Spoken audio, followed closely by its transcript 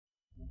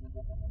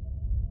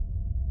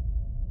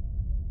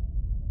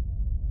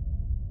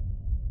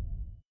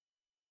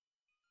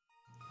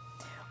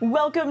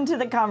Welcome to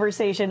the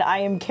conversation. I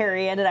am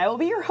Carrie Ann, and I will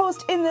be your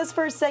host in this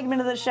first segment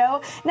of the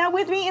show. Now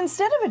with me,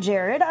 instead of a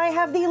Jared, I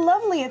have the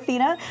lovely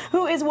Athena,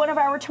 who is one of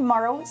our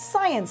Tomorrow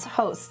Science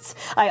hosts.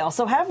 I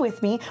also have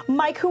with me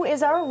Mike, who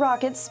is our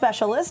rocket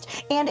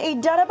specialist, and a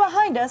Dada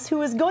behind us,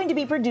 who is going to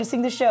be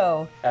producing the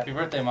show. Happy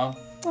birthday, Mom.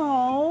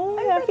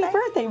 Oh, happy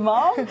birthday,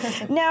 Mom.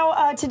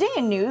 Now, today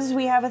in news,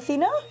 we have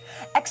Athena.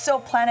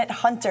 Exoplanet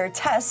hunter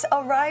TESS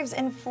arrives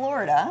in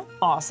Florida.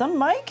 Awesome.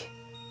 Mike?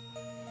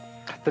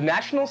 The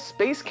National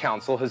Space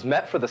Council has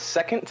met for the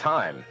second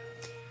time.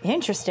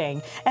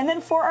 Interesting. And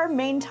then for our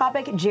main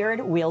topic,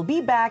 Jared will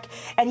be back,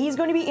 and he's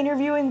going to be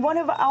interviewing one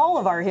of all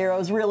of our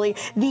heroes, really,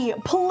 the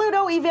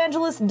Pluto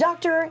evangelist,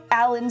 Dr.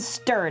 Alan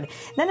Stern.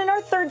 Then in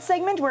our third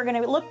segment, we're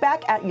going to look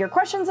back at your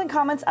questions and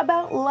comments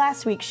about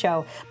last week's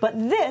show. But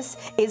this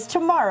is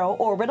Tomorrow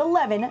Orbit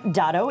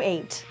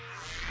 11.08.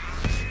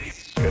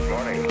 Good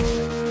morning.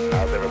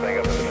 How's everything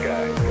up in the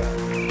sky?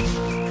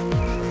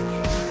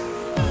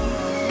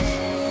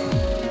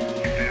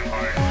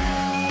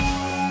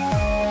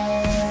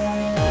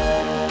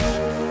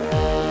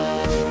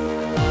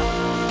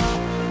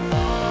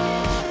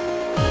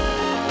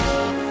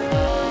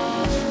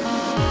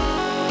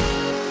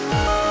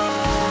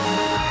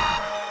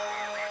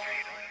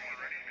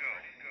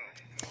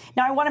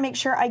 Now, I want to make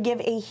sure I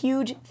give a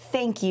huge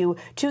thank you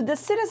to the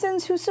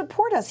citizens who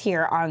support us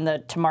here on the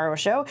Tomorrow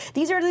Show.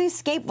 These are the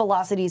Escape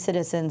Velocity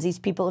citizens. These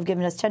people have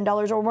given us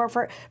 $10 or more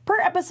per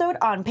episode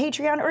on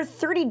Patreon, or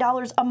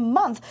 $30 a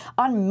month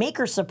on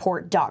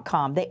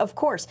makersupport.com. They, of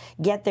course,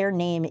 get their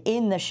name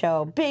in the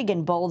show, big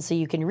and bold, so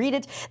you can read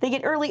it. They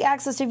get early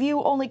access to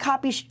view-only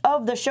copies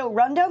of the show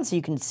rundown, so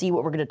you can see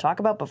what we're going to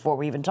talk about before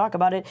we even talk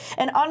about it.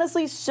 And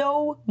honestly,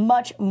 so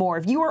much more.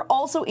 If you are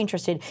also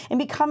interested in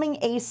becoming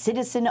a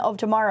citizen of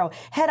tomorrow,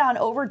 head on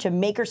over to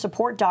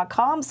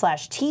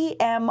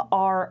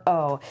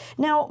makersupport.com/TMRO.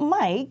 Now,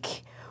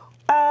 Mike,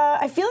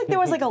 I feel like there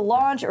was like a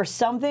launch or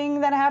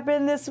something that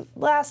happened this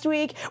last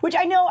week, which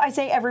I know I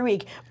say every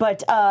week,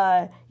 but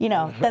you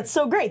know, that's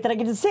so great that I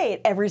get to say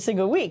it every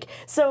single week.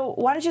 So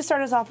why don't you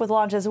start us off with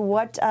launches?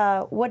 What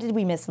did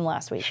we miss in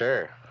last week?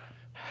 Sure.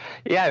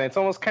 Yeah, and it's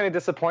almost kind of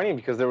disappointing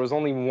because there was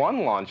only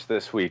one launch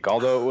this week,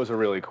 although it was a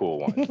really cool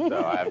one.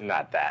 So I'm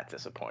not that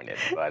disappointed.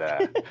 But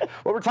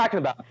what we're talking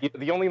about,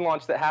 the only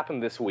launch that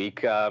happened this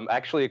week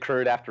actually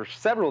occurred after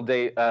several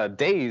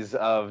days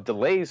of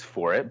delays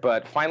for it,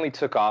 but finally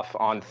took off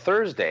on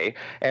Thursday.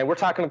 And we're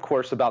talking, of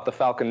course, about the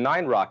Falcon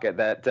 9 rocket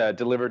that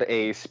delivered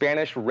a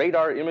Spanish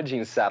radar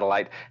imaging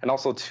satellite and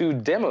also 2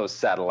 demo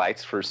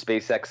satellites for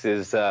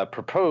SpaceX's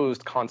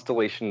proposed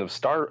constellation of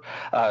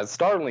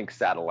Starlink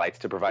satellites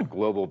to provide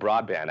global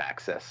broadband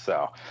access.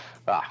 So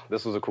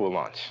this was a cool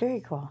launch.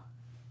 Very cool.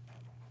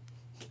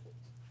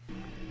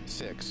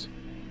 6,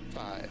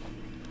 5,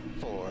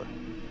 4,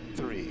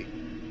 3,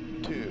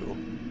 2,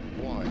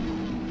 1.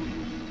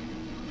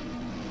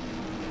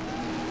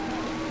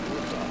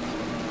 Liftoff.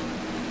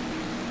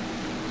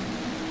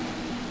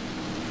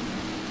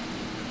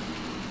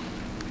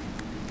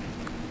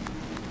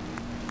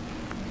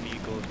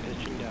 Vehicle is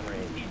pitching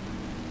downrange.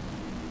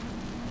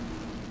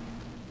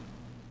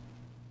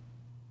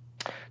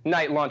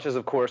 Night launches,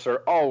 of course,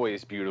 are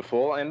always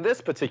beautiful, and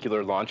this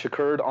particular launch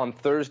occurred on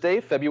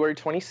Thursday, February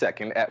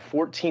 22nd at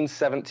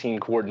 14:17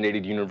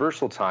 Coordinated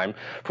Universal Time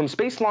from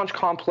Space Launch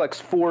Complex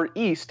 4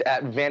 East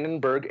at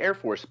Vandenberg Air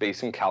Force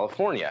Base in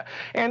California.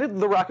 And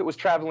the rocket was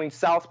traveling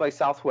south by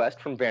southwest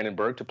from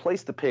Vandenberg to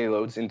place the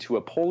payloads into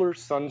a polar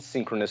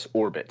sun-synchronous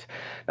orbit.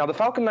 Now, the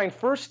Falcon 9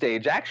 first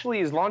stage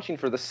actually is launching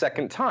for the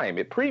second time.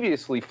 It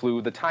previously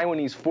flew the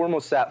Taiwanese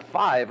Formosat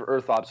 5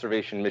 Earth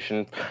observation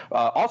mission,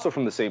 also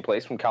from the same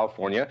place, from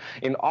California,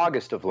 in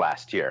August of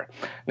last year.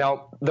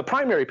 Now, the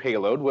primary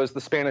payload was the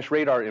Spanish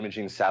radar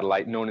imaging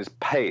satellite known as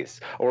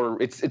TESS,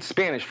 or it's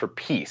Spanish for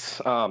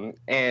peace,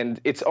 and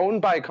it's owned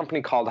by a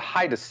company called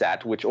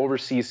Hydasat, which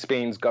oversees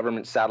Spain's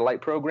government satellite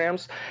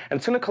programs, and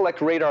it's going to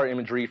collect radar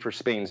imagery for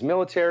Spain's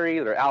military,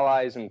 their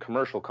allies, and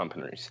commercial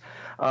companies.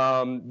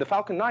 The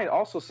Falcon 9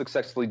 also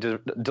successfully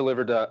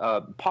delivered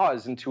a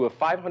pause into a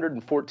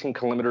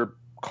 514-kilometer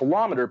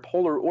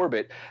polar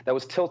orbit that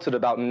was tilted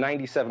about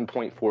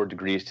 97.4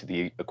 degrees to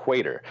the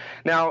equator.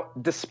 Now,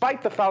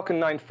 despite the Falcon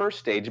 9 first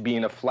stage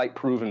being a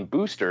flight-proven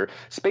booster,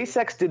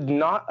 SpaceX did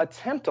not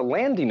attempt a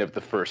landing of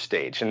the first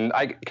stage, and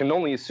I can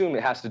only assume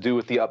it has to do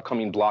with the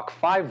upcoming Block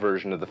 5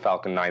 version of the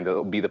Falcon 9 that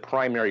will be the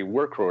primary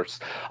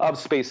workhorse of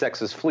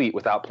SpaceX's fleet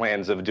without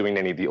plans of doing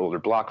any of the older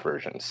Block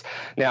versions.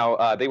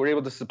 Now, they were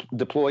able to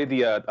deploy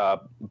the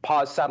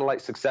pause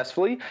satellite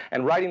successfully,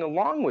 and riding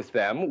along with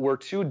them were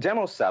 2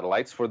 demo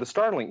satellites for the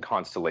Starlink Starlink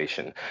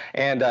constellation.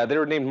 And they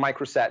were named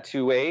Microsat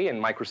 2A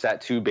and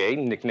Microsat 2B,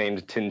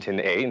 nicknamed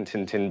Tintin-A and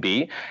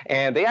Tintin-B.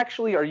 And they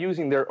actually are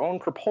using their own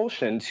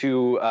propulsion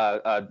to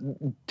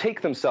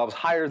take themselves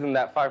higher than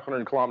that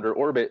 500-kilometer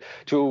orbit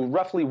to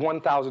roughly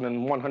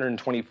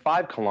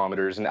 1,125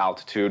 kilometers in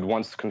altitude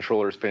once the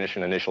controllers finish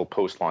an initial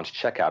post-launch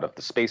checkout of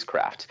the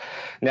spacecraft.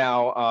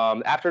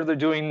 Now, after they're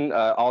doing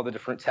all the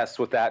different tests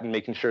with that and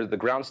making sure that the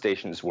ground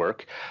stations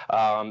work,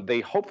 they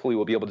hopefully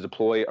will be able to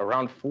deploy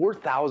around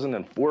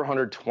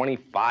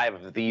 4,425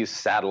 of these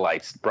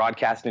satellites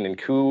broadcasting in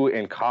Ku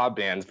and Ka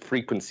band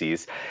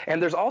frequencies.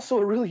 And there's also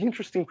a really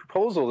interesting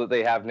proposal that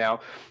they have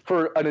now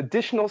for an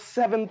additional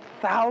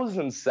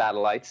 7,000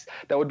 satellites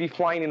that would be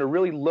flying in a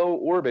really low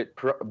orbit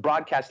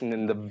broadcasting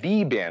in the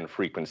V-band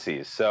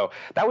frequencies. So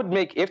that would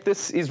make, if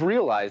this is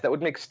realized, that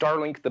would make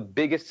Starlink the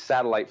biggest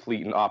satellite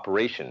fleet in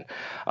operation.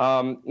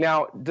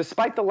 Now,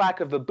 despite the lack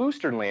of the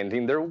booster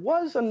landing, there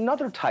was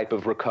another type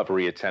of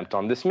recovery attempt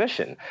on this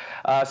mission.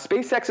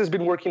 SpaceX has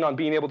been working on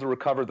being able to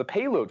recover the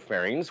payload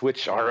fairings,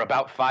 which are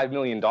about $5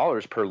 million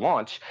per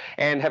launch,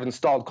 and have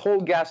installed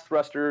cold gas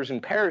thrusters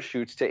and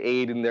parachutes to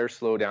aid in their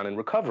slowdown and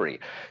recovery.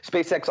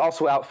 SpaceX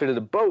also outfitted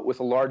a boat with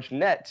a large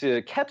net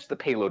to catch the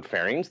payload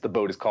fairings. The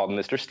boat is called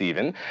Mr.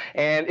 Steven,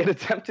 and it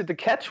attempted to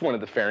catch one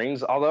of the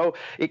fairings, although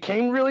it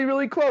came really,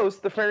 really close.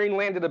 The fairing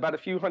landed about a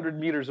few hundred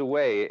meters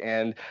away,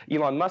 and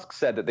Elon Musk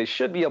said that they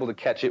should be able to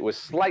catch it with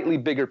slightly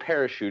bigger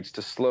parachutes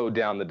to slow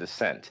down the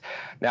descent.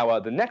 Now,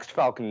 the next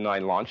Falcon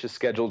 9 launch is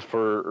scheduled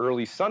for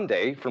early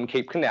Sunday from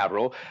Cape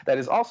Canaveral. That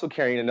is also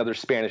carrying another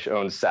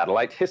Spanish-owned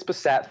satellite,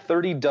 Hispasat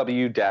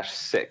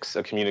 30W-6,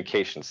 a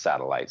communications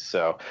satellite.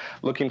 So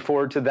looking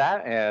forward to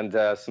that and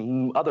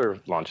some other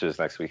launches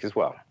next week as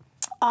well.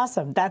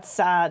 Awesome.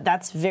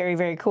 That's very,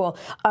 very cool.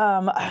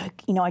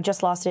 You know, I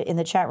just lost it in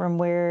the chat room.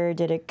 Where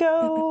did it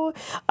go?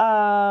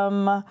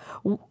 Wangot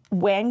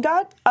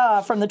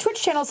from the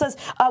Twitch channel says,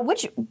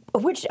 which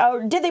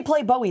did they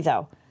play Bowie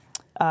though?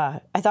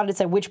 I thought it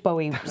said which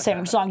Bowie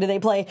song did they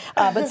play,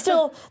 but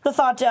still the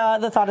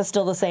thought is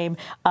still the same.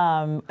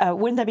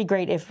 Wouldn't that be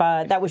great if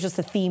that was just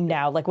the theme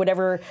now? Like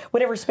whatever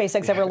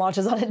SpaceX ever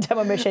launches on a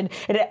demo mission,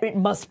 it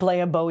must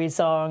play a Bowie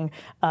song.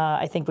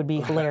 I think would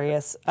be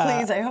hilarious.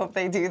 Please, I hope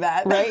they do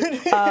that.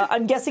 Right?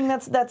 I'm guessing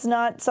that's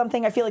not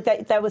something. I feel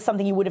like that was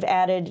something you would have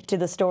added to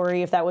the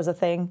story if that was a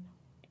thing.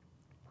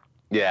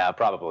 Yeah,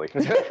 probably.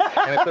 And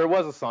if there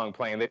was a song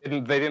playing, they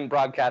didn't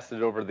broadcast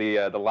it over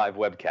the live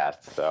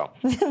webcast. So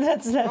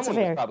that's someone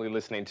fair. was probably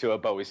listening to a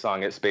Bowie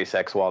song at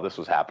SpaceX while this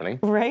was happening.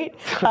 Right.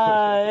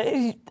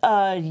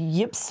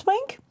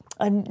 Yipswank,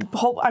 I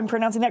hope I'm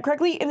pronouncing that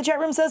correctly, in the chat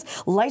room says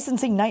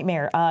licensing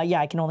nightmare. Yeah,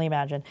 I can only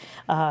imagine.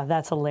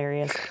 That's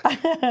hilarious.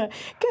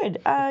 Good.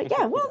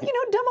 Yeah. Well, you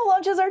know, demo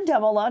launches are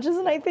demo launches,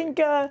 and I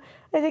think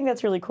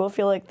that's really cool. I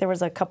feel like there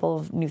was a couple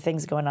of new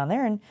things going on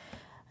there,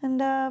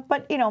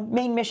 but you know,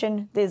 main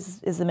mission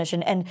is the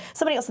mission. And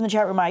somebody else in the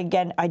chat room, I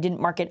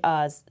didn't mark it,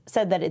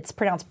 said that it's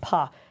pronounced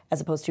pa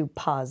as opposed to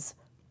pause.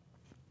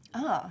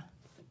 Ah.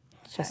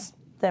 Just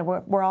that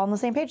we're all on the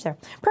same page there.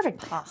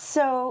 Perfect.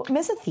 So,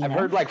 Miss Athena. I've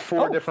heard like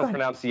four different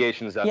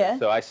pronunciations of it,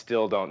 so I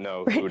still don't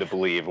know who to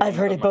believe. I've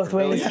heard it both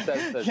ways.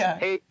 Says,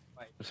 hey,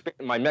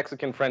 my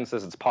Mexican friend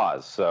says it's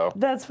pause, so.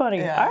 That's funny.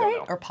 Yeah. All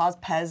right. Or pause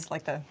Pez,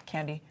 like the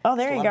candy. Oh,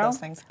 there you go. Those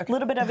things. A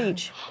little bit of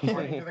each.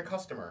 According to the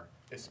customer,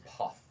 it's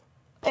puff.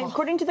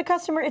 According to the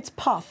customer, it's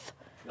puff.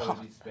 That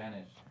would be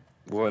Spanish.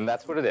 Well, and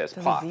that's what it is.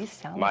 Does Puff. a Z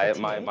sound My like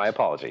a TH? my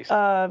apologies.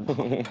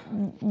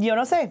 You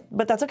don't say,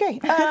 but that's okay.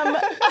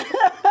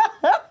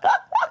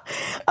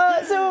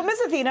 So,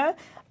 Miss Athena,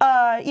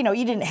 you know,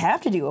 you didn't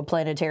have to do a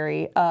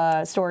planetary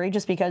story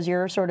just because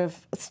you're sort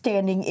of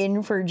standing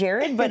in for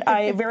Jared, but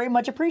I very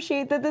much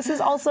appreciate that this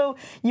is also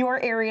your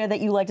area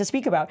that you like to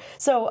speak about.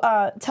 So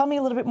tell me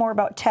a little bit more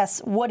about TESS.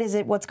 What is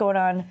it? What's going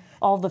on?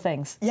 All the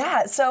things.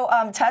 Yeah, so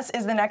TESS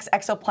is the next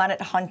exoplanet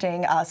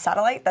hunting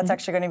satellite that's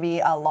actually going to be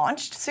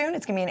launched soon.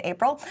 It's going to be in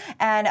April.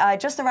 And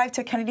just arrived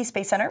to Kennedy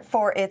Space Center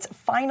for its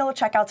final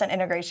checkouts and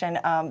integration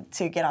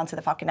to get onto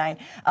the Falcon 9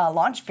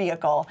 launch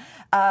vehicle.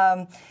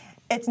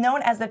 It's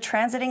known as the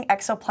Transiting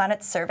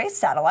Exoplanet Survey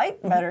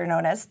Satellite, better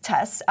known as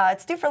TESS.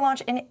 It's due for launch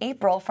in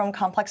April from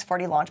Complex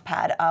 40 Launch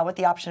Pad, with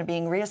the option of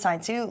being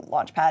reassigned to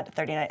Launch Pad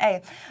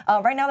 39A.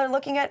 Right now, they're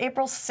looking at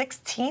April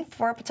 16th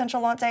for a potential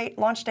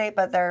launch date,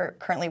 but they're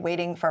currently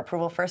waiting for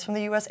approval first from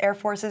the U.S. Air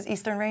Force's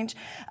Eastern Range.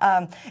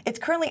 It's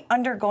currently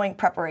undergoing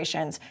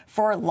preparations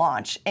for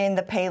launch in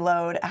the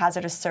Payload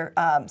Hazardous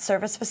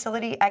Service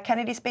Facility at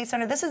Kennedy Space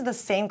Center. This is the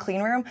same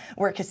clean room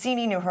where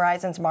Cassini, New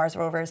Horizons, Mars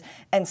rovers,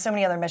 and so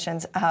many other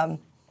missions have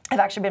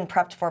actually been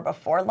prepped for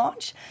before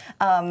launch.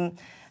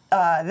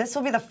 this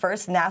will be the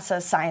first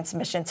NASA science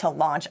mission to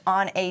launch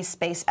on a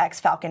SpaceX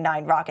Falcon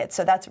 9 rocket.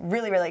 So that's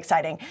really, really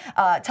exciting.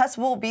 TESS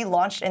will be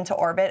launched into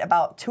orbit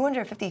about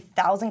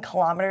 250,000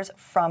 kilometers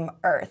from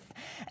Earth.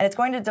 And it's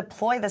going to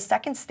deploy the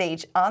second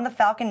stage on the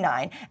Falcon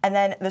 9, and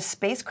then the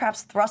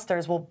spacecraft's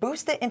thrusters will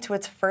boost it into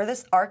its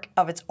furthest arc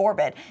of its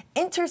orbit,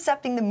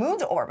 intercepting the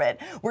moon's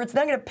orbit, where it's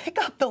then going to pick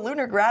up the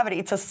lunar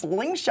gravity to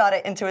slingshot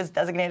it into its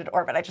designated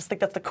orbit. I just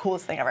think that's the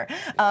coolest thing ever.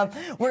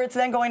 Where it's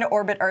then going to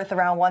orbit Earth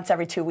around once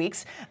every 2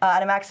 weeks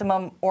at a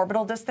maximum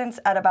orbital distance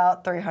at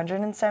about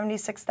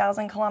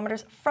 376,000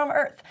 kilometers from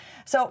Earth.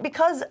 So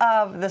because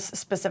of this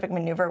specific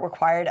maneuver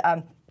required,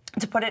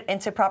 to put it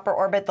into proper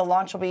orbit, the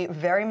launch will be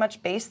very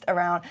much based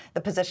around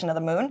the position of the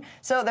moon.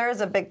 So there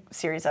is a big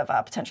series of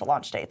potential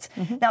launch dates.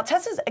 Now,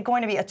 TESS is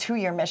going to be a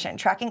 2-year mission,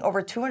 tracking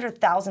over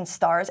 200,000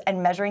 stars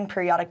and measuring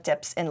periodic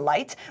dips in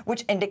light,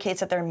 which indicates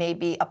that there may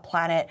be a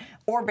planet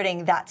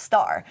orbiting that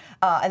star.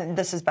 And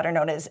this is better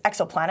known as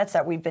exoplanets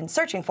that we've been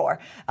searching for.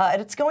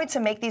 And it's going to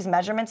make these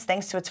measurements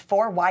thanks to its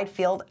 4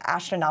 wide-field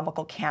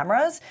astronomical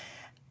cameras.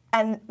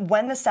 And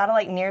when the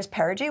satellite nears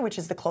perigee, which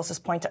is the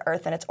closest point to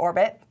Earth in its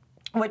orbit,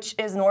 which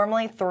is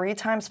normally 3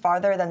 times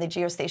farther than the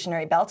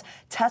geostationary belt,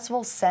 TESS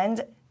will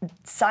send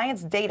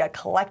science data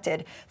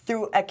collected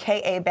through a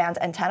Ka-band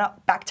antenna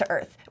back to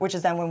Earth, which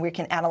is then when we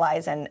can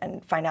analyze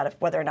and find out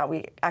whether or not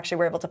we actually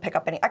were able to pick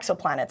up any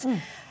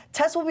exoplanets.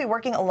 TESS will be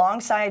working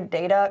alongside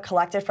data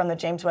collected from the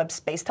James Webb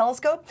Space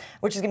Telescope,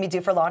 which is going to be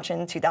due for launch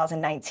in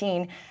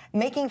 2019,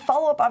 making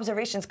follow-up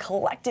observations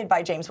collected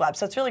by James Webb.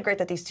 So it's really great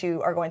that these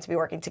two are going to be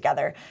working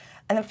together.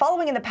 And then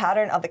following in the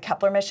pattern of the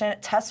Kepler mission,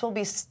 TESS will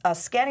be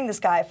scanning the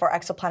sky for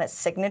exoplanet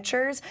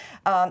signatures.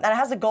 And it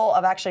has the goal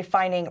of actually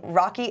finding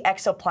rocky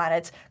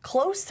exoplanets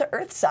close to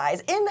Earth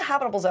size in the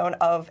habitable zone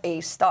of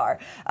a star.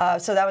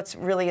 So that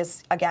really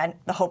is, again,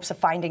 the hopes of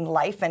finding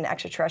life and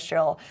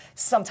extraterrestrial,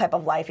 some type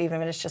of life,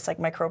 even if it's just like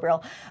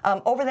microbial.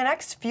 Over the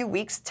next few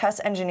weeks,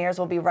 TESS engineers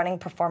will be running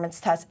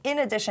performance tests in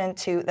addition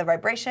to the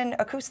vibration,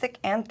 acoustic,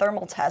 and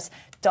thermal tests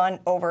done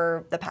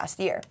over the past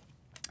year.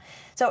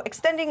 So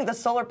extending the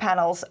solar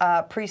panels,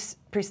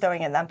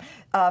 pre-stowing in them,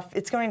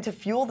 it's going to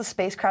fuel the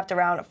spacecraft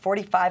around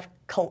 45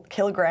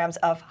 kilograms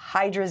of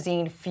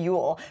hydrazine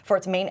fuel for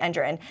its main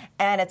engine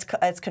and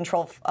its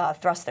control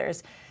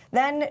thrusters.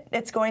 Then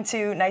it's going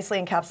to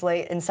nicely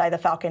encapsulate inside the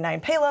Falcon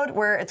 9 payload,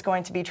 where it's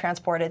going to be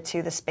transported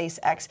to the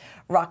SpaceX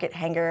rocket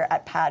hangar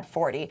at Pad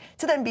 40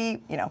 to then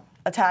be,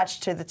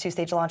 attached to the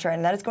 2-stage launcher,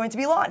 and then it's going to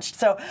be launched.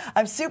 So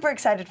I'm super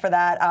excited for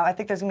that. I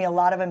think there's going to be a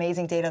lot of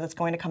amazing data that's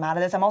going to come out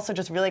of this. I'm also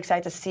just really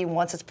excited to see,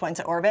 once it's put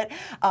into orbit,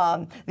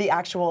 the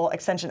actual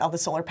extension of the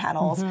solar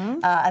panels,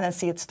 and then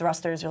see its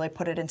thrusters really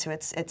put it into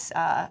its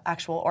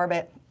actual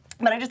orbit.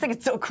 But I just think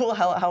it's so cool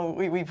how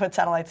we put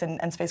satellites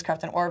and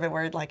spacecraft in orbit,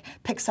 where it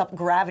picks up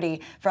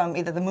gravity from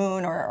either the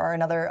moon or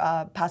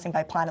another passing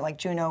by planet like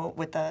Juno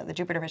with the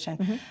Jupiter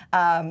mission,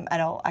 and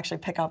it'll actually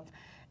pick up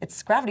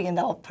its gravity and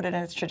they'll put it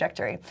in its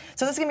trajectory.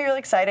 So this is going to be really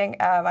exciting.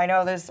 I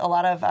know there's a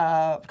lot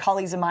of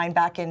colleagues of mine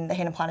back in the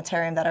Hayden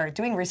Planetarium that are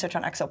doing research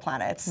on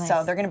exoplanets. Nice.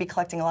 So they're going to be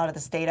collecting a lot of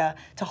this data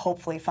to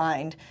hopefully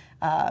find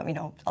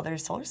other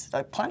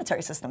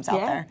planetary systems out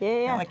there.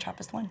 Yeah. Like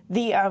TRAPPIST-1.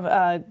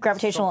 The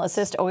gravitational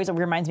assist always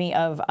reminds me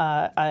of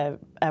a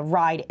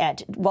ride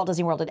at Walt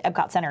Disney World at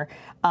Epcot Center,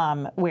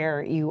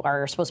 where you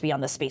are supposed to be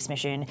on the space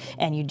mission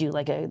and you do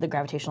the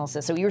gravitational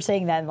assist. So you were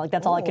saying that,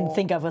 that's all I could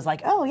think of was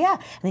oh yeah,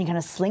 and then you kind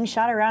of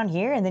slingshot around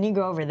here and then you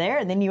go over there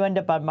and then you end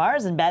up on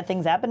Mars and bad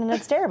things happen and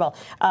it's terrible.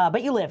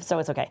 But you live, so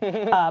it's okay.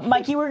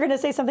 Mike, you were going to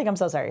say something. I'm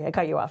so sorry. I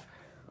cut you off.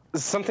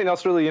 Something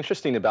else really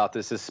interesting about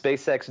this is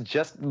SpaceX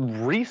just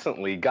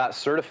recently got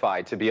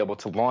certified to be able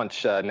to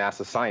launch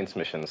NASA science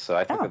missions. So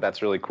I think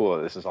that's really cool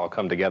that this has all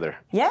come together.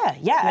 Yeah.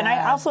 And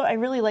I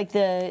really like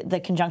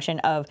the conjunction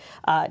of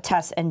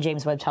TESS and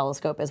James Webb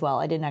Telescope as well.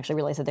 I didn't actually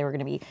realize that they were going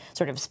to be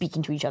sort of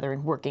speaking to each other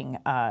and working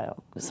kind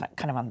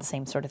of on the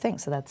same sort of thing.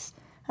 So that's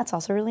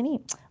also really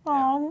neat.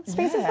 Oh,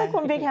 space is like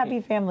one big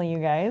happy family, you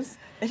guys.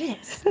 It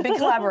is. Big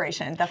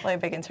collaboration. Definitely a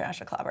big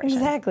international collaboration.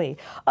 Exactly.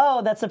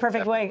 Oh, that's the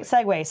perfect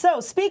segue. So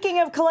speaking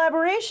of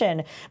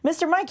collaboration,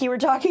 Mr. Mike, you were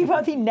talking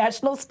about the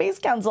National Space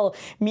Council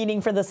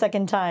meeting for the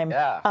second time.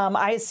 Yeah.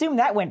 I assume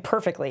that went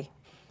perfectly.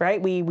 Right,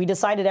 we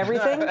decided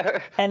everything,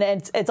 and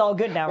it's all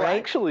good now,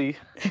 right?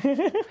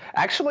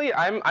 Actually,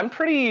 I'm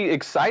pretty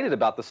excited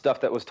about the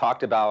stuff that was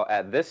talked about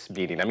at this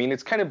meeting. I mean,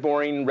 it's kind of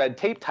boring red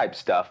tape type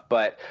stuff,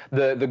 but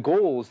the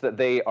goals that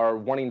they are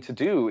wanting to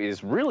do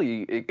is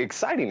really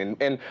exciting.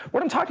 And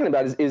what I'm talking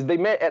about is they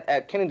met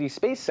at Kennedy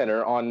Space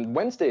Center on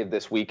Wednesday of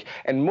this week,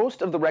 and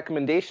most of the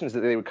recommendations that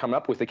they would come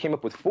up with, they came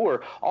up with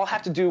 4, all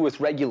have to do with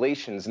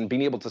regulations and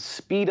being able to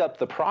speed up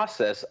the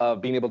process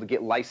of being able to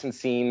get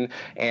licensing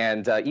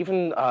and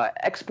even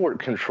export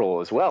control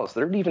as well. So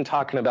they're even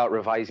talking about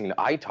revising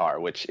ITAR,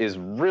 which is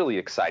really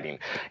exciting,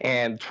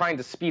 and trying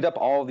to speed up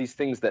all of these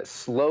things that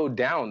slowed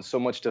down so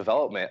much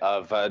development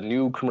of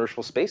new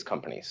commercial space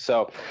companies.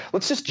 So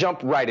let's just jump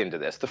right into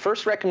this. The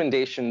first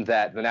recommendation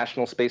that the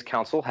National Space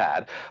Council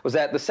had was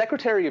that the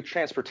Secretary of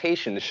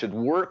Transportation should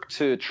work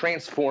to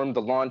transform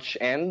the launch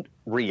and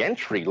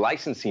re-entry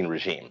licensing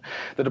regime.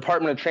 The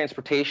Department of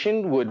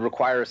Transportation would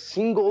require a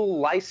single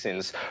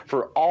license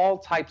for all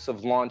types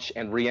of launch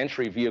and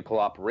re-entry vehicle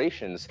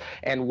operations,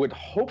 and would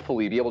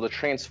hopefully be able to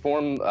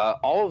transform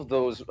all of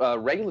those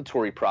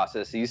regulatory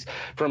processes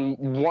from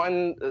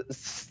one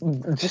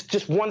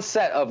just one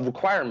set of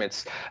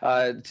requirements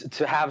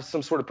to have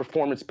some sort of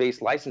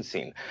performance-based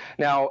licensing.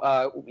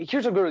 Now,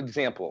 here's a good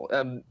example.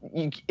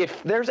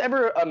 If there's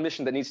ever a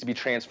mission that needs to be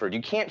transferred,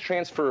 you can't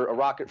transfer a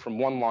rocket from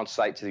one launch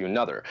site to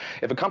another.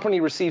 If a company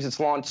receives its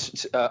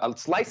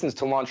license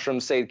to launch from,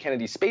 say,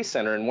 Kennedy Space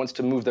Center and wants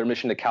to move their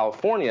mission to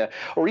California,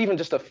 or even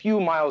just a few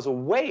miles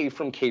away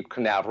from Cape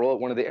Canaveral at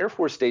one of the Air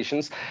Force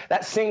stations,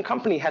 that same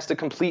company has to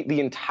complete the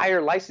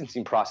entire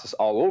licensing process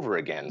all over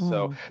again.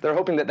 So they're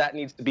hoping that that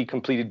needs to be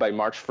completed by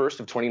March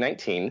 1st of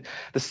 2019.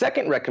 The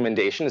second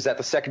recommendation is that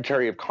the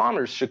Secretary of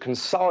Commerce should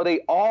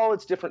consolidate all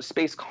its different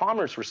space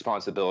commerce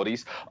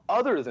responsibilities,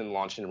 other than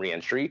launch and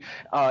reentry,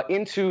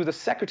 into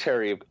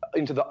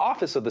the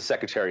Office of the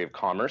Secretary of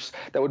Commerce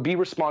that would be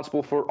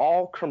responsible for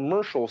all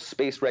commercial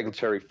space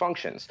regulatory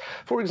functions.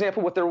 For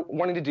example, what they're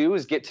wanting to do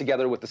is get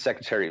together with the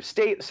Secretary of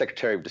State, the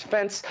Secretary of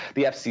Defense,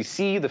 the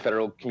FCC, the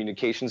Federal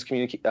Communications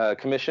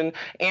Commission,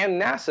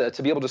 and NASA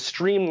to be able to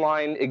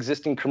streamline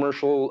existing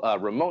commercial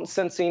remote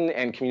sensing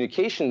and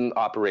communication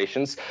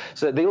operations,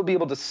 so that they will be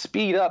able to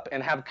speed up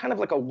and have kind of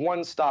like a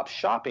one-stop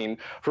shopping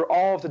for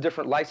all of the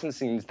different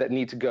licensings that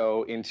need to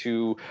go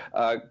into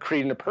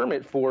creating a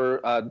permit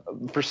for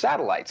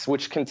satellites,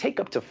 which can take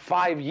up to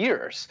 5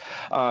 years.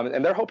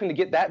 And they're hoping to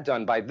get that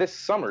done by this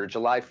summer,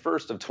 July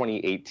 1st of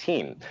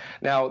 2018.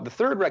 Now, the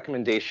third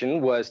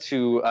recommendation was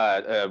to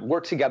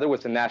work together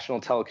with the National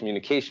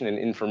Telecommunication and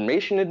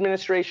Information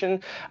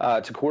Administration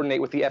to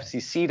coordinate with the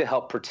FCC to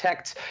help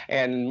protect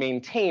and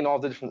maintain all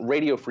the different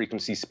radio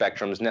frequency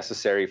spectrums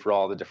necessary for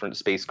all the different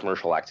space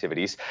commercial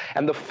activities.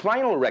 And the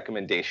final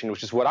recommendation,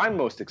 which is what I'm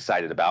most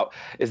excited about,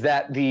 is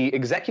that the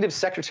Executive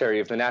Secretary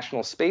of the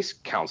National Space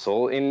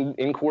Council,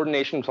 in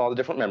coordination with all the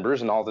different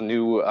members and all the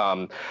new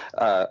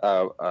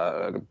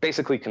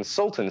basically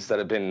consultants that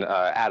have been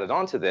added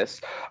onto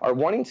this, are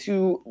wanting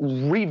to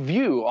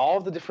review all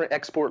of the different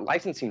export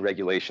licensing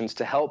regulations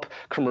to help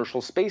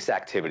commercial space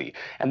activity.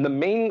 And the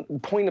main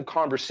point of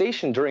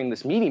conversation during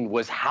this meeting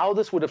was how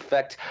this would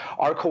affect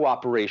our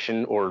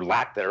cooperation, or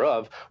lack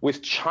thereof,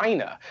 with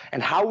China,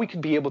 and how we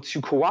could be able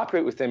to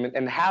cooperate with them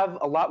and have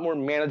a lot more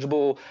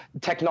manageable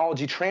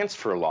technology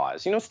transfer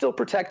laws. You know, still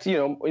protect, you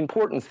know,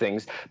 important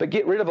things, but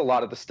get rid of a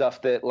lot of the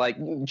stuff that, like,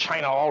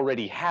 China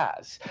already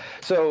has.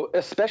 So,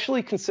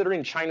 especially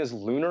considering China's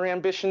lunar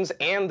ambitions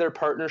and their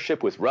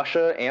partnership with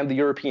Russia and the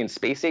European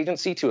Space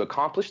Agency to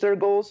accomplish their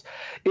goals,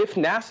 if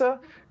NASA,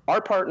 our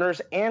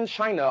partners, and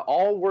China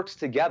all works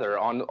together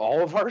on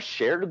all of our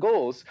shared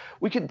goals,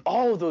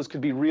 all of those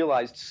could be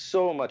realized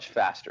so much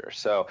faster.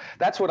 So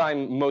that's what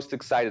I'm most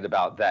excited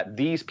about, that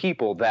these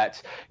people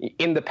that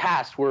in the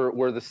past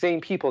were the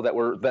same people that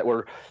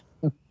were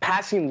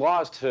passing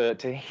laws to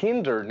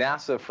hinder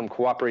NASA from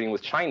cooperating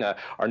with China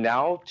are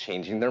now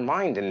changing their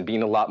mind and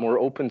being a lot more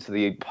open to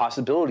the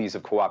possibilities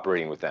of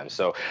cooperating with them.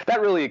 So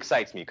that really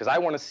excites me, because I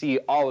want to see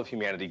all of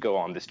humanity go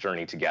on this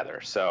journey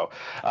together. So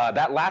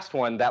that last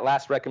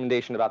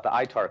recommendation about the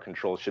ITAR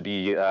control should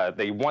be,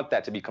 they want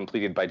that to be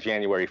completed by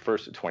January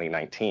 1st of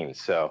 2019.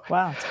 So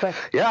wow, it's quick.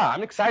 Yeah,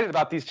 I'm excited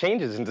about these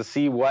changes and to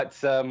see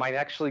what might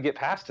actually get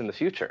passed in the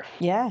future.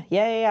 Yeah.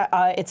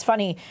 It's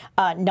funny,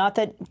 not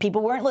that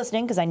people weren't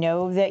listening, because I know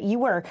that you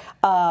were,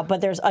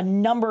 but there's a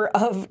number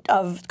of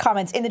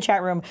comments in the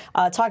chat room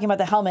talking about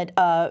the helmet.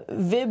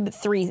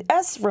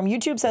 Vib3S from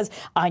YouTube says,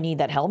 I need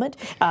that helmet.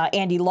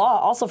 Andy Law,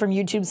 also from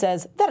YouTube,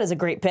 says, that is a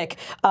great pick.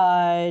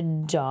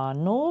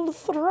 Donald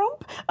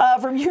Thrump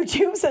from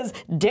YouTube says,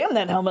 damn,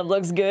 that helmet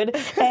looks good.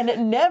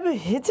 And Neb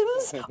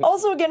Hittens,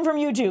 also again from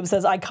YouTube,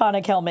 says,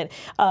 iconic helmet.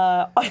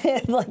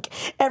 Like,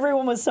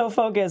 everyone was so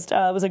focused.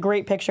 It was a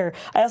great picture.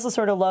 I also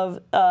sort of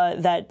love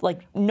that, like,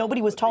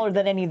 nobody was taller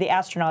than any of the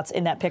astronauts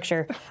in that picture.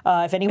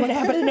 If anyone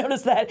happened to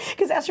notice that,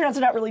 because astronauts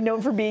are not really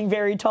known for being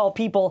very tall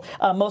people.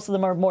 Most of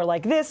them are more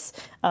like this.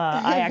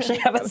 I actually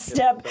have a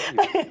step,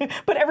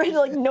 but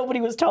nobody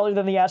was taller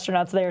than the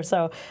astronauts there.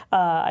 So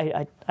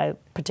I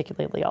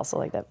particularly also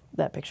like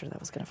that picture. That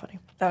was kind of funny.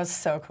 That was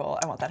so cool.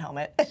 I want that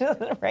helmet.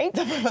 Right?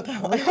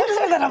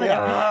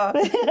 Yeah.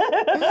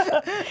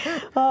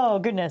 Oh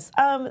goodness.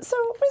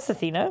 So Miss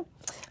Athena.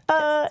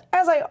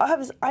 As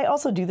I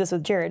also do this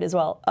with Jared as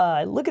well.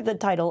 Look at the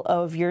title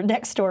of your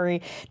next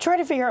story. Try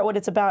to figure out what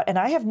it's about, and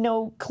I have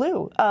no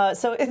clue.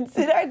 So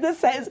this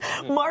says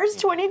Mars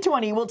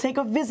 2020 will take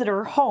a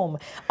visitor home.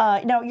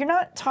 Now you're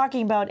not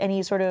talking about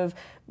any sort of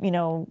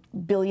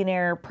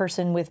billionaire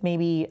person with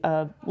maybe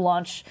a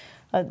launch.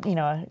 A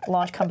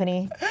launch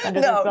company?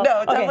 No,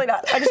 definitely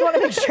not. I just want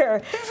to make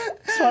sure.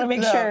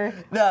 Sure.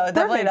 No,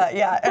 definitely not.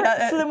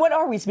 Yeah. So then what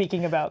are we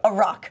speaking about? A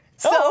rock.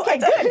 So, okay,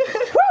 good.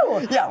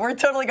 Woo! Yeah, we're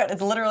totally good.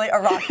 It's literally a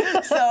rock.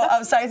 So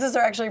scientists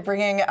are actually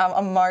bringing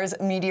a Mars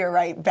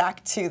meteorite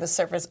back to the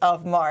surface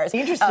of Mars.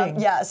 Interesting.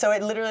 Yeah, so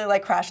it literally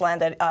crash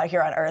landed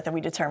here on Earth, and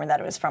we determined that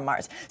it was from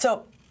Mars.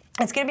 So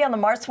It's going to be on the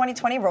Mars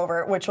 2020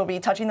 rover, which will be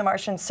touching the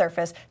Martian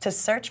surface to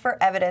search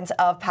for evidence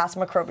of past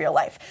microbial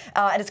life.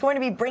 And it's going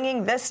to be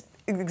bringing this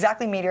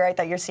exactly meteorite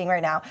that you're seeing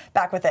right now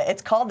back with it.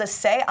 It's called the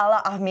Say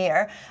Ala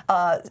Ahmir,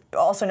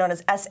 also known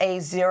as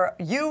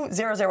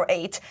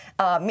SA-U008,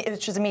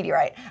 which is a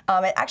meteorite.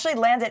 It actually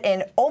landed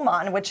in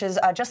Oman, which is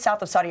just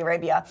south of Saudi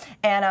Arabia.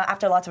 And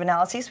after lots of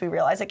analyses, we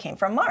realized it came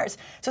from Mars.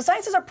 So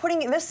scientists are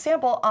putting this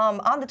sample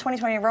on the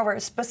 2020 rover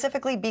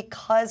specifically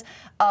because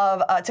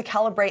of to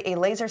calibrate a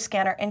laser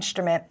scanner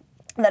instrument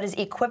that is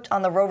equipped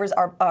on the rover's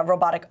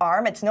robotic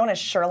arm. It's known as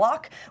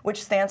Sherlock,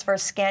 which stands for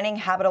Scanning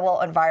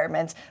Habitable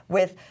Environments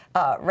with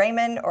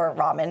Raman, or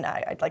Ramen,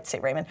 I'd like to say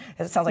Ramen,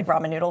 because it sounds like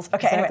ramen noodles.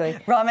 Okay, Exactly.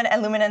 anyway, Raman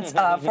and luminance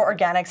for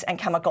organics and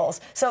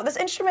chemicals. So this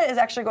instrument is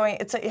actually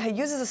it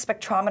uses a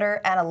spectrometer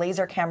and a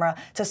laser camera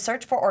to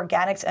search for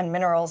organics and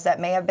minerals that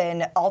may have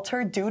been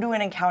altered due to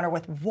an encounter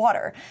with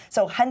water.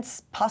 So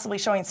hence possibly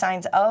showing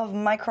signs of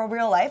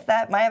microbial life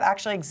that might have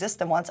actually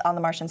existed once on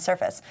the Martian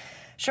surface.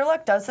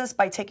 Sherlock does this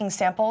by taking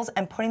samples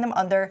and putting them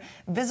under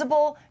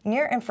visible,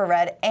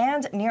 near-infrared,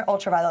 and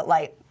near-ultraviolet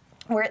light,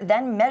 where it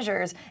then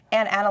measures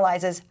and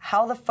analyzes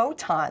how the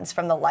photons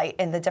from the light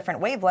in the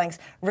different wavelengths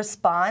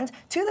respond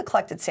to the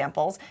collected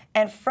samples,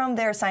 and from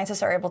there,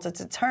 scientists are able to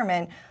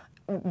determine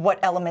what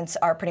elements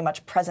are pretty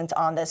much present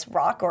on this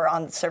rock or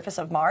on the surface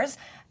of Mars.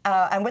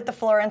 And with the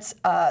fluorescence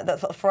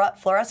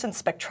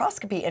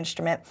spectroscopy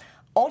instrument,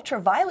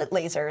 ultraviolet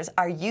lasers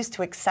are used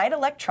to excite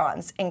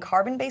electrons in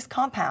carbon-based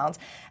compounds,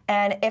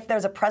 and if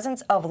there's a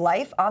presence of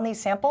life on these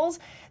samples,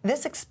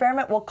 this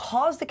experiment will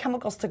cause the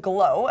chemicals to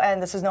glow,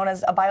 and this is known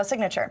as a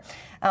biosignature.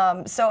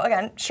 So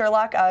again,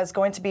 Sherlock is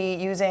going to be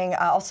using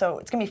it's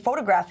going to be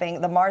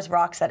photographing the Mars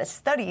rocks that it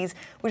studies,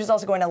 which is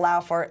also going to allow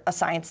for a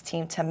science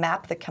team to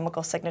map the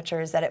chemical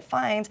signatures that it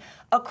finds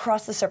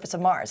across the surface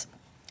of Mars.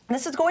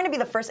 This is going to be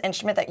the first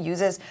instrument that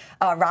uses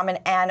Raman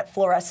and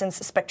fluorescence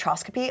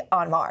spectroscopy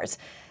on Mars.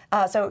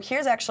 So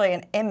here's actually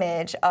an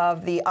image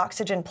of the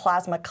oxygen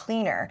plasma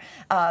cleaner.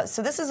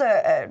 So this is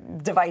a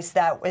device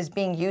that is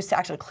being used to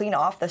actually clean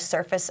off the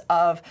surface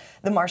of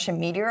the Martian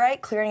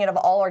meteorite, clearing it of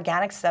all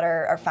organics that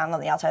are found on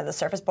the outside of the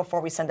surface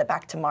before we send it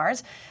back to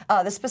Mars.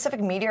 The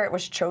specific meteorite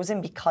was chosen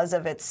because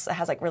of it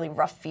has like really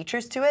rough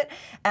features to it,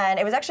 and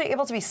it was actually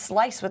able to be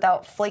sliced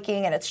without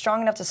flaking, and it's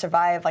strong enough to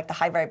survive like the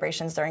high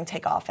vibrations during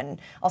takeoff and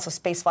also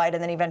space flight,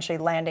 and then eventually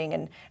landing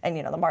and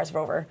the Mars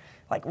rover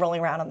like rolling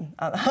around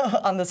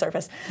on the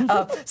surface.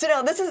 So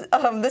no, this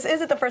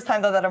isn't the first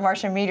time though that a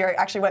Martian meteorite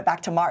actually went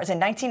back to Mars. In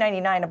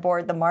 1999,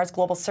 aboard the Mars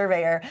Global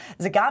Surveyor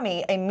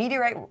Zagami, a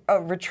meteorite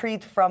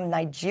retrieved from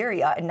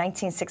Nigeria in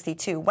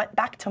 1962 went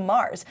back to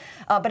Mars,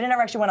 but it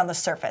never actually went on the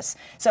surface.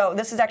 So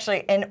this is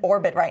actually in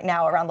orbit right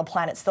now around the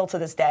planet still to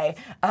this day.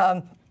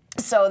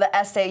 So the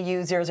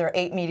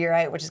SAU-008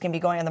 meteorite, which is going to be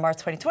going on the Mars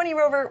 2020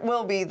 rover,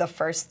 will be the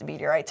first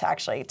meteorite to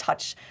actually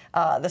touch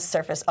the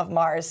surface of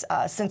Mars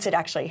since it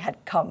actually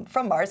had come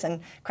from Mars and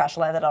crash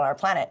landed on our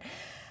planet.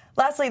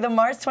 Lastly, the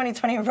Mars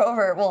 2020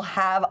 rover will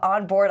have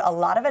on board a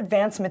lot of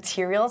advanced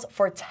materials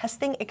for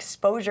testing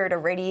exposure to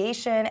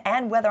radiation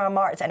and weather on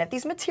Mars. And if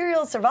these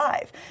materials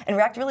survive and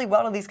react really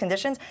well to these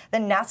conditions,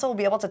 then NASA will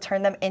be able to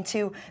turn them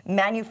into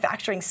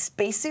manufacturing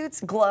spacesuits,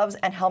 gloves,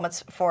 and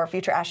helmets for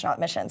future astronaut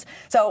missions.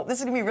 So this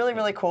is going to be really,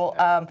 really cool.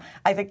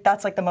 I think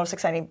that's like the most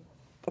exciting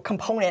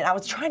component. I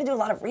was trying to do a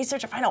lot of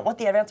research to find out what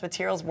the advanced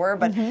materials were,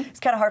 but it's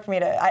kind of hard for me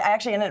to. I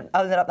actually ended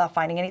up not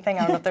finding anything.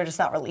 I don't know if they're just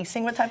not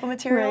releasing what type of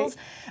materials.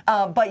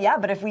 Right.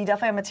 But if we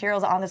definitely have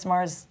materials on this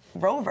Mars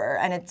rover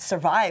and it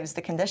survives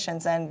the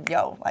conditions, then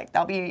like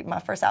that'll be my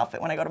first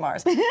outfit when I go to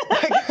Mars.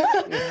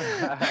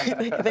 I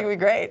think it'd be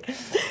great.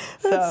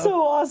 That's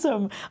so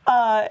awesome.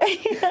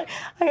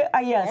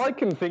 Yes. All I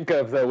can think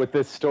of though with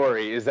this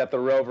story is that the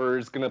rover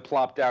is going to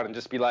plop down and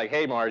just be like,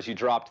 "Hey Mars, you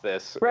dropped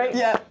this." Right.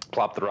 Yeah.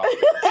 Plop the rock.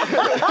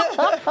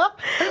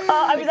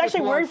 I was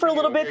actually worried for a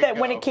little bit that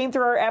when it came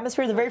through our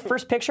atmosphere, the very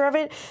first picture of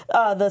it,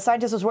 the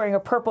scientist was wearing a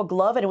purple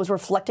glove and it was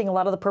reflecting a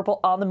lot of the purple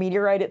on the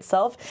meteorite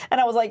itself.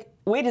 And I was like,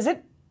 wait, is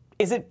it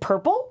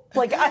purple?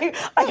 Like I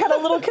got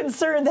a little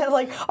concerned that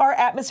like our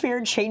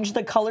atmosphere changed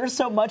the color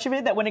so much of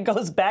it that when it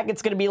goes back,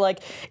 it's going to be like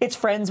its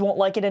friends won't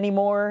like it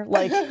anymore.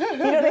 Like, you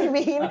know what I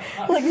mean?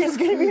 Like there's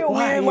going to be a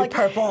weird like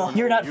purple.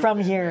 You're not from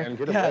here. Man,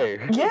 get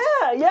away. Yeah.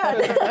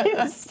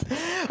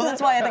 Well,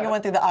 that's why I think it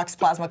went through the ox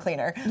plasma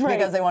cleaner,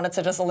 because they wanted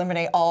to just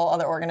eliminate all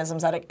other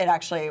organisms that it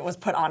actually was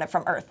put on it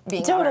from Earth.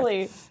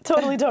 Totally.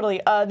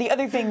 The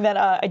other thing that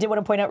I did want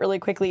to point out really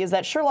quickly is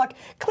that Sherlock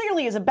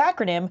clearly is a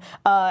backronym,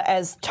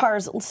 as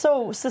TARS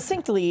so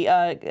succinctly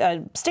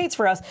states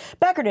for us.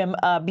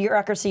 Backronym,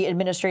 bureaucracy,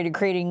 administrative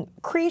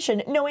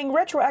creation, knowing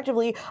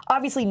retroactively,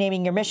 obviously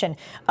naming your mission,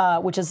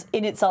 which is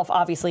in itself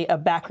obviously a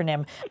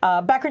backronym.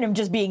 Backronym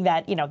just being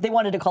that, they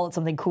wanted to call it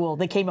something cool.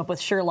 They came up with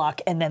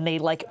Sherlock and then they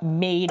like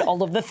made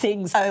all of the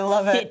things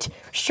fit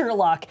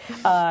Sherlock.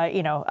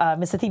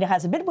 Miss Athena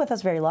hasn't been with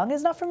us very long,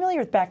 is not familiar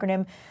with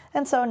backronym,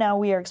 and so now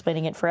we are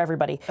explaining it for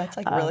everybody. That's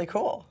like really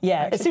cool.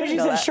 Yeah, as soon as you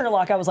said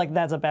Sherlock, I was like,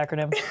 that's a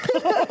backronym.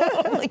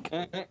 Like,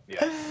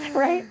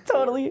 right?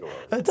 Totally.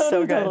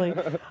 totally.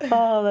 Totally.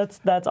 Oh,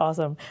 that's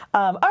awesome.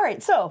 All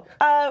right, so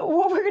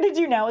what we're going to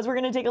do now is we're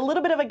going to take a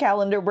little bit of a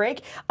calendar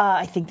break.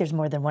 I think there's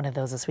more than one of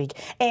those this week.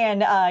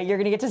 And you're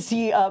going to get to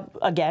see,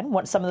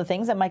 again, some of the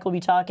things that Mike will be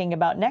talking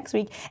about next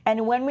week.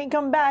 And when we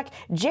come back,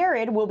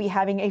 Jared will be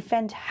having a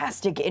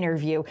fantastic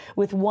interview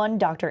with one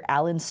Dr.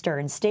 Alan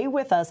Stern. Stay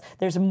with us.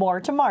 There's more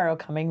tomorrow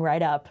coming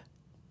right up.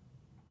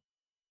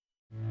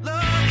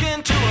 Look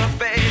into her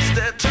face,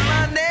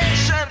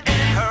 determination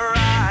in her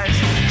eyes.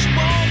 She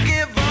won't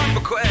give up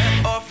or quit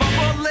or fall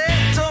for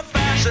little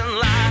fashion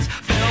lies.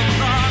 Filled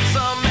with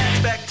awesome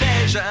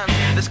expectation,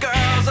 this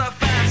girl's a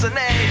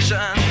fascination.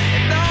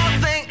 And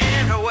nothing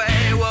in her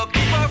way will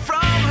keep her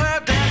from her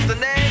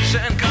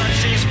destination. Cause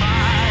she's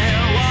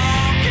fire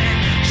walking,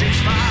 she's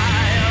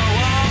fire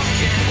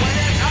walking. When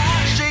it's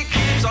hot, she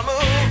keeps on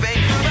moving.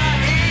 Through the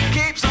heat,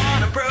 keeps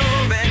on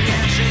improving.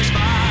 Yeah, she's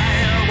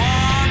fire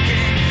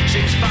walking,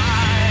 she's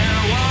fire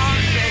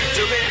walking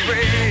to be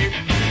free.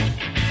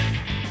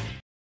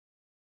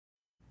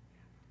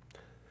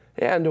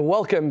 And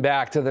welcome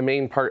back to the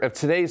main part of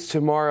today's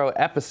Tomorrow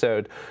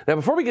episode. Now,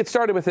 before we get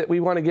started with it, we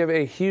want to give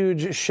a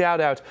huge shout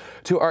out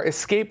to our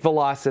Escape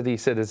Velocity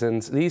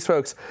citizens. These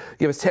folks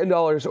give us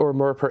 $10 or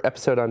more per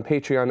episode on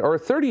Patreon, or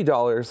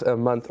 $30 a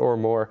month or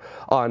more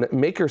on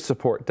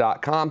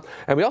makersupport.com.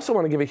 And we also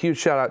want to give a huge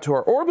shout out to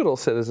our Orbital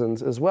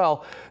citizens as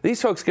well.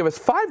 These folks give us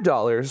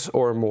 $5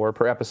 or more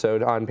per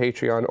episode on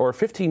Patreon, or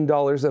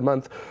 $15 a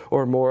month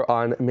or more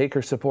on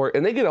Maker Support.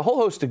 And they get a whole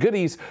host of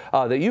goodies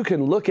that you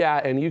can look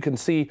at and you can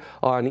see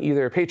on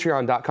either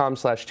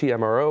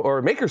patreon.com/TMRO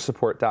or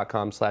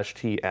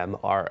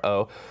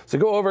makersupport.com/TMRO. So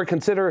go over,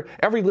 consider,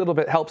 every little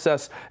bit helps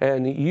us,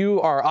 and you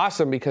are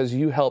awesome because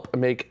you help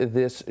make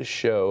this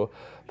show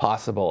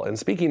possible. And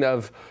speaking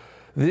of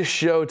this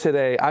show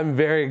today, I'm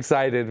very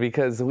excited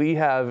because we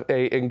have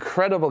an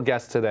incredible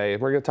guest today,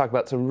 and we're going to talk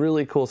about some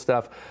really cool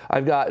stuff.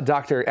 I've got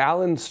Dr.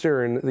 Alan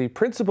Stern, the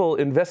principal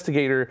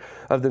investigator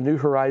of the New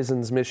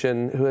Horizons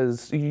mission, who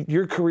has,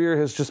 your career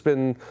has just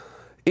been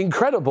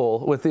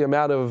incredible with the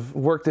amount of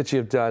work that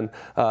you've done.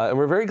 And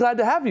we're very glad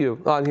to have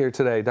you on here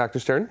today, Dr.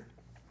 Stern.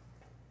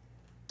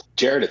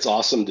 Jared, it's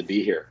awesome to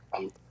be here.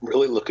 I'm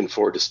really looking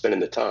forward to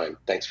spending the time.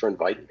 Thanks for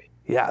inviting me.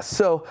 Yeah,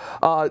 so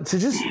to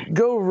just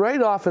go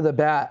right off of the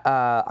bat,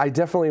 I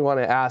definitely want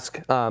to ask,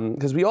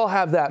 because we all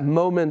have that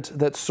moment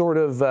that sort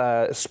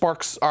of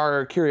sparks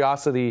our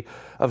curiosity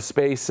of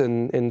space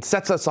and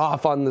sets us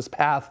off on this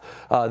path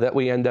that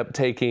we end up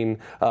taking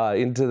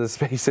into the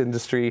space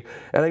industry.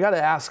 And I got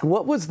to ask,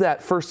 what was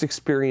that first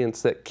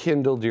experience that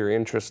kindled your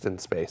interest in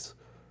space?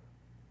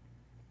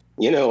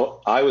 You know,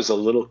 I was a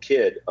little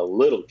kid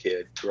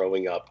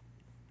growing up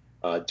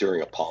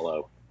during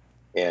Apollo,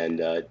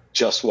 and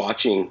just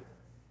watching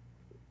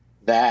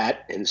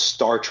that and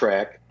Star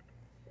Trek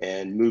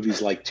and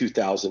movies like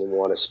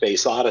 2001: A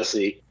Space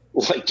Odyssey,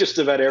 like just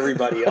about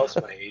everybody else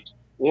my age,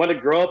 want to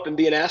grow up and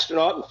be an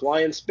astronaut and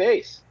fly in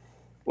space.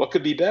 What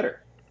could be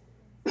better?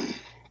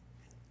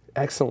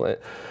 Excellent.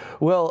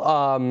 Well,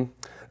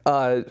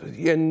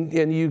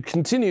 and you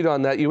continued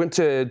on that. You went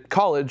to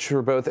college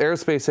for both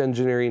aerospace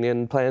engineering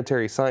and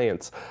planetary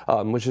science,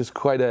 which is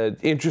quite an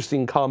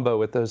interesting combo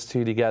with those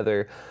two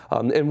together.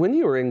 And when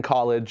you were in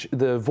college,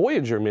 the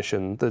Voyager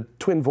mission, the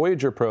twin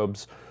Voyager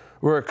probes,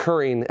 were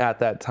occurring at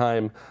that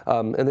time,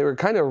 and they were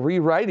kind of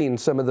rewriting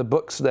some of the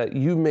books that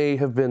you may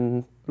have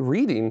been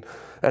reading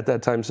at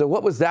that time. So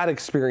what was that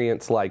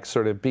experience like,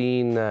 sort of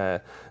being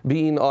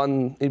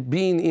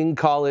in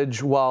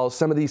college while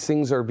some of these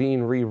things are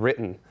being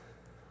rewritten?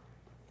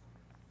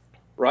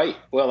 Right.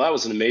 Well, that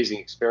was an amazing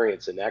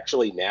experience. And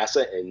actually,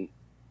 NASA and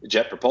the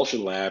Jet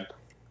Propulsion Lab,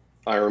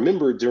 I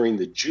remember during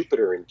the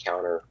Jupiter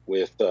encounter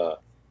with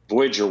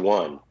Voyager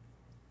 1,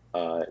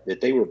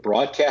 that they were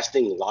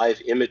broadcasting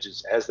live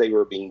images as they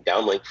were being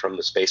downlinked from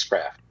the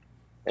spacecraft,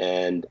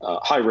 and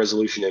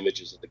high-resolution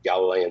images of the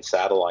Galilean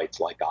satellites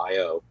like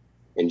Io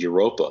and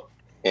Europa,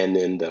 and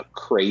then the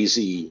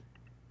crazy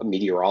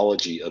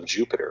meteorology of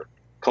Jupiter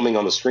coming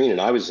on the screen. And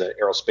I was an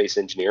aerospace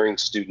engineering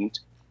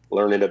student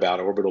learning about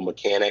orbital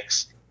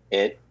mechanics,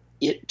 and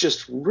it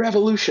just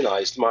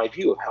revolutionized my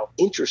view of how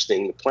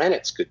interesting the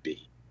planets could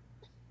be,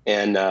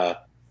 and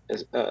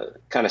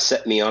kind of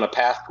set me on a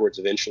path towards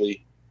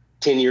eventually,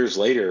 10 years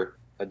later,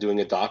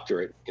 doing a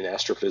doctorate in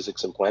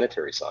astrophysics and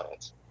planetary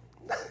science.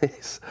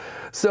 Nice.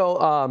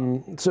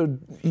 So, so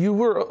you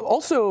were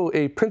also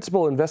a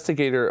principal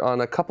investigator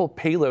on a couple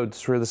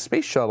payloads for the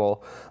space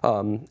shuttle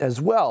as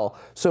well.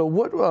 So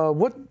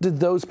what did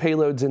those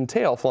payloads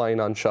entail flying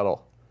on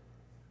shuttle?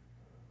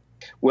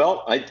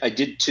 Well, I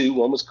did two.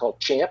 One was called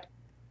CHAMP,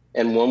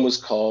 and one was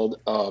called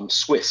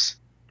SWISS,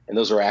 and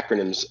those are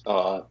acronyms.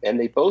 And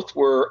they both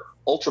were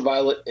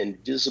ultraviolet and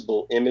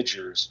visible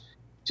imagers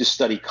to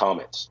study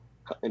comets,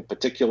 in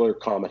particular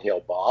Comet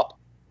Hale-Bopp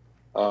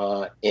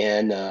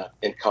and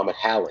Comet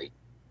Halley.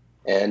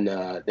 And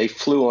they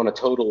flew on a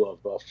total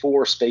of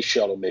 4 space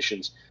shuttle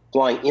missions,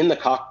 flying in the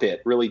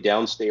cockpit, really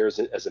downstairs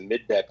as a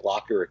mid-deck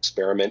locker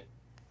experiment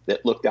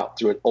that looked out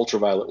through an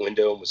ultraviolet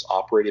window and was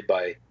operated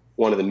by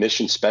one of the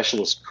mission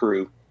specialist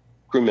crew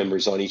crew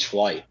members on each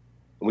flight.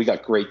 And we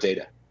got great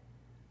data.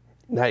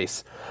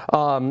 Nice.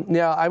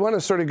 Now, I want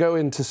to sort of go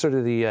into sort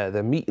of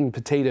the meat and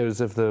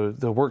potatoes of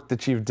the work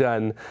that you've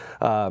done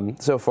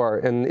so far.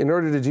 And in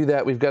order to do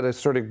that, we've got to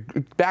sort of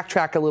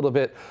backtrack a little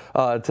bit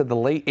to the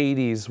late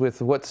 80s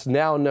with what's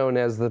now known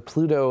as the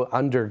Pluto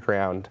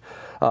Underground.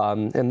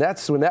 And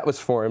that's when that was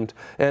formed.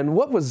 And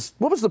what was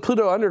the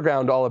Pluto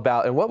Underground all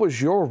about? And what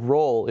was your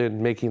role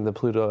in making the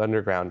Pluto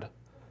Underground?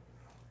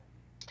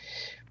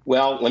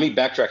 Well, let me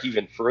backtrack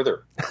even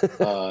further.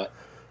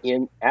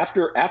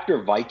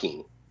 After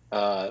Viking,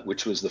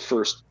 which was the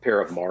first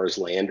pair of Mars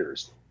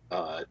landers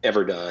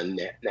ever done.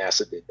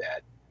 NASA did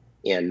that.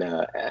 And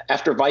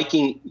after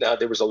Viking,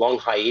 there was a long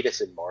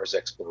hiatus in Mars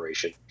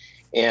exploration.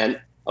 And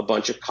a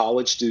bunch of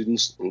college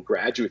students and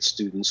graduate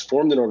students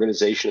formed an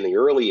organization in the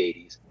early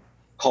 80s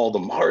called the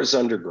Mars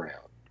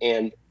Underground.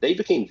 And they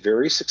became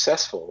very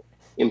successful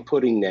in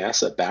putting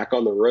NASA back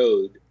on the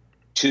road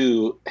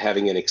to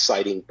having an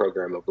exciting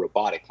program of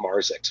robotic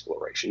Mars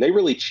exploration. They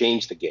really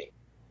changed the game.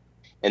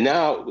 And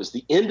now it was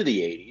the end of the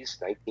 80s,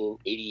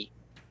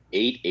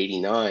 1988,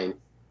 89,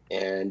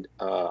 and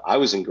I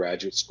was in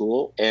graduate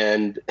school,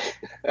 and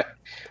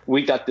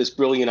we got this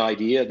brilliant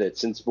idea that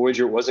since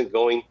Voyager wasn't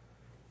going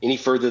any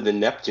further than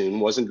Neptune,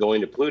 wasn't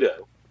going to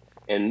Pluto,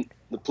 and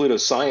the Pluto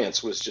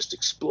science was just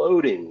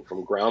exploding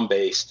from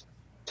ground-based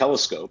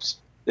telescopes,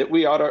 that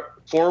we ought to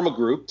form a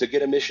group to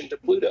get a mission to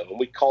Pluto. And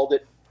we called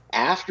it,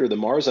 after the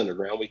Mars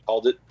Underground, we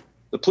called it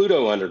the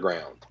Pluto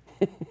Underground.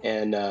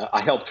 And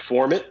I helped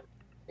form it.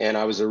 And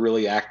I was a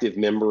really active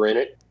member in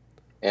it.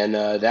 And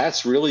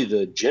that's really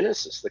the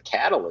genesis, the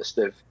catalyst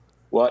of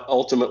what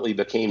ultimately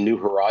became New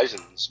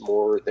Horizons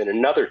more than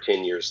another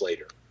 10 years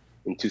later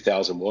in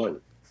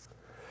 2001.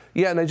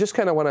 Yeah, and I just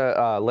kind of want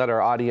to let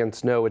our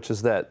audience know, which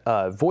is that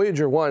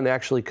Voyager 1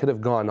 actually could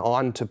have gone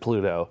on to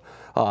Pluto.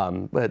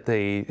 But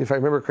they, if I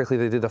remember correctly,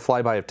 they did a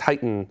flyby of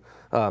Titan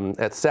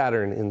at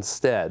Saturn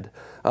instead.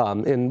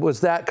 And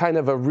was that kind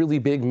of a really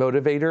big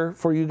motivator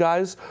for you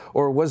guys?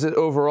 Or was it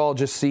overall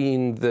just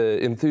seeing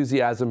the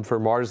enthusiasm for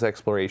Mars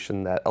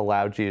exploration that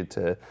allowed you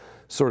to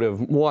sort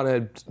of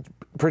want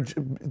to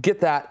get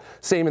that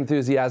same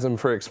enthusiasm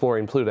for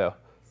exploring Pluto?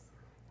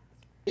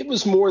 It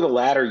was more the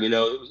latter. You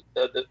know,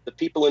 the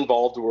people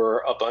involved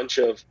were a bunch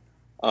of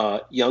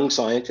young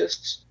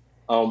scientists.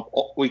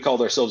 We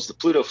called ourselves the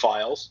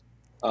Plutophiles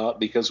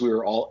because we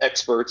were all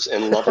experts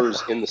and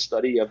lovers in the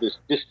study of this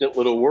distant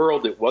little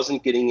world that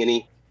wasn't getting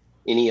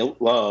any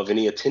love,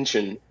 any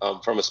attention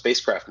from a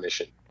spacecraft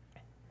mission.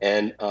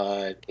 And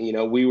you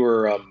know, we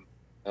were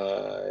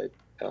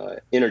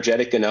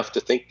energetic enough to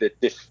think that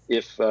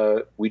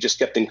if we just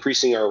kept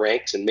increasing our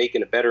ranks and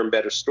making a better and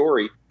better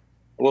story,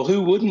 well,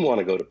 who wouldn't want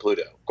to go to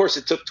Pluto? Of course,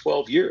 it took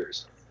 12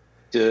 years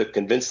to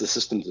convince the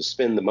system to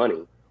spend the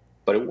money,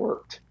 but it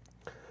worked.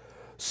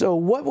 So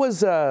what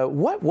was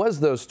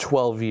those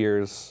 12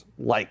 years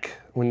like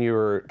when you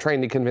were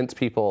trying to convince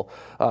people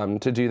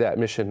to do that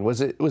mission?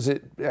 Was it?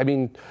 I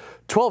mean,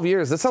 12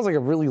 years. That sounds like a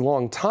really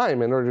long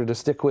time in order to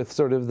stick with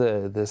sort of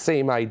the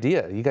same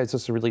idea. You guys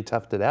just really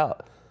toughed it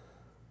out.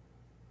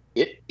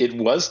 It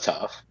was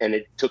tough, and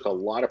it took a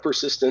lot of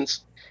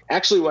persistence.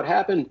 Actually, what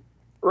happened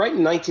right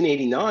in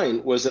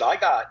 1989 was that I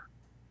got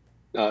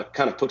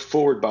kind of put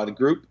forward by the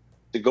group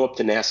to go up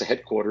to NASA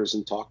headquarters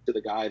and talk to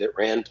the guy that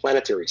ran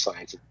planetary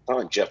science at the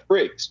time, Jeff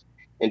Briggs,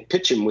 and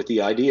pitch him with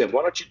the idea of,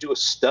 why don't you do a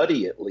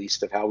study at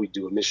least of how we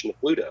do a mission to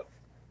Pluto?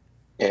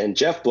 And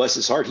Jeff, bless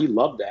his heart, he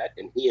loved that,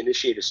 and he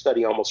initiated a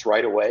study almost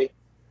right away.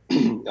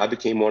 I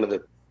became one of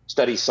the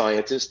study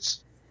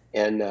scientists,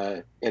 and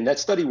that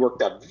study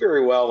worked out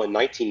very well. In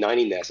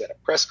 1990, NASA had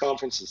a press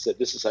conference and said,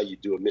 this is how you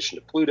do a mission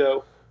to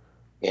Pluto.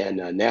 And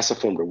NASA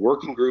formed a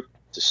working group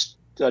to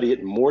study it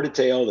in more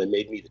detail. They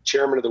made me the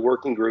chairman of the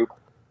working group.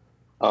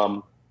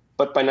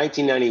 But by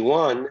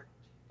 1991,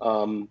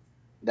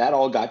 that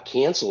all got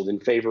canceled in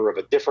favor of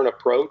a different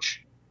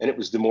approach, and it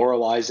was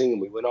demoralizing.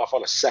 And we went off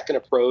on a second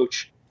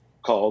approach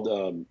called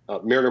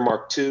Mariner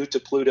Mark II to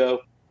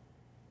Pluto.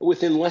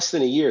 Within less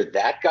than a year,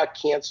 that got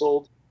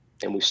canceled,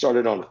 and we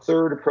started on a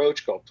third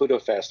approach called Pluto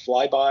Fast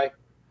Flyby.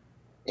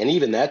 And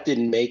even that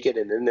didn't make it.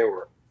 And then there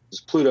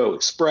was Pluto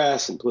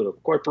Express and Pluto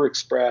Kuiper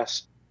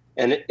Express.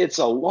 And it's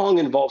a long,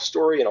 involved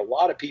story, and a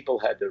lot of people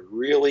had to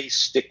really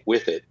stick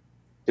with it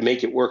to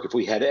make it work. If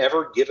we had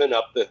ever given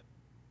up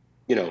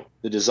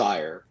the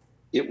desire,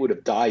 it would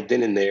have died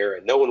then and there,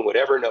 and no one would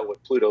ever know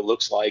what Pluto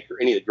looks like or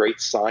any of the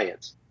great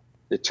science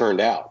that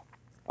turned out.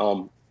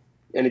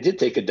 And it did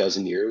take a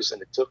dozen years,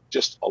 and it took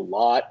just a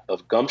lot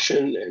of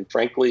gumption and,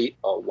 frankly,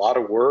 a lot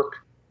of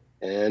work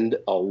and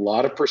a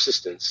lot of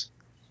persistence.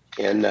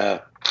 And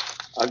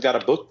I've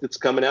got a book that's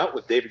coming out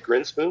with David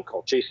Grinspoon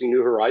called Chasing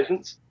New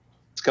Horizons.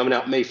 It's coming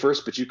out May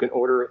 1st, but you can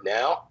order it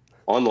now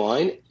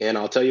online. And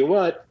I'll tell you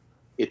what,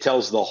 it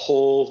tells the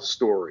whole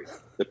story,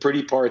 the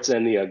pretty parts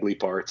and the ugly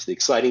parts, the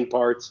exciting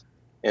parts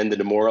and the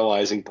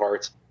demoralizing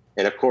parts.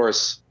 And of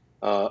course,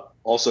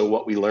 also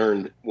what we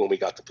learned when we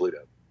got to Pluto.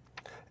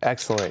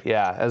 Excellent.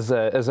 Yeah, as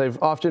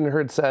I've often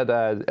heard said,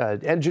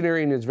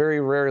 engineering is very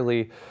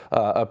rarely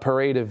a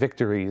parade of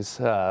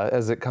victories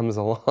as it comes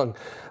along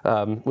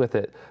with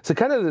it. So,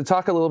 kind of to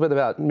talk a little bit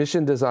about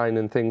mission design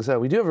and things,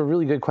 we do have a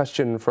really good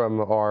question from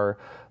our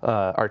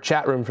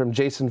chat room from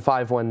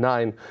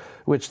Jason519,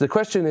 which the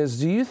question is: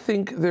 do you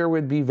think there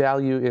would be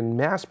value in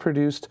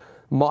mass-produced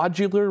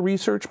modular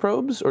research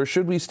probes, or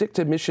should we stick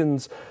to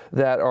missions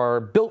that are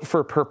built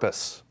for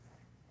purpose?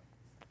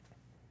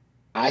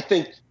 I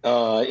think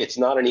it's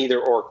not an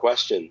either-or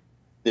question,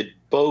 that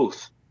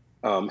both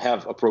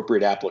have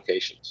appropriate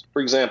applications.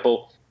 For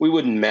example, we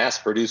wouldn't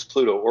mass-produce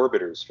Pluto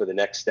orbiters for the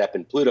next step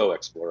in Pluto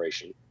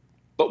exploration,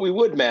 but we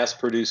would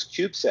mass-produce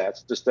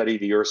CubeSats to study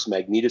the Earth's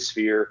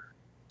magnetosphere,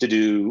 to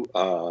do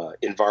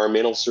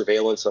environmental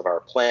surveillance of our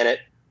planet,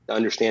 to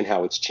understand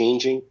how it's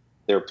changing.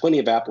 There are plenty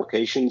of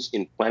applications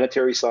in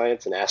planetary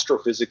science and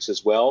astrophysics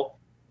as well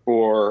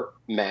for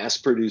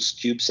mass-produced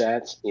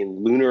CubeSats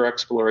in lunar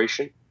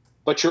exploration.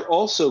 But you're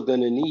also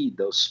going to need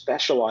those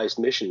specialized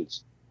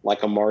missions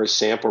like a Mars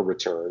sample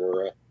return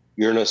or a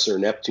Uranus or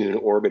Neptune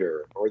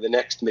orbiter or the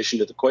next mission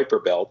to the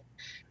Kuiper Belt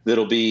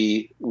that'll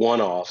be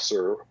one-offs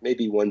or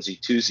maybe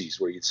onesie-twosies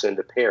where you'd send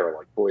a pair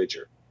like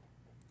Voyager.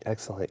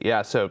 Excellent.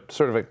 Yeah, so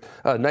sort of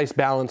a nice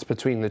balance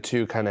between the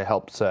two kind of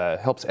helps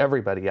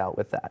everybody out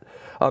with that.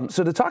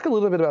 So to talk a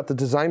little bit about the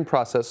design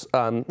process,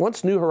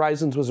 once New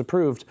Horizons was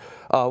approved,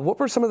 what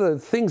were some of the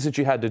things that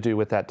you had to do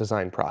with that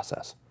design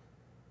process?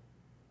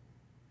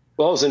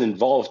 Well, it was an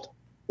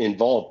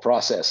involved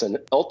process, and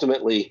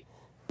ultimately,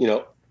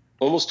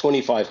 almost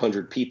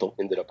 2,500 people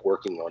ended up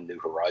working on New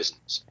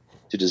Horizons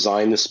to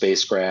design the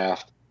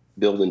spacecraft,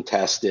 build and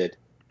test it,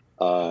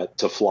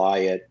 to fly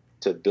it,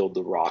 to build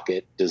the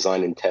rocket,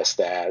 design and test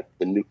that,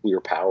 the nuclear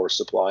power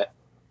supply,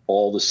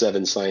 all the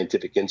 7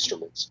 scientific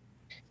instruments.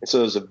 And so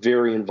it was a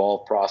very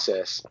involved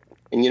process.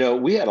 And,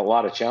 we had a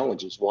lot of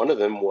challenges. One of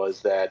them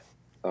was that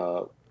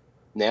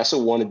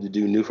NASA wanted to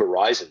do New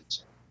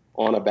Horizons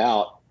on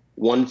about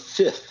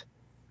 1/5,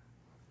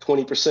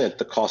 20%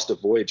 the cost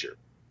of Voyager.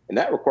 And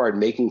that required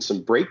making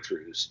some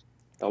breakthroughs.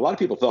 Now, a lot of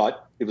people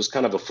thought it was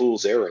kind of a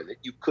fool's errand, that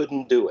you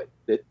couldn't do it,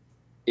 that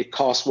it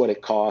cost what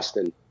it cost.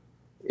 And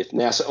if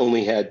NASA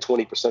only had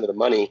 20% of the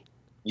money,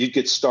 you'd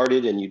get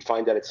started and you'd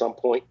find out at some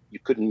point you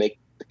couldn't make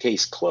the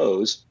case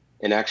close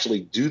and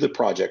actually do the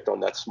project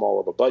on that small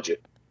of a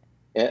budget.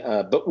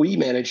 But we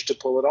managed to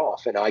pull it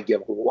off. And I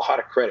give a lot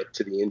of credit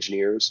to the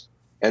engineers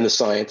and the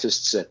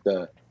scientists at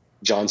the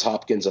Johns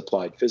Hopkins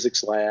Applied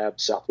Physics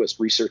Lab, Southwest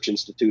Research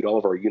Institute, all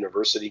of our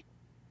university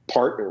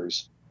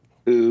partners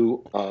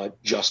who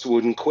just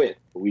wouldn't quit.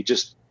 We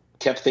just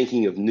kept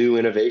thinking of new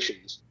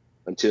innovations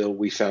until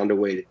we found a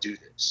way to do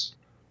this.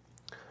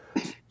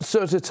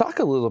 So to talk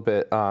a little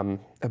bit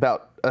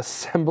about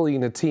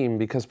assembling a team,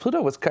 because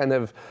Pluto was kind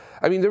of,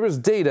 there was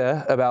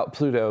data about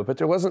Pluto, but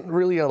there wasn't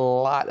really a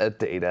lot of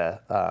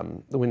data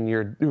when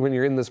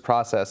you're in this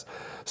process.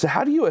 So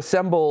how do you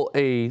assemble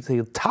a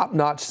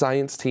top-notch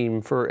science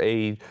team for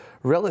a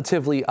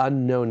relatively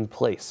unknown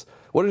place?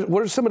 What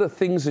are some of the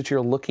things that you're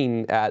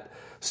looking at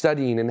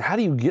studying, and how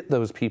do you get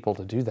those people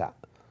to do that?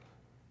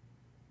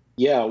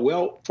 Yeah,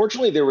 well,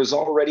 fortunately, there was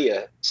already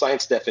a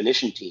science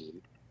definition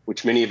team,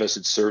 which many of us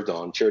had served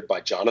on, chaired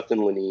by Jonathan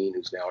Lenine,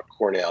 who's now at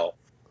Cornell.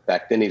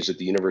 Back then, he was at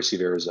the University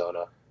of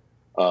Arizona.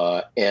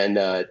 And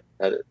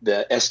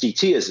the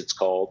SDT, as it's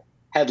called,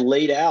 had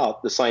laid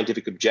out the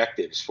scientific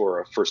objectives for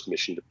a first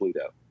mission to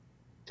Pluto,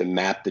 to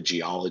map the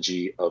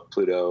geology of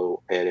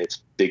Pluto and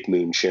its big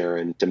moon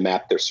Charon, to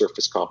map their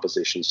surface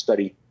composition,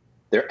 study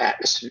their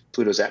atmosphere,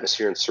 Pluto's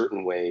atmosphere in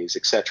certain ways,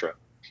 etc.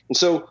 And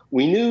so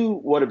we knew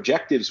what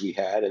objectives we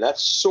had, and that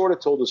sort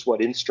of told us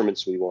what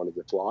instruments we wanted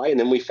to fly. And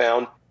then we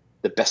found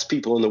the best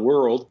people in the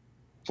world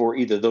for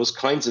either those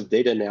kinds of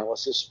data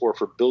analysis or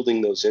for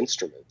building those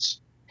instruments.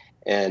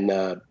 And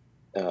a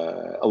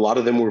lot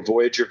of them were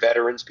Voyager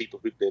veterans, people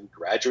who'd been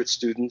graduate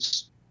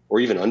students or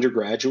even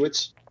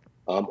undergraduates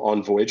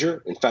on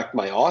Voyager. In fact,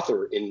 my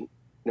co-author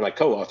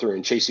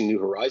in Chasing New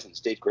Horizons,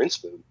 Dave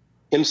Grinspoon,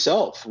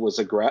 himself was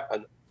a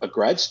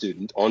grad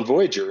student on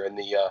Voyager in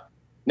the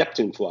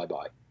Neptune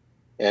flyby.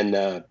 And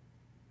a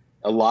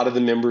lot of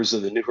the members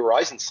of the New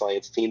Horizons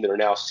science team that are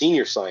now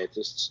senior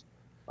scientists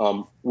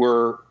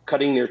were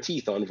cutting their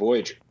teeth on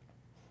Voyager.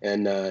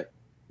 And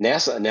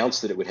NASA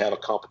announced that it would have a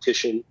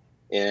competition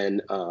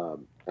and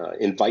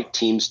invite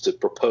teams to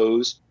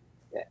propose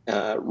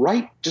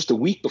right just a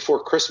week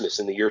before Christmas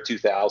in the year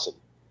 2000.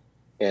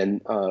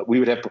 And we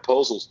would have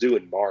proposals due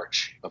in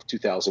March of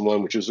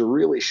 2001, which was a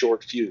really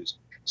short fuse.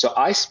 So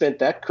I spent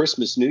that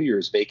Christmas, New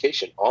Year's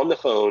vacation on the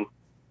phone,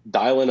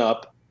 dialing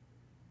up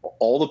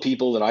all the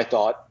people that I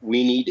thought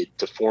we needed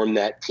to form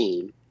that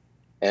team.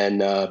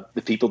 And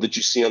the people that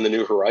you see on the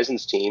New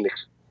Horizons team,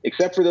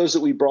 except for those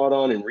that we brought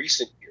on in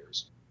recent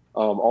years,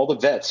 all the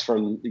vets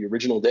from the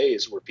original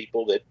days were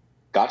people that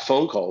got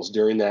phone calls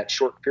during that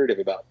short period of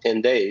about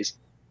 10 days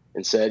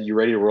and said, "You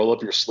ready to roll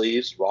up your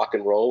sleeves, rock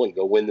and roll, and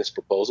go win this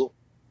proposal?"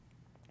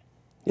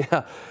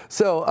 Yeah.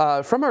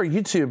 So from our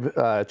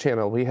YouTube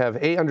channel, we have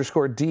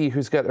A_D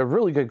who's got a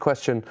really good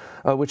question,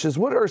 which is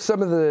what are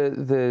some of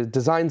the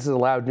designs that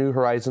allowed New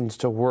Horizons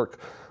to work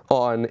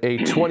on a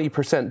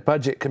 20%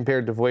 budget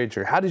compared to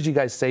Voyager? How did you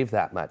guys save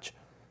that much?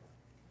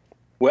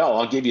 Well,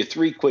 I'll give you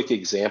 3 quick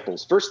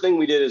examples. First thing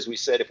we did is we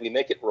said if we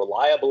make it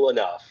reliable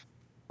enough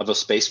of a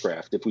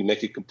spacecraft, if we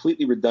make it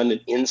completely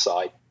redundant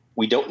inside,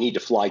 we don't need to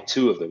fly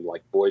 2 of them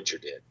like Voyager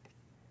did.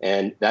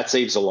 And that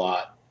saves a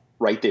lot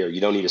right there. You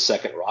don't need a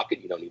second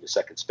rocket. You don't need a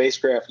second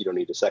spacecraft. You don't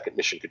need a second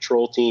mission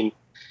control team.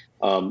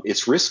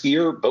 It's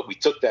riskier, but we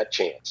took that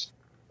chance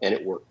and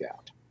it worked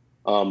out.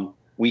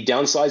 We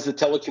downsized the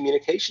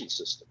telecommunications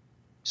system.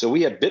 So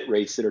we have bit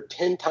rates that are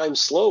 10 times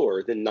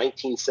slower than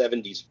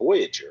 1970s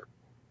Voyager.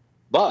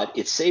 But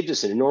it saved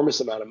us an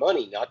enormous amount of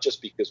money, not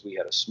just because we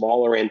had a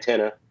smaller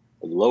antenna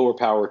and lower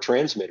power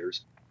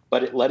transmitters,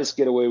 but it let us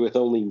get away with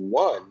only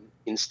 1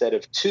 instead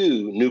of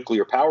 2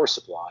 nuclear power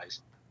supplies,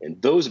 and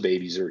those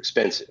babies are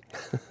expensive.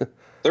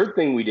 Third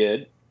thing we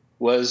did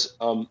was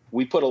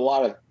we put a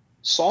lot of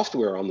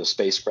software on the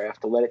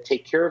spacecraft to let it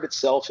take care of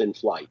itself in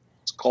flight.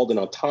 It's called an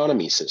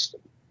autonomy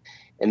system.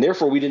 And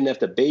therefore, we didn't have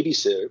to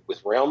babysit it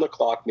with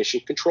round-the-clock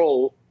mission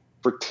control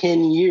for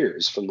 10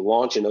 years from the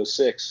launch in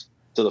 2006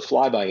 to the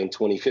flyby in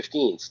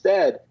 2015.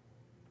 Instead,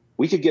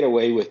 we could get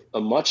away with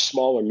a much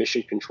smaller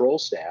mission control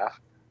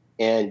staff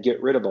and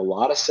get rid of a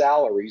lot of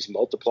salaries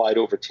multiplied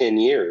over 10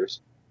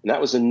 years. And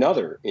that was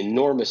another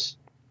enormous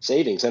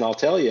savings. And I'll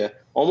tell you,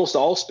 almost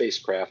all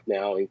spacecraft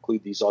now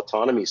include these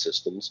autonomy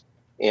systems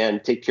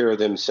and take care of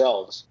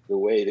themselves the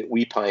way that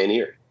we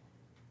pioneered.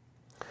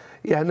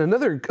 Yeah, and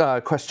another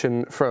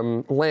question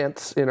from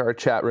Lance in our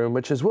chat room,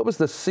 which is what was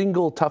the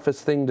single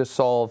toughest thing to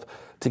solve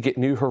to get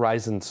New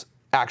Horizons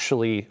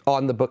actually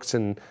on the books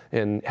and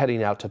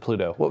heading out to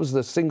Pluto? What was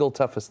the single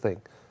toughest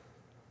thing?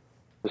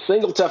 The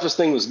single toughest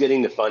thing was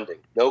getting the funding,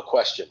 no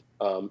question.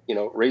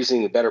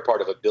 Raising the better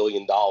part of $1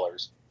 billion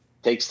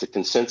takes the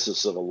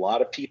consensus of a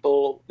lot of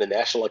people, the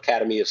National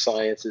Academy of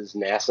Sciences,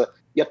 NASA.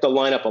 You have to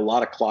line up a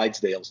lot of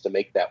Clydesdales to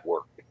make that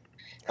work.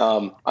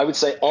 I would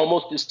say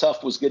almost as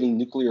tough was getting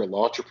nuclear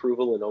launch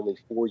approval in only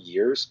 4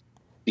 years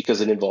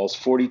because it involves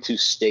 42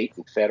 state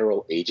and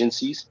federal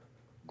agencies.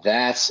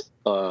 That's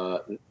a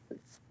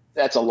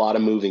lot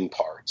of moving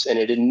parts, and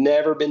it had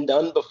never been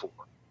done before.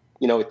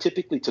 It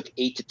typically took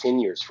 8 to 10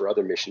 years for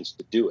other missions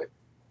to do it,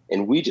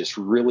 and we just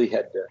really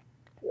had to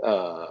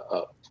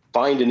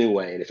find a new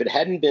way. And if it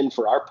hadn't been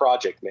for our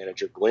project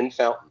manager, Glenn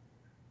Fountain,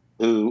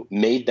 who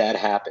made that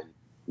happen,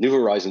 New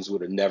Horizons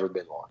would have never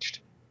been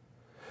launched.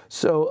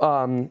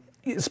 So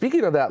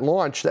speaking of that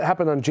launch, that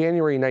happened on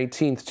January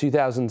 19th,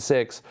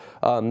 2006.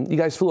 You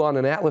guys flew on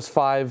an Atlas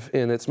V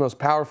in its most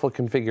powerful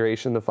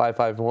configuration, the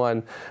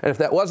 551. And if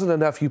that wasn't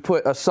enough, you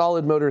put a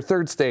solid motor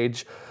third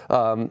stage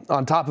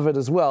on top of it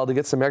as well to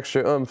get some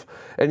extra oomph.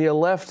 And you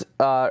left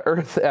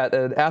Earth at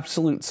an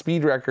absolute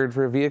speed record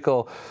for a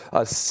vehicle,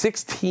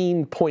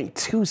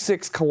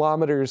 16.26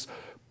 kilometers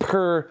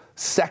per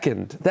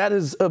second. That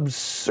is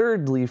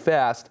absurdly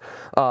fast.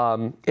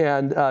 And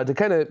to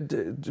kind of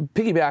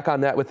piggyback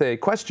on that with a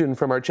question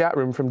from our chat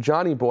room from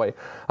Johnny Boy,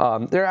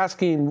 they're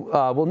asking,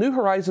 will New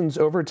Horizons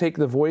overtake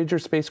the Voyager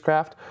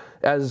spacecraft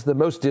as the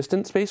most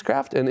distant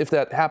spacecraft? And if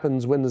that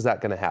happens, when is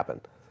that going to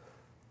happen?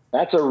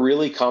 That's a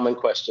really common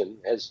question.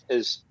 As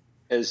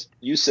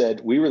you said,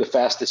 we were the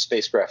fastest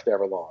spacecraft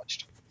ever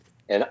launched.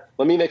 And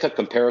let me make a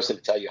comparison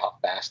to tell you how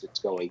fast it's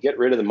going. Get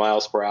rid of the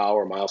miles per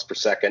hour, miles per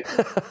second,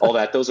 all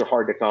that. Those are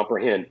hard to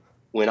comprehend.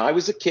 When I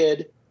was a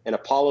kid and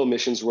Apollo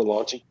missions were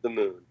launching to the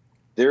moon,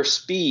 their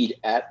speed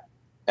at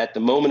the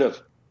moment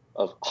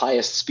of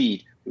highest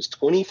speed was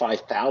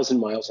 25,000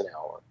 miles an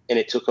hour. And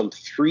it took them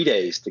 3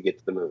 days to get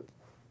to the moon.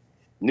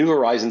 New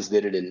Horizons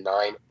did it in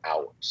 9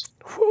 hours.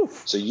 Whew.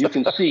 So you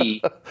can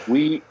see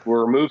we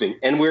were moving.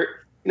 And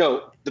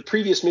the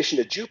previous mission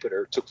to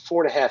Jupiter took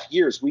 4.5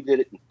 years. We did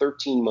it in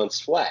 13 months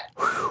flat.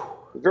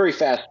 Very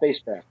fast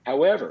spacecraft.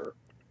 However,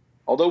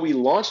 although we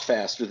launched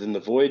faster than the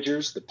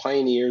Voyagers, the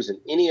Pioneers, and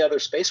any other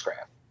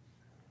spacecraft,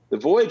 the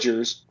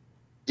Voyagers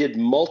did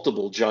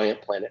multiple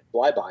giant planet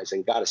flybys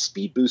and got a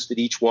speed boost at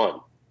each one.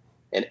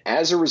 And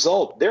as a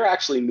result, they're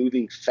actually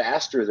moving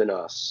faster than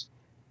us.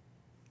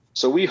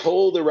 So we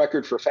hold the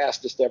record for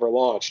fastest ever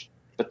launched,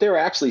 but they're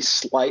actually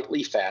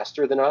slightly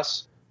faster than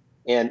us,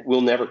 and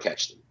we'll never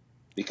catch them.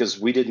 Because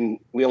we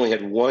only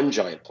had 1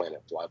 giant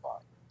planet flyby.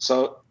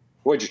 So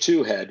Voyager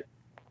 2 had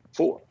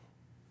 4.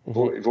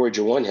 Mm-hmm.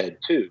 Voyager 1 had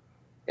 2.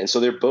 And so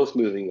they're both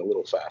moving a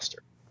little faster.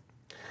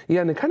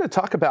 Yeah, and to kind of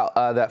talk about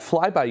that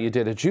flyby you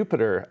did at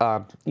Jupiter,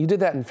 you did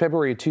that in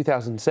February of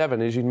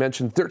 2007, as you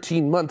mentioned,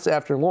 13 months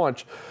after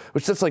launch,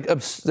 which that's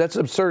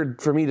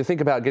absurd for me to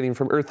think about getting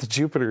from Earth to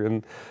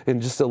Jupiter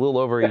in just a little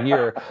over a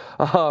year.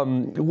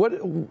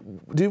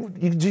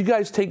 Did you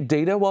guys take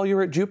data while you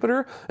were at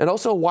Jupiter? And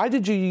also, why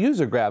did you use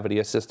a gravity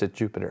assist at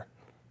Jupiter?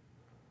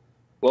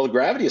 Well, the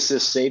gravity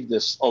assist saved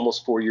us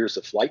almost 4 years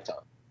of flight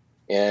time.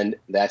 And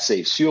that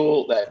saves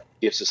fuel. That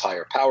gives us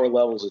higher power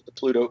levels at the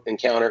Pluto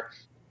encounter.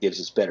 Gives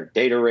us better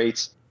data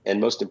rates. And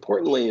most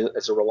importantly,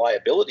 as a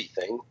reliability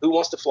thing, who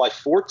wants to fly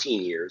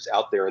 14 years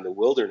out there in the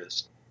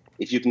wilderness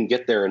if you can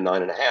get there in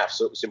 9.5?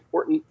 So it was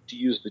important to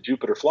use the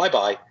Jupiter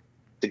flyby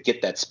to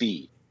get that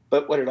speed.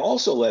 But what it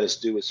also let us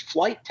do is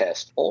flight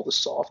test all the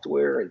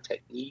software and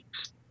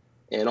techniques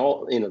and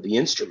all, the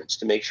instruments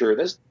to make sure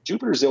that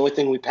Jupiter is the only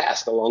thing we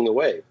passed along the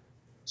way.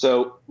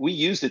 So we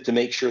used it to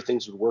make sure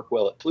things would work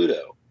well at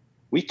Pluto.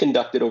 We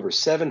conducted over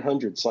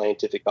 700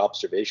 scientific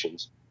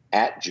observations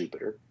at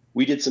Jupiter.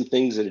 We did some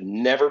things that had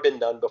never been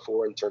done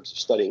before in terms of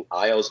studying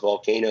Io's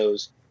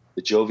volcanoes,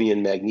 the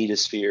Jovian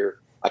magnetosphere.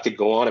 I could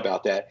go on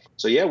about that.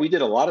 So yeah, we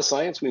did a lot of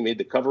science. We made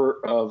the cover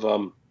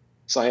of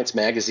Science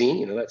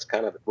magazine. That's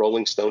kind of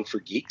Rolling Stone for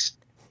geeks.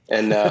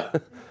 And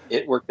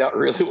it worked out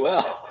really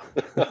well.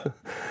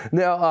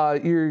 Now,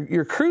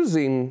 you're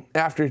cruising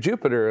after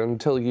Jupiter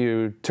until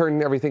you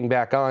turn everything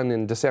back on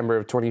in December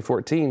of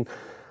 2014.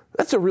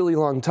 That's a really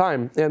long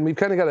time, and we've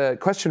kind of got a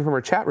question from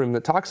our chat room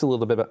that talks a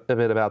little bit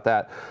about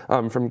that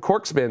from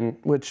Corkspin,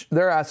 which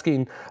they're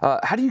asking,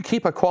 how do you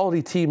keep a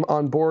quality team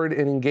on board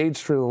and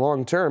engaged for the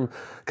long term?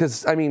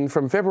 Because, I mean,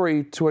 from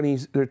February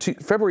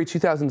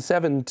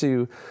 2007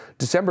 to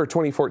December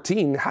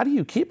 2014, how do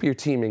you keep your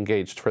team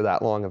engaged for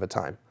that long of a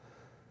time?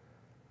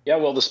 Yeah,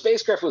 well, the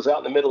spacecraft was out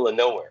in the middle of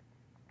nowhere,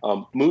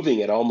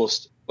 moving at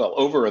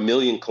over 1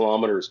 million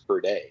kilometers per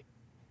day.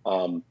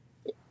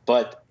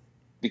 But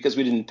because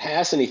we didn't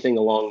pass anything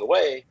along the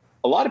way,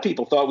 a lot of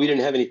people thought we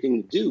didn't have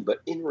anything to do.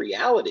 But in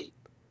reality,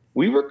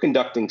 we were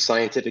conducting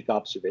scientific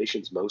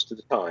observations most of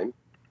the time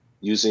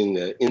using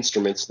the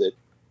instruments that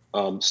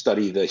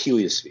study the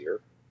heliosphere.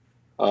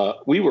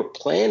 We were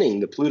planning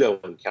the Pluto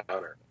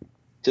encounter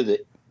to the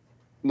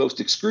most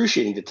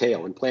excruciating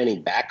detail and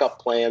planning backup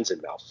plans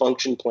and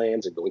malfunction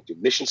plans and going through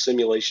mission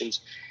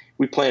simulations.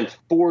 We planned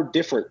 4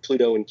 different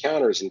Pluto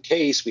encounters in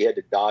case we had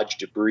to dodge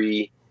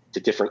debris to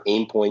different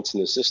aim points in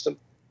the system.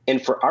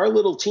 And for our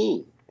little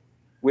team,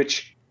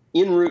 which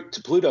en route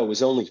to Pluto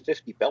was only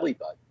 50 belly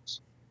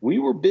buttons, we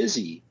were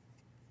busy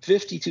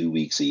 52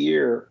 weeks a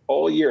year,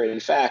 all year. And in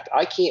fact,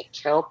 I can't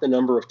count the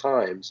number of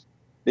times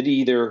that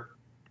either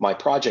my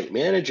project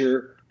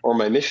manager or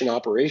my mission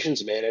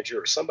operations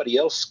manager or somebody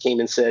else came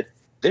and said,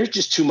 there's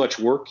just too much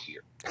work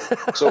here.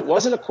 So it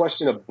wasn't a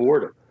question of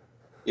boredom.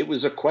 It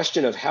was a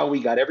question of how we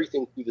got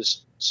everything through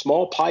this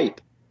small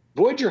pipe.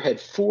 Voyager had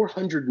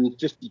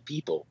 450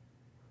 people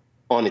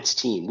on its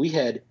team. We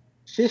had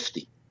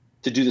 50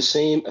 to do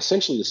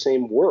essentially the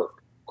same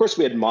work. Of course,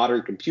 we had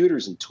modern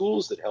computers and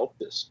tools that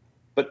helped us,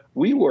 but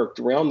we worked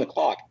around the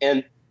clock.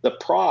 And the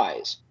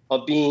prize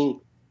of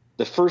being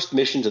the first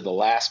mission to the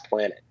last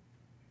planet,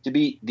 to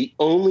be the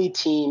only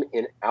team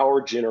in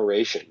our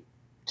generation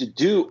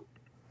to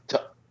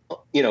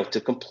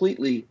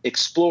completely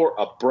explore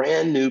a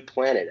brand new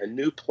planet, a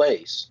new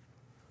place,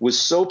 was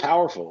so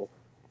powerful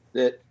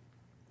that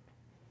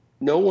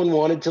no one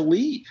wanted to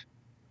leave.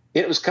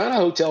 It was kind of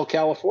Hotel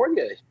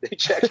California. They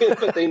check in,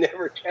 but they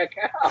never check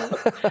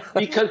out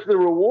because the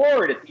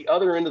reward at the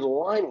other end of the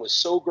line was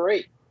so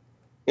great.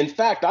 In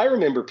fact, I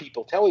remember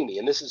people telling me,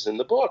 and this is in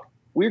the book,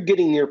 we're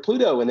getting near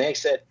Pluto, and they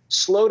said,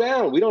 slow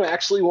down. We don't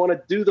actually want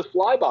to do the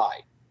flyby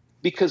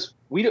because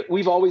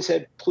we've always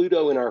had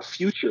Pluto in our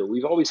future.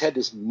 We've always had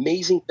this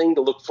amazing thing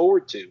to look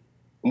forward to,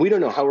 and we don't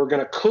know how we're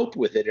going to cope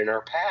with it in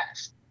our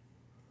past.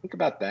 Think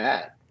about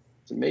that.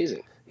 It's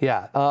amazing.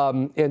 Yeah,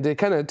 and to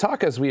kind of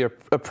talk as we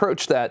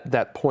approach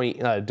that point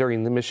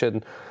during the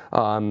mission,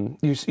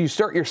 you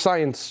start your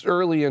science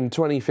early in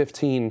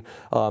 2015.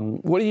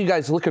 What are you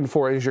guys looking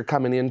for as you're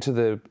coming into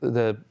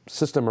the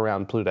system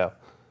around Pluto?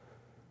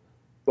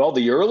 Well,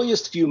 the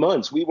earliest few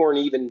months, we weren't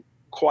even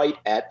quite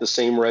at the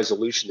same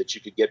resolution that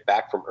you could get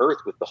back from Earth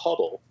with the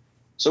Hubble.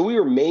 So we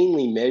were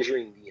mainly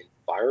measuring the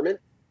environment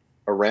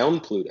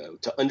around Pluto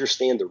to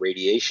understand the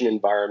radiation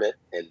environment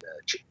and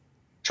the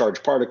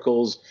charged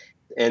particles,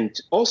 and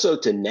also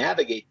to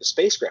navigate the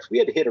spacecraft. We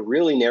had to hit a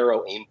really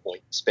narrow aim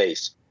point in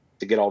space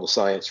to get all the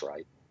science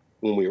right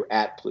when we were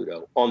at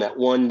Pluto on that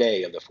one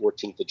day of the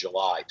 14th of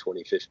July,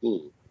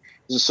 2015.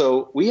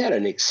 So we had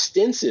an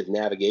extensive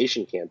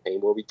navigation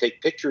campaign where we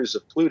take pictures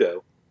of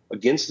Pluto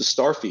against the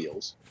star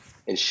fields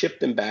and ship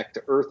them back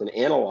to Earth and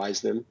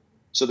analyze them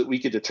so that we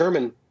could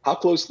determine how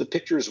close the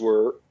pictures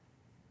were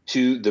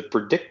to the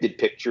predicted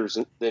pictures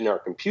in our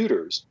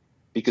computers,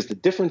 because the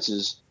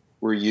differences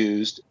were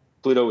used.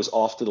 Pluto was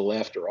off to the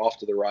left or off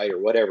to the right or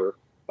whatever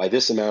by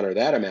this amount or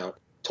that amount,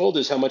 told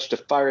us how much to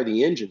fire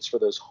the engines for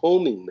those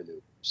homing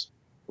maneuvers,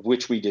 of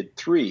which we did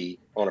 3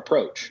 on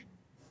approach.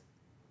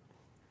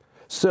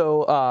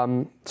 So,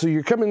 so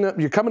you're coming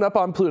up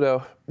on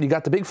Pluto. You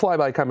got the big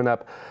flyby coming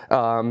up,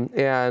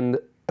 and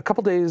a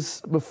couple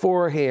days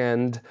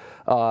beforehand,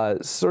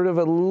 sort of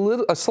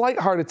a slight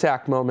heart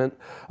attack moment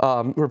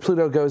where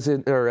Pluto goes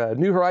in, or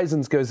New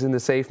Horizons goes into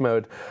safe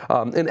mode.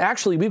 And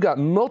actually, we've got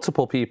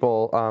multiple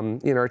people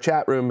in our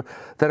chat room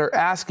that are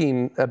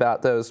asking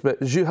about those.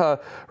 But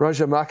Juha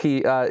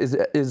Rajamaki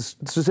is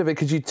specific.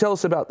 Could you tell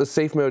us about the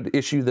safe mode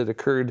issue that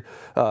occurred,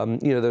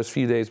 those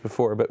few days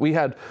before? But we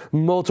had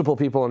multiple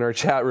people in our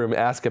chat room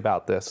ask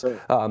about this,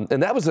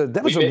 and that was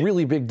a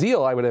really big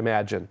deal, I would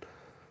imagine.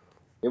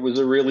 It was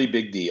a really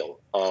big deal.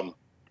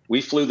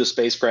 We flew the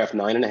spacecraft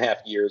 9.5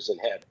 years and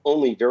had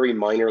only very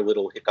minor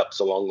little hiccups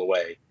along the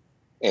way.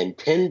 And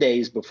 10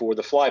 days before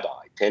the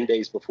flyby, 10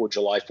 days before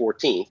July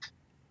 14th,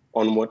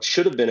 on what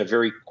should have been a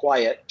very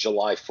quiet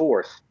July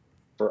 4th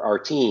for our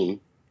team,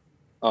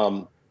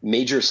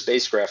 major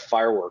spacecraft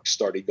fireworks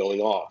started going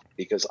off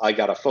because I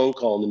got a phone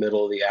call in the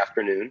middle of the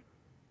afternoon.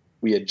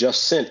 We had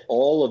just sent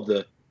all of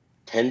the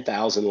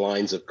 10,000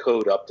 lines of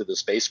code up to the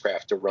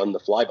spacecraft to run the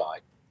flyby.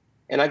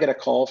 And I got a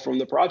call from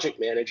the project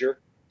manager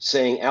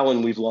saying,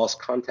 Alan, we've lost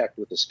contact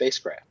with the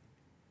spacecraft.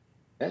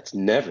 That's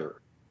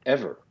never,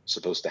 ever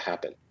supposed to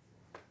happen.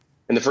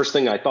 And the first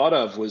thing I thought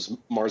of was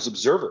Mars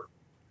Observer.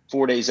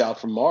 4 days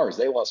out from Mars,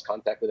 they lost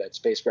contact with that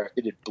spacecraft.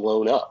 It had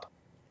blown up.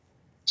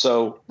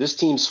 So this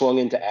team swung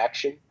into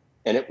action,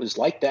 and it was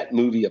like that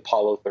movie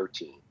Apollo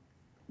 13.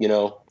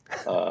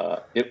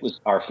 It was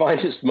our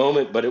finest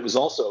moment, but it was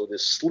also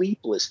this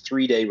sleepless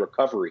 3-day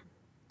recovery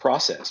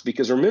process.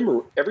 Because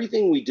remember,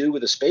 everything we do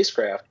with a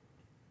spacecraft,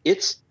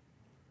 it's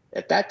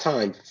at that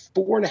time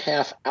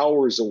 4.5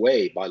 hours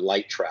away by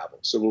light travel.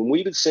 So when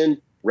we would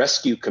send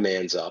rescue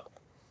commands up,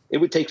 it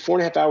would take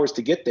 4.5 hours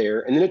to get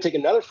there, and then it'd take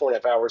another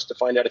 4.5 hours to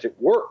find out if it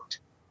worked.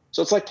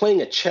 So it's like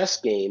playing a chess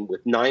game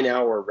with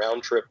 9-hour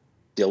round trip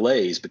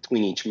delays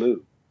between each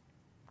move.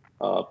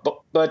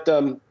 But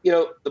the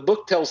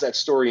book tells that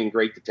story in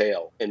great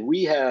detail, and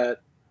we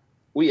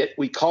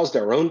caused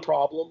our own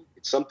problem.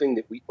 It's something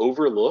that we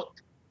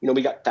overlooked.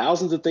 We got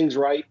thousands of things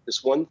right.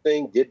 This one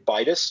thing did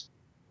bite us.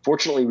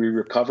 Fortunately, we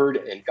recovered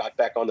and got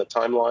back on the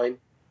timeline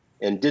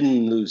and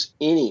didn't lose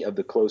any of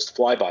the closed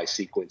flyby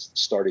sequence that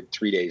started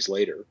 3 days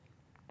later.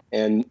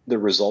 And the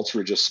results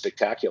were just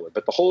spectacular.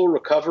 But the whole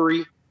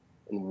recovery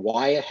and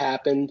why it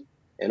happened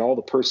and all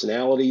the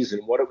personalities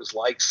and what it was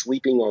like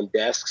sleeping on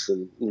desks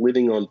and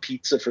living on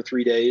pizza for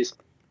 3 days,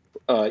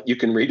 you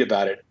can read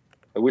about it.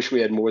 I wish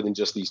we had more than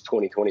just these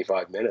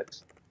 25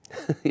 minutes.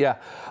 Yeah.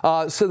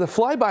 So the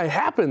flyby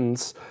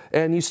happens,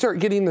 and you start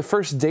getting the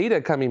first data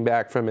coming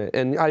back from it.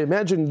 And I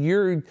imagine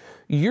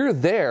you're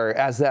there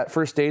as that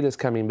first data is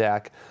coming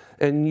back,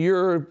 and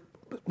you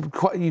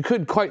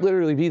could quite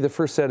literally be the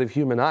first set of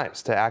human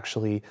eyes to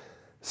actually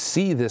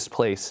see this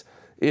place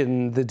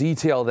in the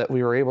detail that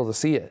we were able to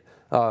see it.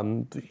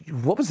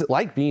 What was it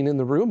like being in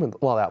the room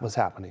while that was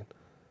happening?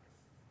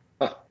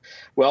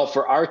 Well,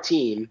 for our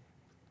team,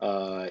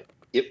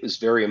 it was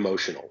very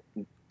emotional.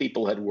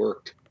 People had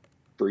worked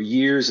for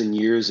years and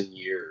years and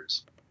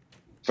years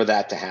for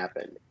that to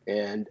happen.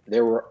 And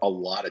there were a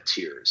lot of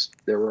tears.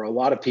 There were a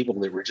lot of people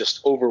that were just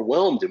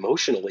overwhelmed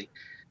emotionally,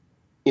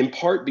 in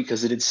part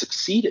because it had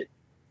succeeded,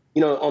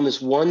 on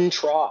this one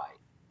try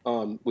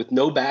with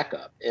no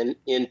backup. And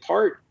in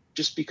part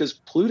just because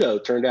Pluto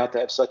turned out to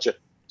have such a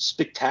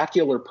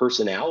spectacular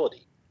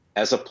personality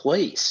as a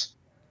place,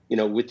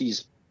 with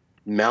these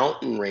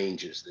mountain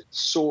ranges that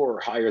soar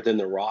higher than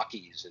the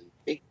Rockies and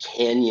big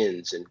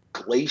canyons and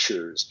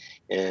glaciers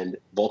and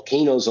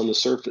volcanoes on the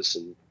surface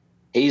and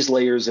haze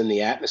layers in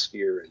the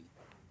atmosphere and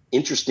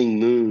interesting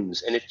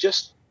moons. And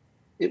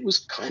it was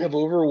kind of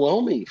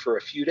overwhelming for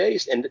a few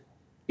days. And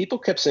people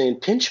kept saying,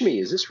 pinch me,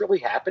 is this really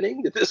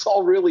happening? Did this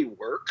all really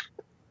work?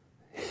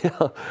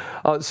 Yeah.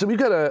 So we've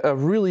got a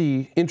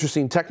really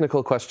interesting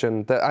technical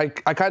question that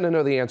I kind of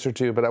know the answer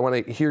to, but I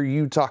want to hear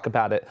you talk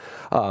about it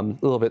a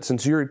little bit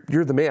since you're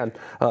the man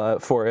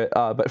for it.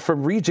 But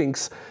from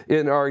Rejinx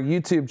in our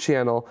YouTube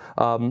channel,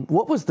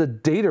 what was the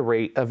data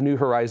rate of New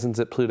Horizons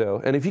at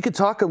Pluto? And if you could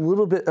talk a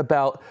little bit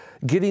about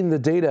getting the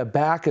data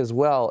back as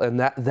well and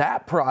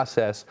that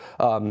process,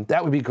 that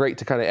would be great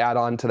to kind of add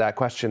on to that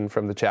question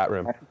from the chat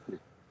room.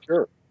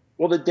 Sure.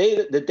 Well, the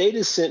data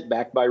is sent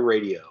back by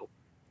radio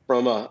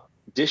from a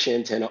dish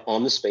antenna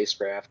on the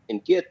spacecraft,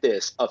 and get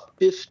this, a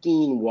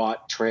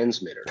 15-watt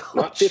transmitter,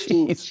 not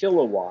 15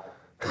 kilowatt,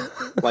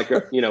 like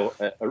an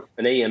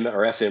AM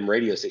or FM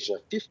radio station,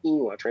 a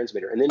 15-watt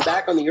transmitter. And then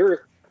back on the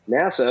Earth,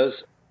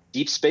 NASA's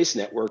Deep Space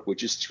Network,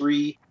 which is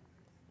 3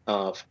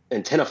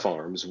 antenna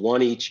farms,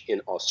 one each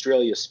in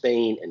Australia,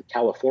 Spain, and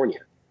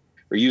California,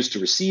 are used to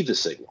receive the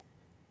signal.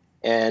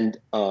 And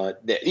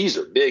these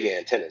are big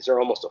antennas. They're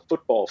almost a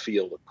football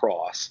field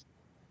across.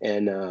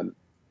 And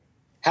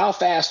how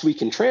fast we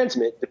can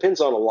transmit depends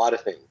on a lot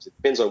of things. It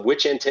depends on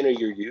which antenna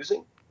you're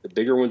using, the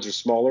bigger ones or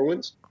smaller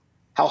ones,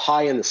 how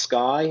high in the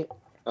sky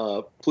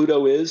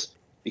Pluto is,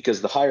 because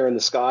the higher in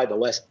the sky, the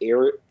less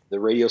air the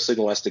radio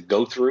signal has to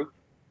go through.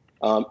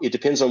 It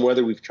depends on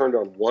whether we've turned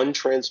on one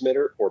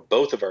transmitter or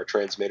both of our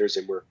transmitters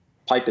and we're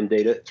piping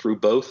data through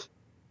both,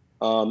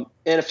 and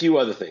a few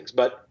other things.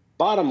 But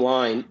bottom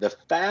line, the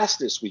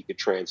fastest we could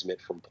transmit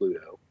from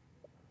Pluto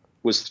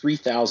was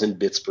 3,000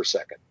 bits per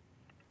second,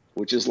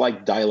 which is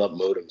like dial-up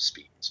modem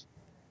speeds.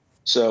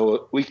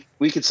 So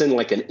we could send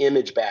like an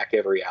image back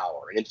every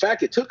hour. And in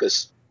fact, it took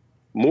us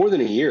more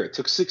than a year. It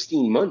took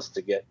 16 months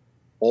to get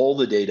all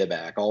the data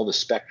back, all the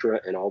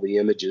spectra and all the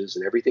images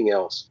and everything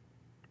else.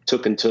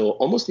 Took until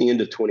almost the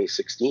end of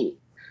 2016.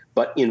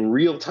 But in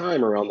real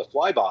time around the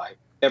flyby,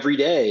 every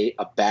day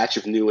a batch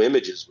of new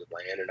images would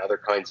land and other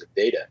kinds of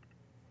data.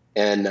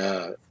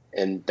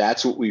 And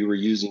that's what we were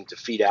using to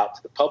feed out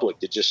to the public,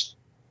 to just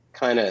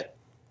kind of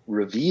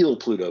reveal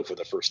Pluto for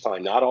the first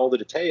time. Not all the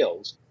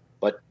details,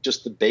 but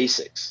just the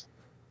basics.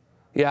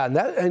 Yeah,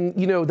 and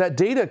you know, that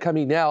data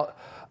coming out,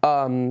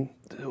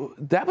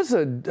 that was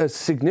a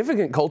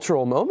significant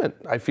cultural moment,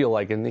 I feel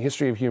like, in the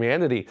history of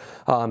humanity.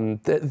 I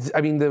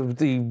mean,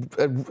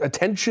 the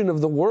attention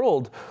of the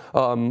world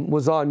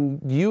was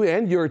on you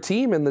and your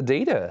team and the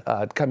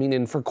data coming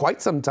in for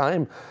quite some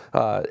time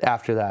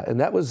after that, and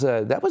that was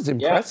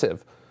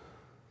impressive. Yeah.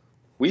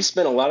 We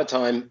spent a lot of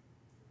time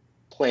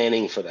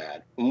planning for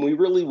that, and we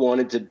really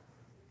wanted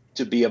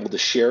to be able to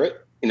share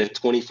it in a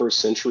 21st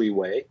century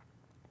way,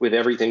 with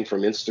everything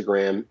from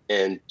Instagram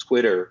and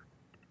Twitter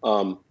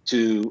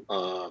to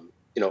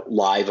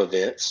live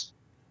events,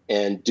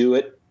 and do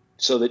it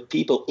so that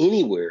people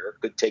anywhere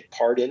could take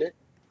part in it,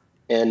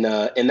 and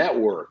that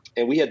worked.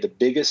 And we had the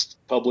biggest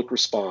public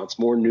response: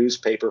 more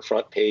newspaper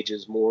front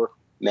pages, more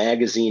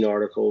magazine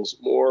articles,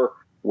 more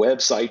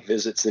website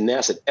visits than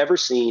NASA had ever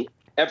seen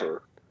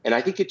ever. And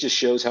I think it just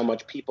shows how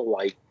much people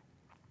like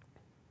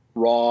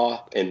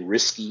raw and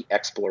risky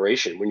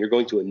exploration. When you're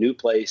going to a new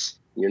place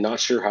and you're not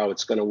sure how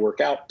it's going to work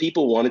out,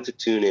 people wanted to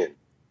tune in.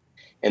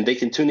 And they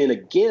can tune in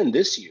again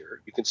this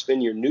year. You can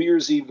spend your New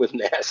Year's Eve with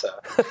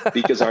NASA,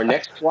 because our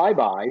next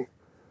flyby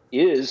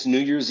is New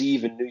Year's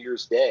Eve and New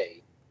Year's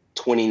Day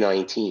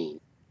 2019,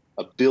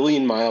 1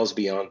 billion miles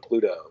beyond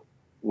Pluto,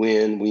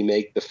 when we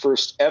make the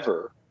first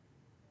ever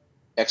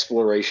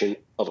exploration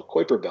of a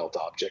Kuiper Belt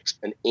objects,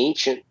 an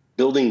ancient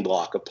building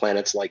block of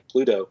planets like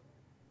Pluto,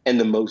 and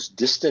the most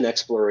distant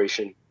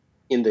exploration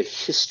in the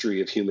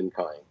history of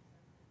humankind.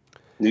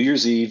 New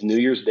Year's Eve, New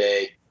Year's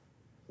Day,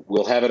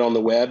 we'll have it on the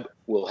web,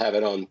 we'll have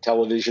it on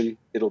television,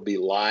 it'll be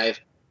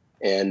live,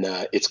 and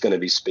it's going to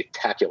be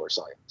spectacular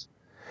science.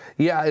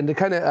 Yeah, and to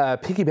kind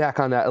of piggyback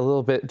on that a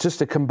little bit, just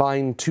to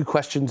combine two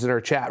questions in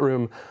our chat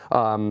room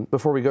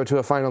before we go to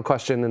a final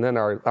question, and then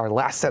our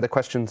last set of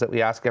questions that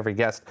we ask every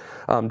guest.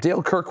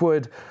 Dale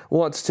Kirkwood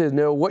wants to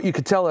know what you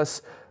could tell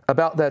us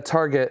about that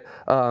target.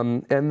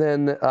 And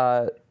then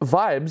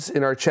Vibes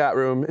in our chat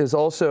room is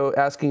also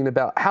asking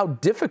about how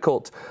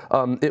difficult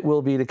it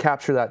will be to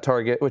capture that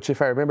target, which,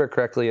 if I remember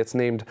correctly, it's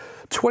named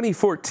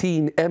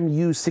 2014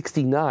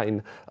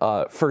 MU69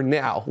 for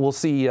now. We'll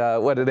see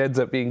what it ends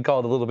up being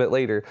called a little bit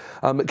later.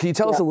 Can you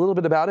tell us a little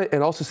bit about it,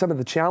 and also some of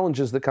the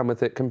challenges that come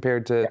with it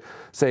compared to,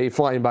 say,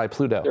 flying by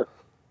Pluto? Sure.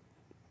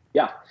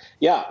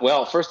 Yeah.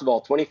 Well, first of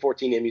all,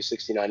 2014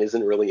 MU69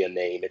 isn't really a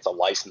name. It's a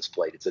license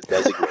plate. It's a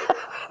designator.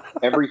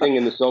 Everything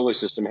in the solar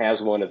system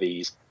has one of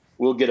these.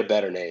 We'll get a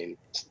better name.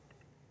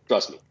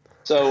 Trust me.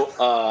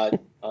 So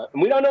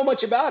we don't know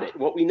much about it.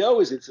 What we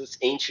know is it's this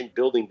ancient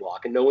building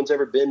block, and no one's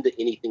ever been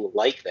to anything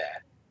like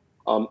that.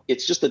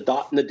 It's just a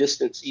dot in the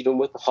distance, even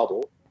with the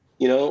Hubble.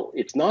 You know,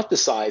 it's not the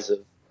size of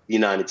the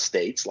United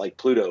States like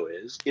Pluto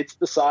is. It's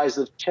the size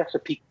of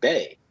Chesapeake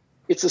Bay.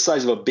 It's the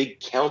size of a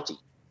big county.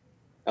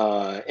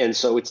 And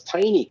so it's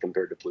tiny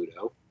compared to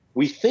Pluto.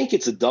 We think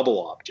it's a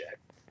double object,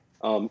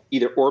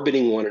 either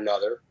orbiting one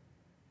another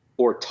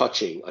or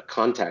touching a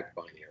contact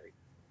binary.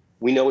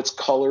 We know its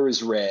color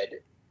is red,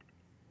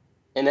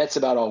 and that's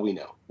about all we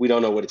know. We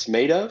don't know what it's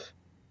made of.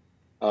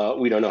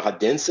 We don't know how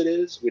dense it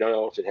is. We don't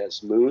know if it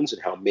has moons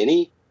and how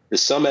many.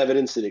 There's some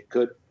evidence that it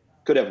could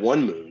have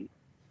one moon,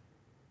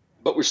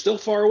 but we're still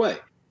far away.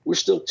 We're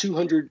still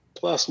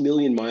 200+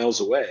 million miles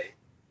away,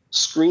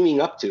 screaming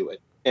up to it.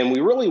 And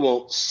we really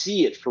won't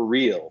see it for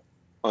real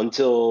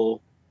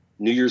until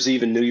New Year's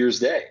Eve and New Year's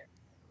Day.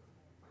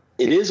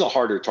 It is a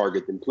harder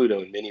target than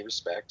Pluto in many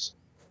respects,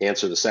 to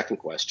answer the second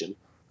question,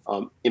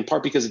 in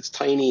part because it's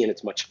tiny and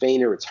it's much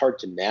fainter. It's hard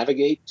to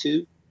navigate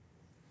to.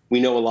 We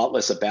know a lot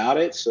less about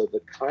it. So the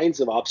kinds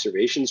of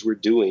observations we're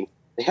doing,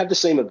 they have the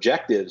same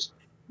objectives,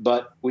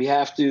 but we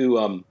have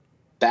to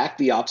back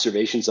the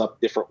observations up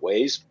different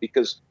ways,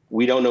 because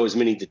we don't know as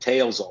many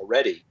details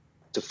already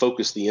to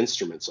focus the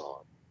instruments on.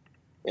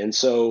 And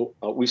so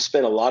we've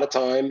spent a lot of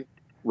time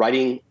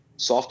writing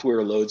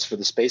software loads for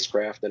the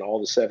spacecraft and all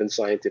the 7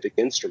 scientific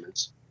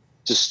instruments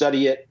to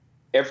study it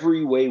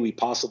every way we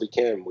possibly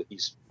can with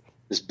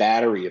this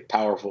battery of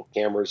powerful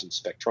cameras and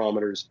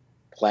spectrometers,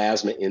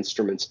 plasma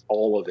instruments,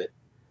 all of it.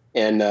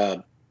 And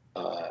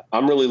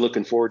I'm really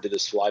looking forward to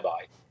this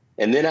flyby.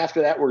 And then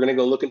after that, we're going to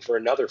go looking for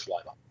another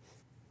flyby.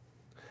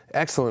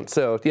 Excellent.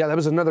 So, yeah, that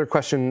was another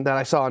question that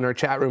I saw in our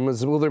chat room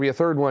was, will there be a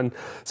third one?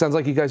 Sounds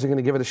like you guys are going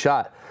to give it a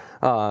shot.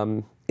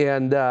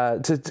 And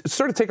to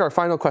sort of take our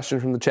final question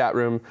from the chat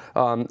room,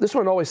 this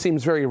one always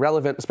seems very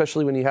relevant,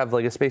 especially when you have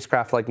like a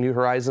spacecraft like New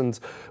Horizons,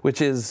 which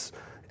is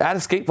at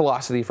escape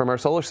velocity from our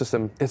solar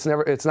system. It's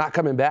not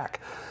coming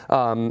back.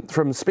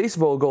 From Space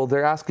Vogel,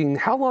 they're asking,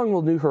 how long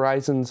will New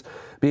Horizons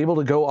be able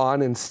to go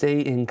on and stay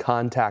in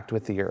contact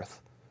with the Earth?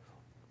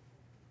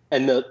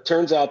 And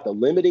turns out the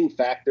limiting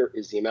factor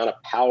is the amount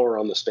of power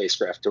on the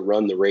spacecraft to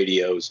run the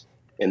radios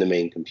and the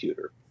main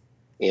computer.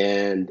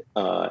 And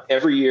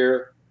every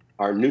year,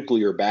 our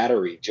nuclear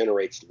battery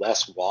generates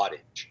less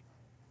wattage.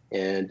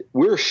 And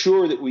we're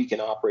sure that we can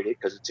operate it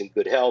because it's in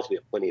good health. We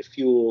have plenty of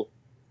fuel,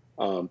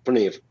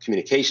 plenty of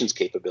communications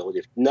capability.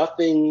 If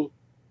nothing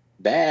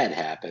bad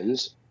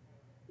happens,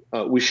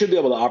 we should be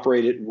able to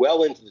operate it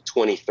well into the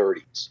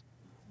 2030s.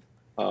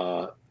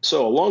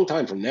 So a long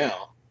time from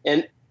now.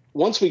 And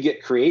once we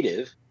get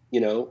creative,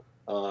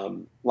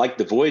 like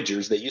the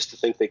Voyagers, they used to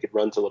think they could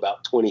run till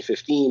about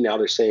 2015. Now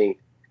they're saying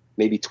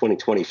maybe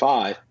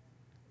 2025.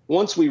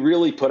 Once we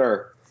really put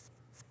our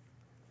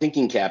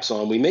thinking caps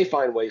on, we may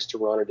find ways to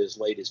run it as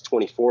late as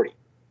 2040.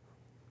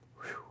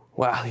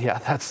 Wow, yeah,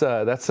 that's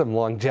some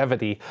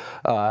longevity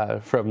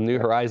from New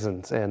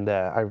Horizons, and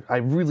I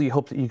really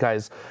hope that you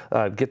guys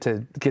get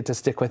to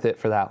stick with it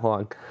for that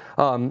long.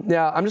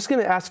 Now, I'm just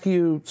going to ask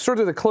you, sort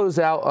of to close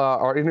out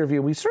our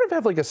interview, we sort of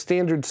have like a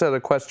standard set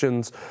of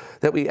questions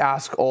that we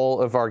ask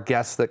all of our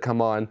guests that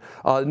come on.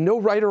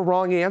 No right or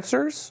wrong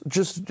answers,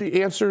 just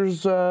the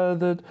answers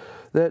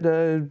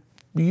that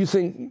you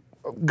think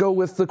go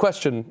with the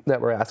question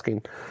that we're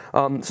asking.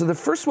 So the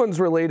first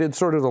one's related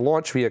sort of to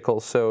launch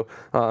vehicles. So,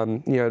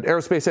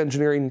 aerospace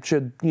engineering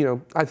should,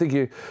 I think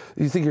you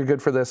think you're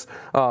good for this,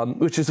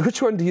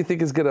 which one do you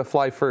think is going to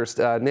fly first?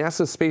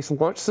 NASA's Space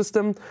Launch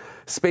System,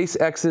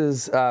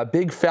 SpaceX's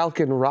Big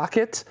Falcon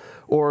rocket,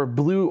 or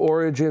Blue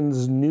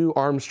Origin's New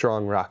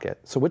Armstrong rocket?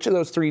 So which of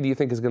those three do you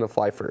think is going to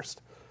fly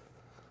first?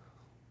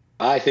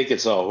 I think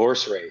it's a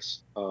horse race.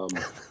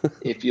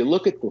 If you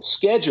look at the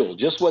schedule,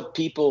 just what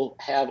people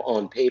have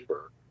on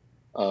paper,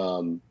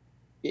 SLS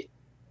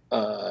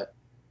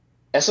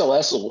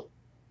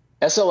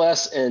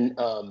and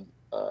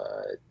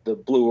the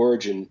Blue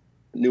Origin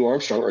New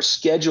Armstrong are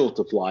scheduled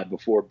to fly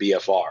before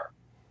BFR.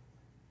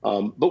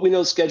 But we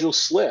know schedules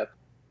slip,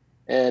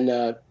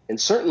 and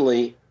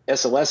certainly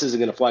SLS isn't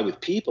going to fly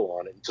with people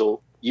on it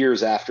until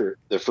years after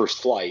the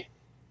first flight,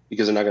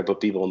 because they're not going to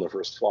put people on the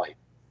first flight.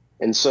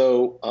 And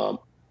so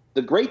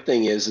the great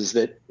thing is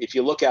that if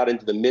you look out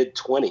into the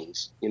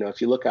mid-20s, if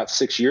you look out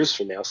 6 years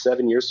from now,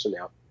 7 years from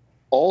now,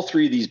 all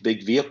three of these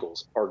big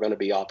vehicles are going to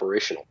be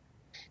operational.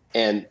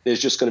 And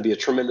there's just going to be a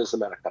tremendous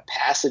amount of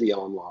capacity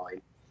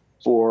online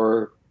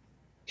for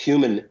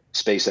human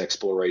space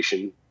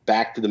exploration,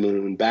 back to the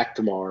moon, back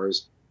to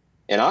Mars,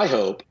 and I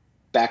hope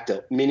back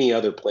to many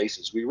other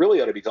places. We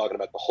really ought to be talking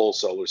about the whole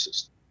solar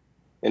system.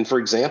 And for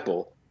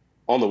example,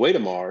 on the way to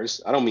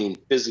Mars, I don't mean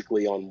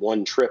physically on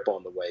one trip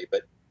on the way,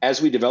 but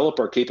as we develop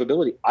our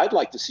capability, I'd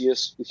like to see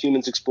us with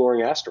humans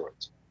exploring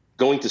asteroids,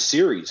 going to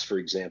Ceres, for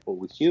example,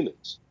 with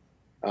humans.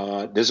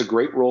 There's a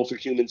great role for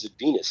humans at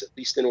Venus, at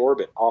least in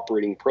orbit,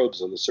 operating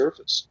probes on the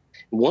surface.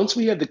 Once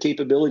we have the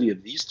capability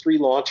of these three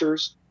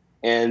launchers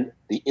and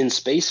the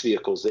in-space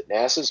vehicles that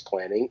NASA's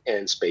planning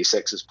and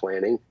SpaceX is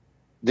planning,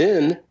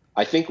 then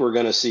I think we're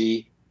going to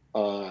see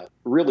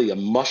really a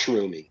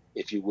mushrooming,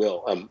 if you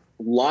will,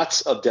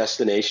 lots of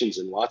destinations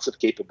and lots of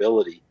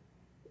capability,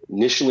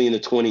 initially in the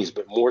 20s,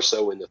 but more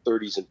so in the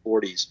 30s and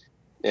 40s.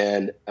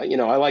 And, I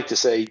like to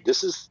say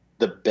this is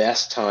the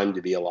best time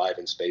to be alive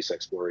in space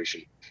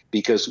exploration,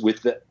 because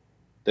with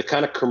the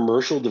kind of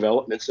commercial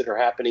developments that are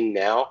happening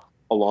now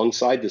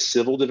alongside the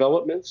civil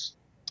developments,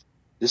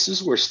 this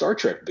is where Star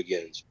Trek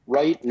begins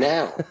right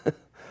now. It's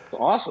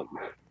awesome.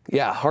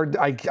 Yeah, hard.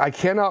 I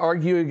cannot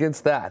argue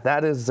against that.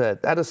 That is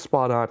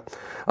spot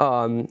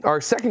on.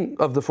 Our second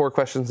of the four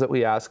questions that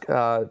we ask,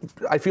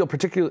 I feel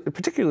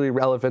particularly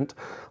relevant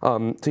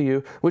to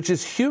you, which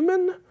is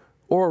human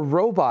or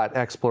robot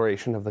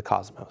exploration of the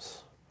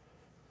cosmos.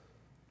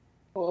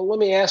 Well, let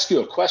me ask you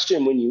a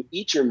question. When you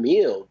eat your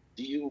meal,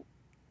 do you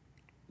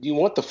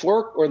want the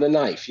fork or the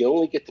knife? You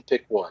only get to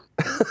pick one.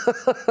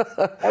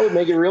 That would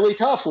make it really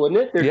tough, wouldn't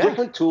it? There are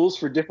different tools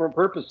for different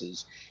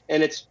purposes,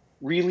 and it's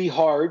really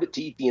hard to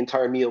eat the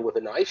entire meal with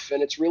a knife,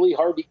 and it's really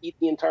hard to eat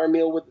the entire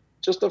meal with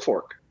just a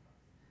fork.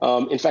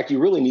 In fact, you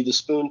really need the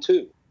spoon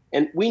too.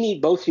 And we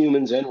need both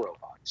humans and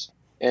robots,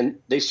 and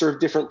they serve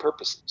different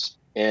purposes,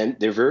 and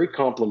they're very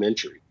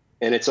complementary.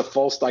 And it's a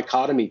false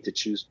dichotomy to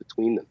choose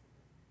between them.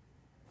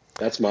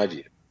 That's my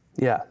view.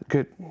 Yeah,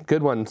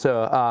 good one.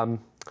 So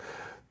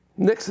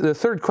next, the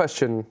third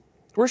question,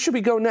 where should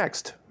we go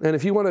next? And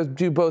if you want to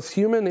do both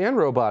human and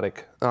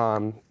robotic,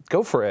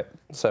 go for it.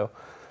 So.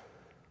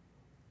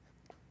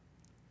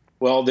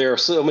 Well, there are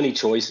so many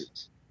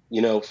choices.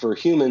 For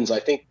humans, I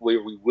think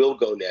where we will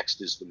go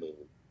next is the moon.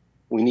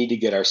 We need to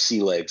get our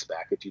sea legs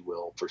back, if you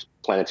will, for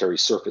planetary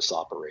surface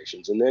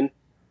operations. And then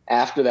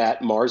after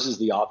that, Mars is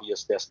the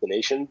obvious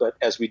destination. But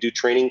as we do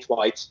training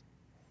flights,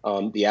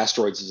 the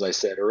asteroids, as I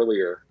said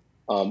earlier,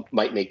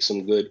 might make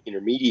some good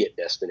intermediate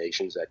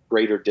destinations at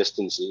greater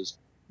distances,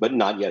 but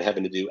not yet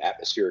having to do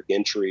atmospheric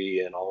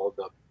entry and all of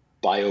the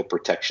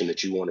bioprotection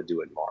that you want to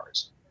do at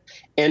Mars.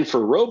 And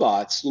for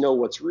robots,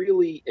 what's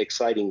really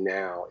exciting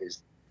now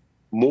is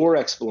more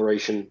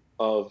exploration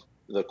of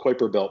the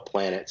Kuiper Belt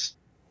planets,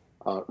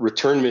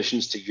 return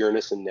missions to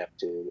Uranus and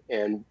Neptune,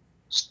 and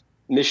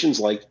missions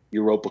like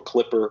Europa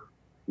Clipper,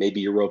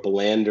 maybe Europa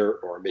Lander,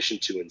 or a mission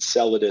to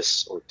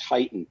Enceladus or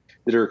Titan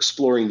that are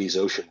exploring these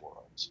ocean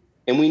worlds.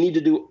 And we need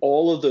to do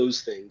all of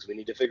those things. We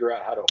need to figure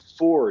out how to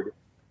afford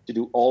to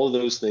do all of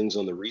those things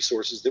on the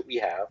resources that we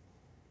have.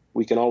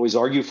 We can always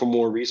argue for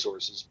more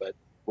resources, but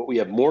what we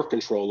have more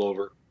control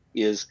over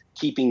is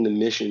keeping the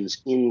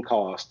missions in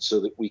cost so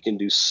that we can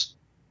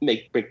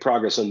make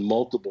progress on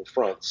multiple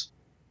fronts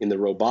in the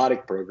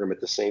robotic program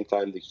at the same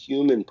time the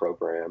human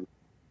program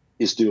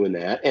is doing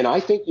that. And I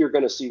think you're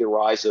going to see the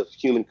rise of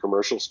human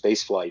commercial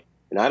spaceflight.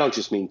 And I don't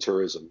just mean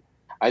tourism.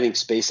 I think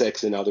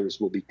SpaceX and others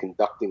will be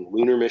conducting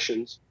lunar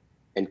missions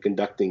and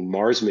conducting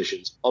Mars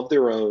missions of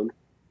their own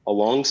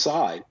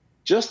alongside,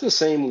 just the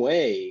same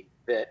way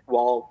that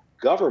while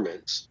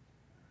governments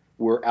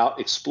were out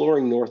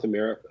exploring North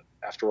America,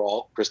 after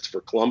all,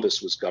 Christopher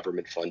Columbus was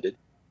government funded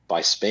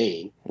by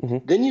Spain.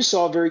 Then you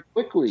saw very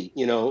quickly,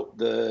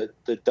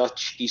 the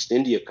Dutch East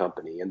India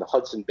Company and the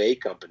Hudson Bay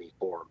Company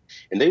form,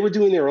 and they were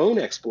doing their own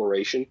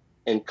exploration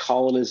and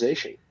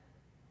colonization.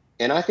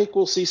 And I think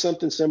we'll see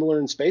something similar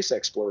in space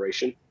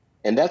exploration,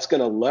 and that's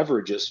going to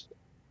leverage us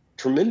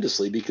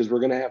tremendously because we're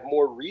going to have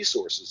more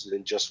resources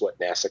than just what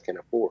NASA can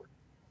afford.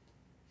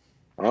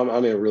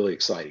 I'm really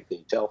excited. Can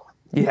you tell?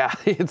 Yeah,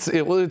 it's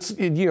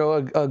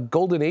a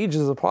golden age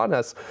is upon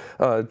us,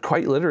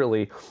 quite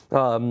literally.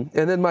 And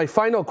then my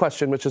final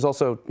question, which is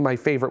also my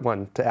favorite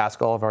one to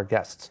ask all of our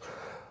guests: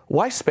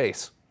 why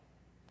space?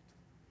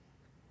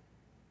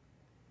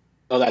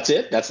 Oh, that's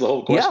it? That's the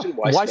whole question?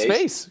 Yeah. Why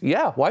space?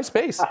 Yeah, why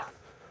space?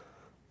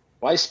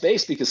 Why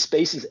space? Because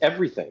space is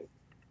everything.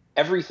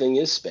 Everything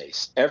is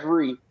space.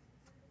 Every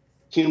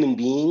human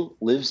being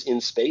lives in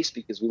space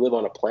because we live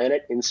on a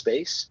planet in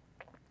space.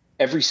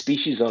 Every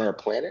species on our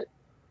planet.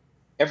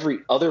 Every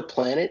other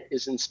planet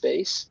is in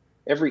space.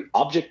 Every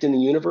object in the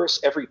universe,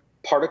 every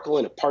particle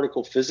in a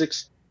particle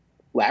physics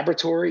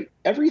laboratory,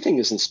 everything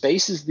is in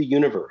space, is the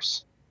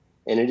universe.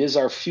 And it is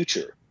our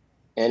future.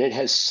 And it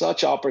has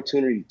such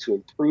opportunity to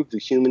improve the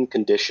human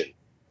condition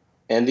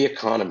and the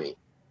economy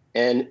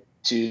and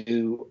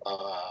to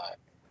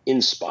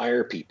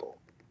inspire people.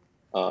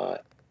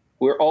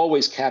 We're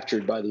always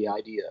captured by the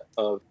idea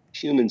of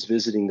humans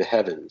visiting the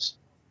heavens.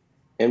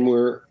 And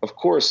we're, of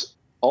course,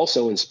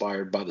 also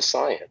inspired by the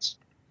science.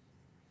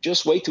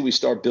 Just wait till we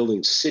start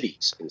building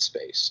cities in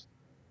space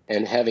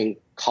and having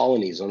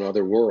colonies on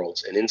other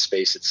worlds and in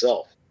space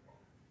itself.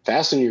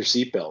 Fasten your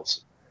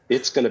seatbelts.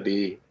 It's going to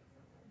be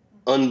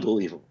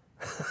unbelievable.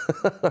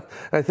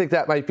 I think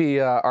that might be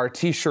our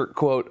T-shirt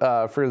quote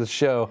for the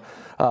show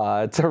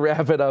to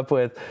wrap it up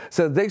with.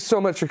 So thanks so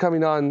much for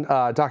coming on,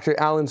 Dr.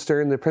 Alan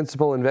Stern, the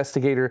principal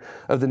investigator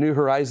of the New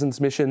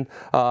Horizons mission.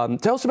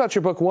 Tell us about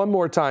your book one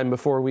more time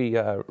before we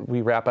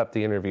wrap up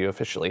the interview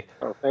officially.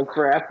 Oh, thanks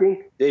for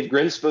asking. Dave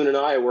Grinspoon and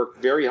I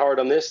worked very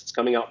hard on this. It's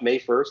coming out May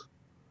 1st.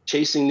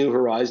 Chasing New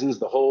Horizons,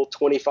 the whole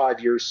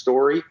 25-year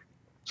story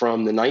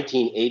from the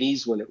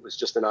 1980s when it was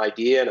just an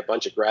idea and a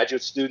bunch of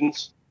graduate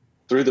students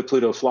through the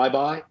Pluto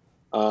flyby.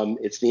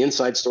 It's the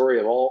inside story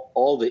of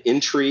all the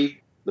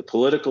intrigue, the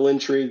political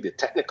intrigue, the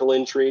technical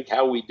intrigue,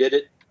 how we did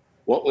it,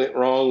 what went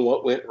wrong,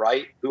 what went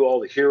right, who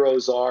all the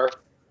heroes are,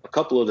 a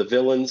couple of the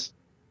villains.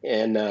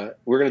 And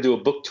we're going to do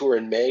a book tour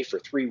in May for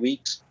 3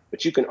 weeks,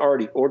 but you can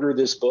already order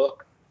this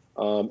book.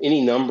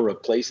 Any number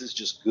of places,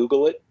 just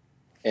Google it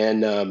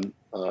and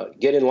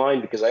get in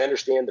line because I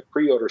understand the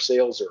pre-order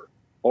sales are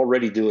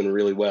already doing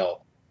really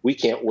well. We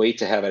can't wait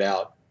to have it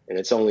out, and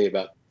it's only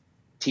about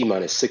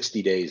T-minus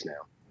 60 days now.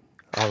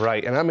 All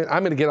right, and I'm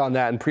going to get on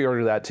that and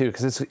pre-order that too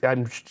because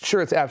I'm sure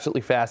it's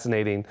absolutely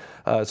fascinating,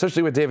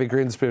 especially with David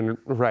Grinspoon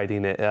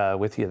writing it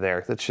with you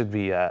there. That should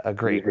be a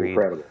great read.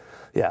 Incredible.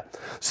 Yeah.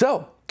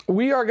 So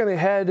we are going to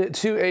head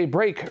to a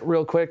break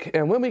real quick,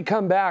 and when we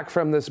come back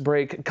from this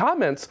break,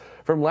 comments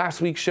from last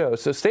week's show.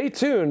 So stay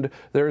tuned.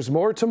 There's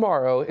more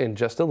tomorrow in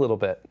just a little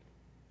bit.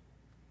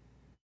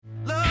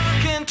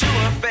 Look into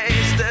her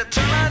face,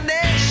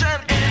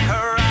 determination in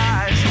her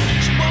eyes.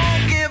 She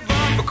won't give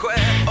up or quit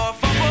or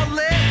fall for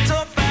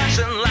little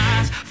fashion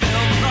lies.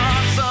 Filled with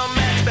awesome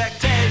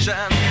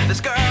expectation,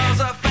 this girl's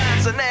a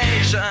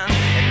fascination.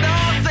 And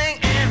nothing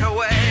in her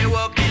way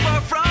will keep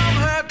her from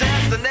her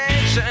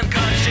destination.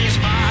 Cause she's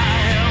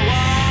fire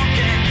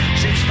walking,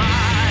 she's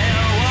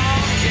fire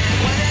walking.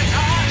 When it's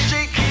hot,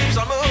 she keeps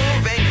on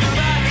moving, through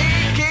the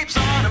heat keeps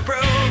on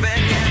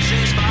improving. Yeah,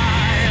 she's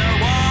fire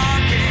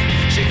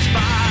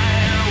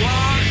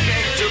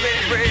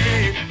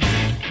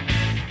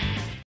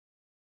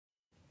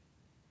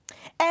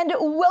and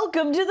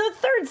welcome to the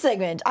third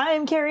segment. I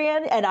am Carrie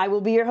Ann, and I will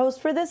be your host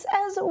for this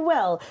as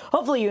well.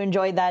 Hopefully you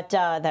enjoyed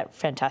that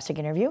fantastic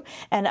interview,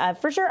 and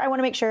for sure I want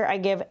to make sure I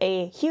give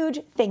a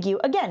huge thank you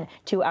again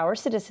to our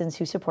citizens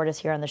who support us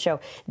here on the show.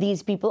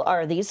 These people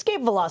are the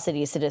Escape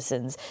Velocity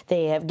citizens.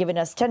 They have given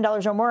us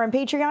 $10 or more on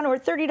Patreon or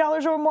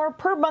 $30 or more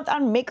per month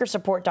on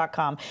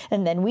makersupport.com.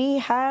 And then we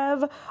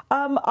have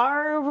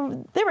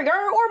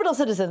our orbital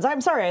citizens. I'm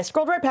sorry, I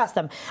scrolled right past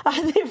them.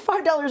 They have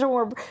 $5 or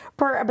more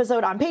per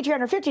episode on Patreon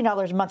or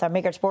 $15 a month on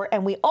Makersupport.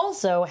 And we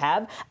also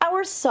have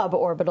our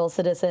suborbital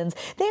citizens.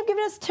 They have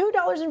given us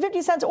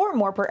 $2.50 or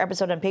more per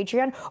episode on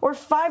Patreon or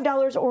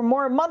 $5 or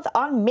more a month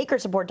on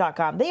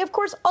makersupport.com. They, of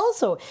course,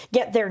 also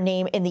get their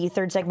name in the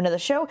third segment of the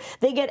show.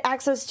 They get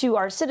access to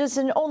our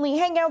citizen-only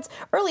hangouts,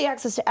 early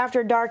access to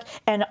After Dark,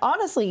 and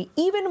honestly,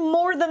 even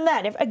more than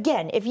that.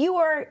 If you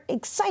are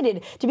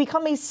excited to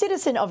become a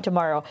citizen of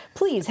tomorrow,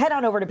 please head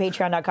on over to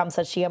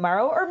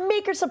patreon.com/TMRO or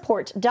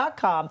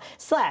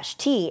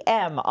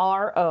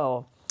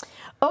makersupport.com/TMRO.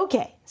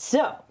 Okay,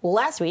 so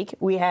last week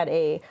we had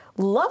a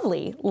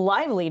lovely,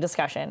 lively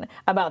discussion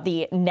about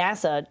the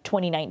NASA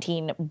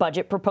 2019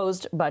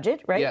 proposed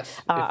budget, right?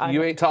 Yes. If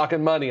you ain't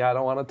talking money, I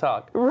don't want to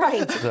talk.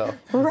 Right. So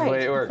that's right. the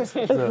way it works.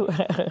 So.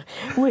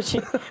 which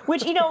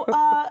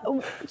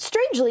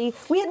strangely,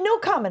 we had no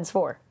comments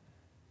for.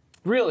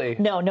 Really?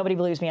 No, nobody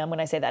believes me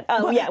when I say that.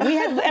 Yeah,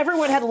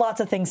 everyone had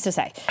lots of things to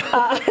say. So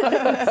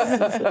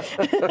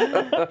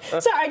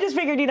I just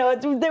figured,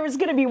 there was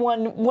going to be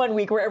one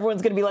week where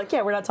everyone's going to be like,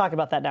 yeah, we're not talking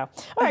about that now.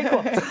 All right,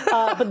 cool.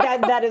 But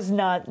that is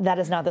not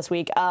this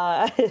week.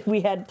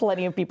 We had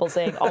plenty of people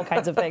saying all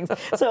kinds of things.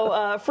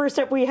 So first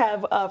up, we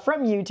have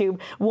from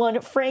YouTube, one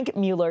Frank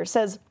Mueller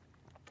says,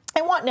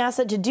 I want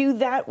NASA to do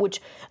that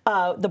which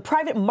the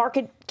private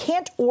market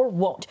can't or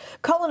won't.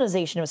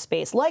 Colonization of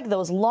space, like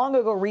those long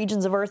ago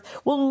regions of Earth,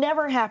 will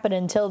never happen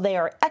until they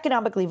are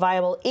economically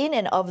viable in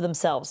and of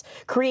themselves.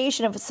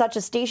 Creation of such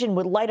a station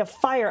would light a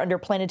fire under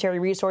planetary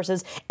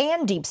resources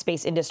and deep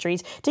space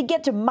industries to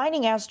get to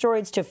mining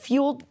asteroids to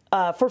fuel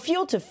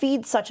to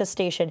feed such a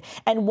station.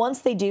 And once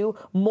they do,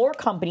 more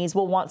companies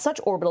will want such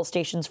orbital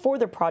stations for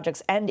their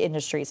projects and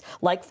industries,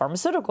 like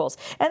pharmaceuticals,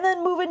 and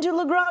then move into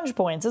Lagrange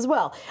points as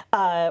well.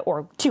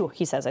 Or two,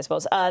 he says, I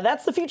suppose.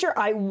 That's the future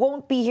I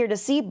won't be here to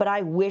see, but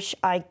I wish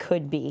I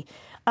could be.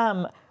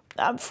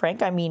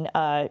 Frank,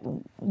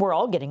 we're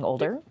all getting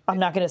older. I'm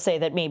not going to say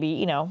that maybe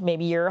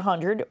you're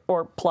 100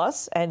 or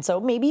plus, and so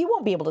maybe you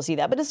won't be able to see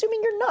that. But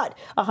assuming you're not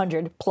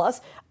 100 plus,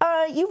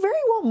 you very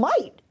well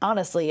might,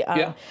 honestly.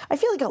 Yeah. I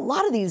feel like a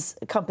lot of these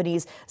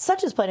companies,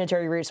 such as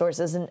Planetary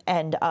Resources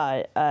and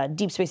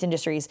Deep Space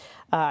Industries,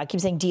 I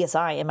keep saying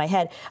DSI in my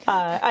head,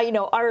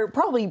 are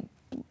probably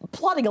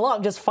plodding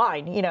along just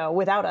fine,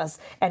 without us,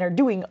 and are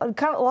doing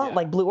kind of a lot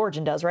like Blue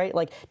Origin does, right?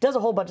 Like, does a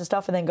whole bunch of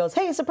stuff and then goes,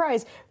 hey,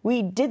 surprise,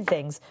 we did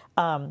things.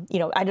 I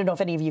don't know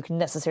if any of you can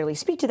necessarily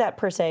speak to that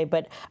per se,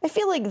 but I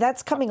feel like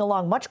that's coming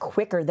along much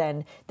quicker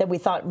than we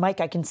thought. Mike,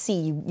 I can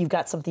see you've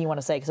got something you want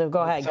to say, so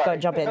go ahead, go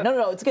jump in.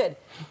 No, it's good.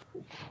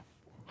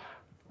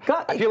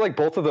 I feel like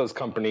both of those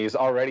companies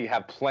already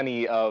have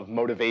plenty of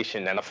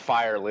motivation and a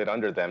fire lit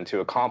under them to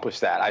accomplish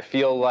that. I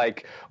feel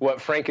like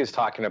what Frank is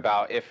talking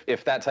about,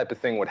 if that type of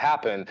thing would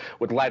happen,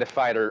 would light a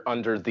fire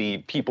under the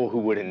people who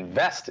would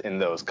invest in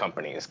those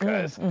companies.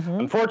 Because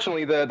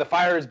unfortunately, the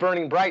fire is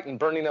burning bright and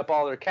burning up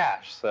all their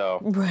cash.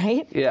 So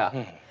right?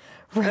 Yeah.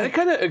 Right. I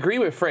kind of agree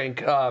with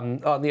Frank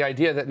on the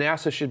idea that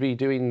NASA should be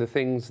doing the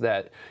things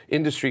that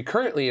industry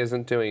currently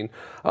isn't doing.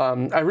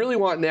 I really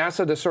want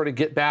NASA to sort of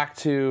get back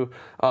to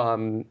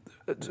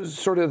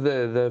sort of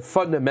the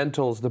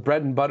fundamentals, the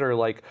bread and butter,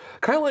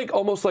 kind of like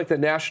almost like the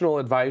National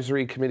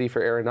Advisory Committee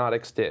for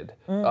Aeronautics did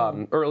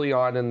early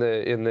on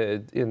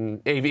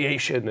in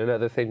aviation and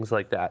other things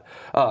like that.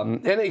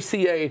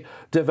 NACA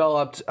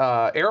developed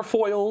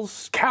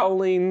airfoils,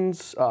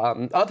 cowlings,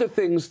 other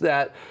things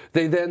that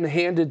they then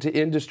handed to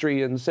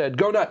industry and said,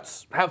 "Go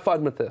nuts, have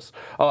fun with this."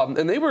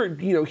 And they were,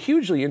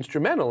 hugely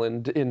instrumental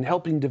in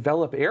helping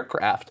develop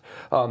aircraft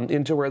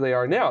into where they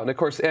are now. And of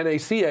course,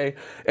 NACA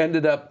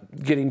ended up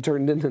getting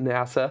turned into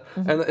NASA,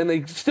 and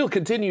they still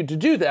continue to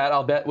do that.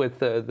 I'll bet with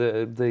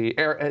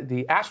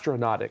the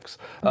astronautics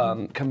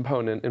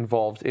component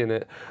involved in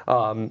it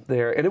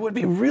there. And it would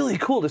be really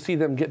cool to see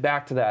them get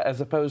back to that,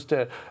 as opposed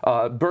to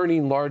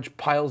burning large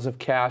piles of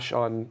cash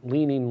on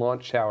leaning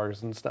launch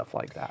towers and stuff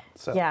like that.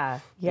 So yeah,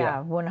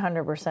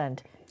 100%.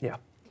 Yeah.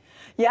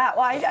 Yeah,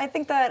 well, I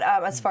think that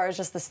as far as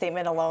just the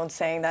statement alone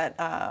saying that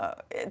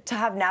to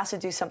have NASA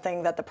do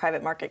something that the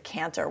private market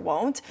can't or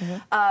won't,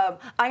 I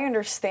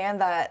understand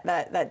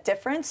that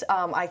difference.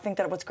 I think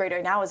that what's great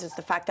right now is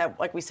the fact that,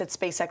 like we said,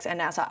 SpaceX and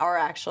NASA are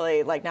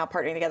actually now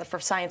partnering together for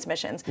science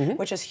missions,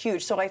 which is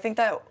huge. So I think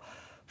that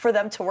for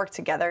them to work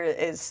together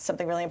is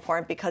something really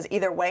important, because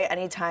either way,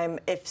 anytime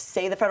if,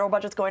 say, the federal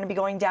budget's going to be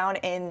going down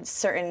in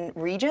certain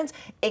regions,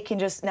 it can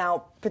just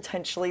now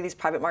potentially these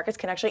private markets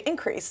can actually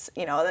increase,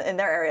 in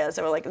their areas,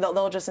 or like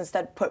they'll just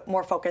instead put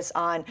more focus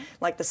on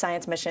like the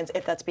science missions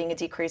if that's being a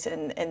decrease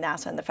in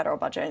NASA and the federal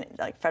budget, and,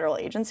 like federal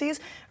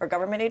agencies or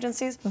government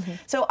agencies.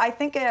 So I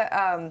think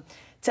to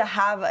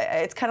have,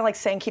 it's kind of like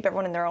saying keep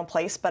everyone in their own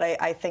place, but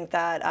I think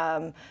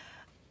that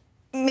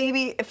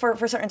maybe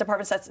for certain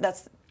departments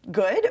that's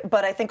good,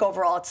 but I think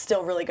overall it's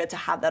still really good to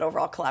have that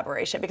overall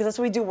collaboration, because that's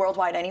what we do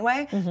worldwide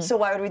anyway. So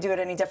why would we do it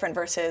any different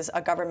versus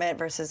a government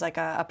versus like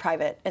a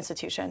private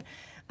institution?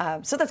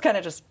 So that's kind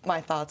of just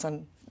my thoughts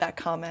on that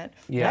comment.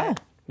 Yeah.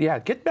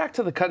 Get back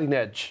to the cutting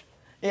edge.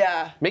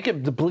 Yeah. Make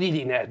it the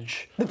bleeding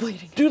edge. The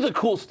bleeding. Do the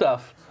cool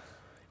stuff.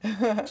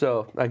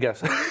 So I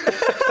guess.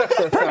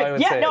 That's how I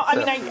would say no, it, I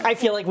mean, I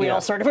feel like we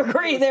all sort of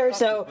agree there.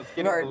 So,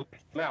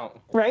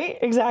 right,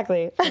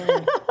 exactly.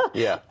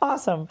 Yeah.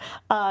 Awesome.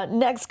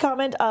 Next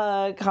comment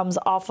comes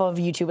off of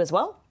YouTube as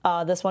well.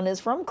 This one is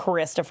from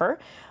Christopher.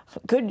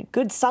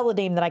 Good solid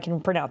name that I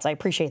can pronounce. I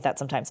appreciate that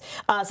sometimes.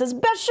 Says,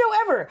 best show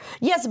ever.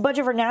 Yes,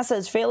 budget for NASA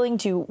is failing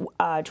to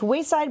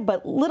wayside,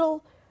 but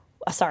little.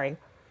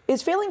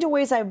 Is failing to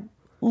wayside.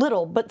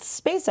 Little, but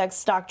SpaceX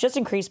stock just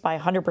increased by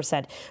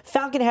 100%.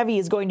 Falcon Heavy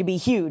is going to be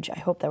huge. I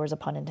hope there was a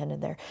pun intended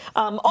there.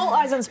 All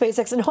eyes on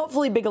SpaceX, and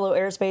hopefully Bigelow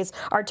Aerospace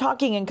are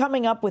talking and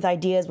coming up with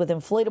ideas with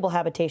inflatable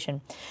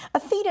habitation.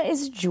 Athena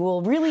is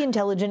Jewel, really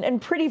intelligent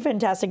and pretty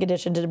fantastic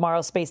addition to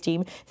tomorrow's space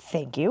team.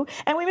 Thank you.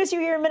 And we miss you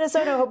here in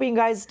Minnesota. Hoping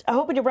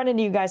to run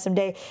into you guys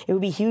someday. It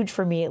would be huge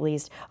for me at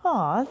least.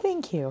 Aw,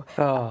 thank you.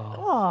 That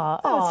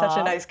was such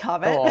a nice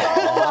comment.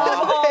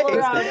 All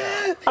around.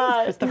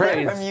 Praise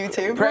from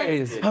YouTube.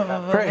 Praise.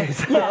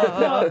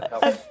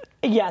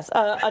 Yes,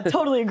 I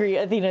totally agree.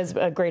 Athena is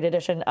a great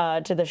addition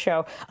to the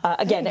show.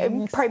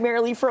 Again,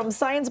 primarily from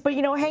science, but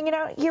hanging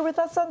out here with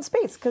us on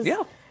space.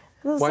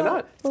 Why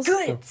not?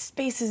 Good.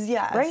 Space is,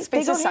 right?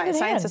 Space is science.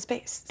 Science is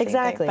space. Same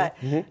exactly.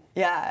 Thing, but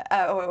yeah.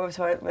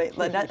 Wait,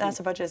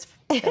 NASA budget is.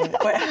 Wait,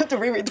 I have to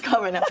reread the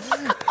comment now.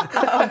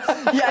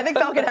 I think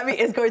Falcon Heavy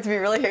is going to be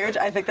really huge.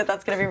 I think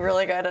that's going to be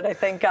really good, and I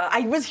think I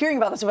was hearing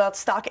about this about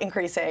stock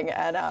increasing,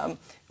 and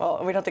well,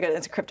 we don't have to get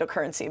into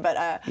cryptocurrency, but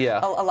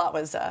a lot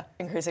was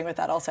increasing with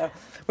that also,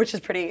 which is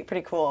pretty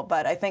cool.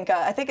 But I think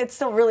it's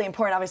still really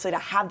important, obviously, to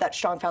have that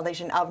strong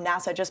foundation of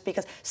NASA, just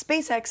because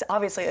SpaceX,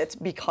 obviously, it's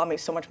becoming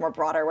so much more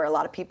broader, where a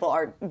lot of people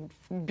are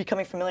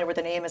becoming familiar with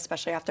the name,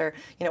 especially after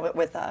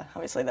with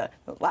obviously the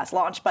last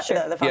launch, but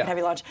the Falcon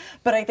Heavy launch.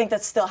 But I think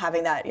that's still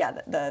having that,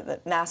 the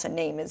NASA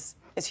name is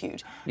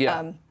huge.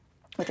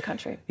 With the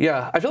country.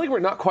 Yeah, I feel like we're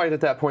not quite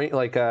at that point,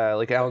 like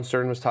Alan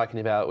Stern was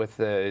talking about with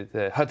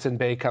the Hudson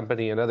Bay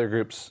Company and other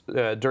groups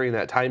during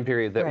that time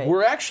period, that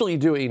we're actually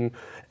doing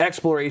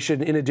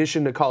exploration in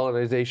addition to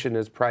colonization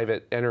as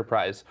private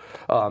enterprise.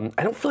 I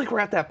don't feel like we're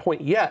at that point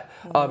yet,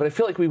 but I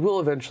feel like we will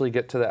eventually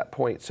get to that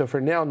point. So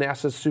for now,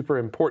 NASA's super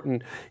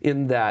important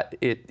in that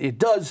it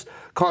does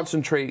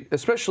concentrate,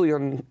 especially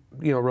on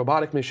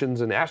robotic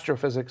missions and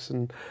astrophysics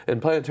and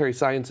planetary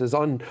sciences,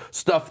 on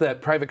stuff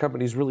that private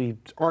companies really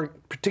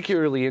aren't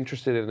particularly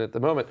interested in at the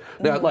moment.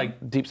 Now,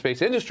 like Deep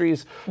Space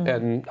Industries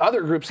and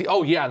other groups,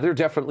 they're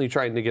definitely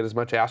trying to get as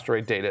much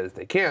asteroid data as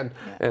they can.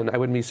 And I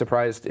wouldn't be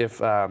surprised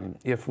if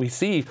we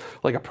see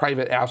like a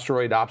private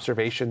asteroid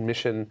observation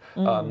mission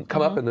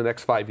come up in the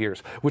next 5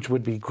 years, which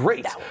would be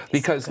great,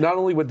 because not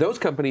only would those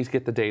companies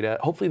get the data,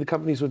 hopefully the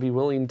companies would be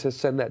willing to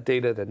send that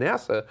data to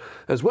NASA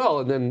as well,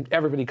 and then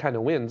everybody kind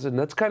of wins. And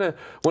that's kind of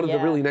one of the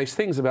really nice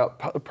things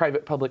about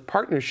private-public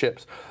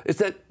partnerships, is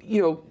that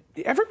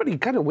everybody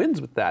kind of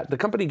wins with that. The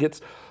company gets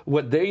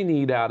what they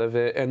need out of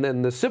it, and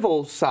then the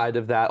civil side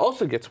of that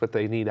also gets what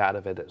they need out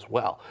of it as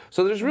well.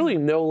 So there's really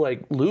no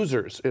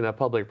losers in a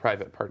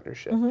public-private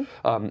partnership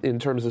in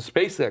terms of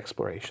space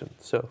exploration.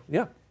 So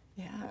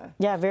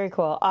Yeah, very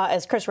cool.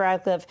 As Chris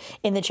Radcliffe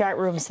in the chat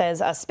room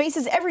says, space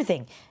is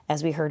everything,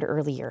 as we heard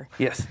earlier.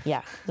 Yes.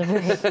 Yeah.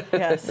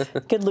 Yes.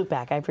 Good loop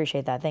back. I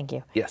appreciate that. Thank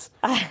you. Yes.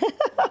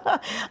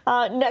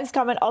 Next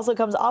comment also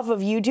comes off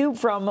of YouTube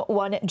from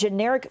one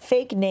generic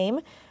fake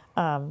name.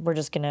 We're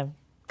just going to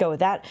go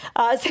with that.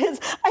 It says,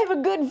 I have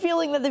a good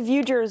feeling that the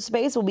future of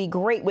space will be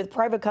great with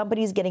private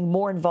companies getting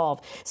more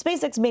involved.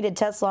 SpaceX made a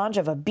test launch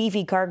of a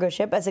beefy cargo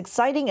ship as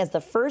exciting as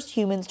the first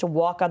humans to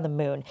walk on the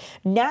moon.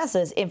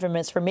 NASA is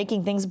infamous for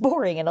making things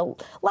boring, and a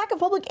lack of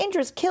public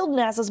interest killed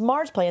NASA's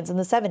Mars plans in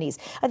the 70s.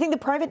 I think the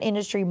private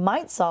industry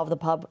might solve the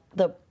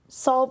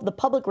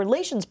public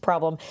relations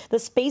problem the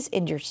space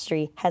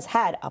industry has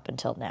had up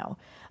until now.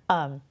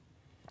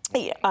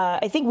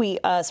 I think we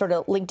sort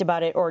of linked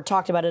about it or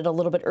talked about it a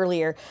little bit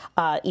earlier.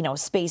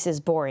 Space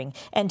is boring,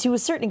 and to a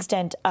certain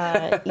extent,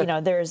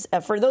 there's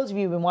for those of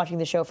you who've been watching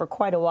the show for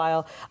quite a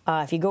while.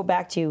 If you go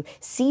back to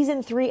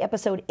season 3,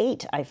 episode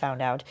 8, I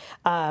found out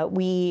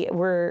we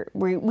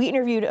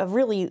interviewed a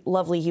really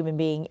lovely human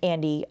being,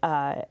 Andy.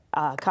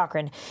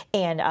 Cochran,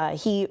 and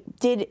he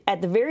did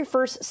at the very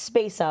first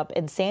Space Up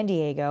in San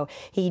Diego.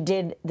 He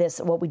did this,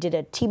 what we did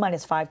a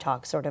T-5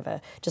 talk, sort of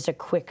just a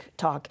quick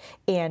talk,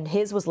 and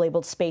his was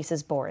labeled "Space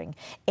is Boring."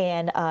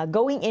 And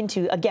going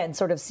into, again,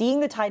 sort of seeing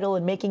the title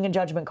and making a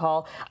judgment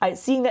call,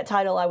 seeing that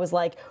title, I was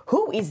like,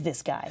 who is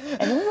this guy?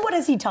 And what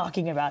is he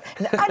talking about?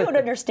 And I don't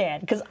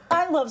understand, because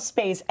I love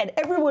space, and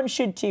everyone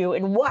should too,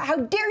 and how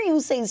dare you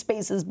say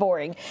space is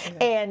boring?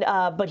 And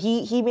but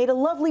he made a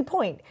lovely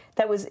point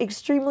that was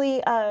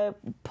extremely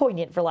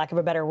poignant, for lack of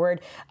a better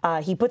word.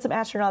 He put some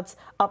astronauts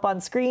up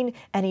on screen,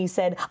 and he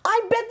said,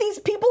 I bet these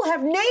people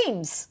have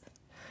names.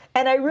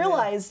 And I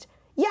realized,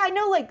 yeah, I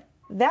know like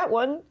that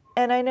one,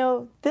 and I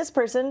know this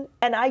person,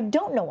 and I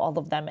don't know all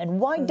of them, and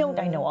why don't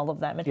I know all of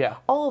them, and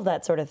all of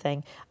that sort of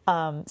thing.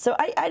 So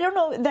I don't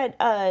know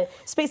that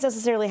space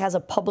necessarily has a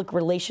public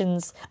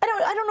relations. I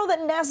don't know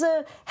that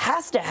NASA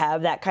has to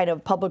have that kind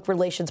of public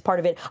relations part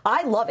of it.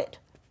 I love it.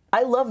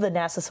 I love the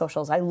NASA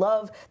socials. I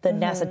love the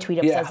NASA tweet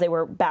ups as they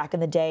were back in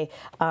the day.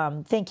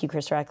 Thank you,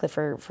 Chris Radcliffe,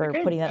 for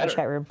putting that in the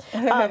chat room.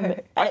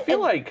 I feel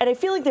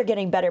like they're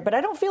getting better, but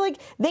I don't feel like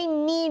they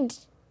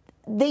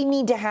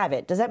need to have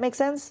it. Does that make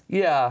sense?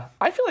 Yeah.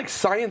 I feel like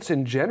science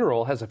in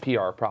general has a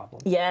PR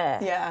problem.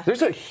 Yeah.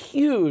 There's a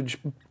huge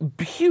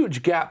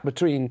gap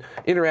between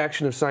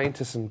interaction of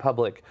scientists and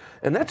public,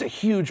 and that's a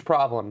huge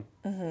problem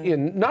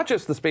in not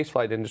just the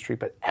spaceflight industry,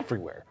 but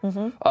everywhere.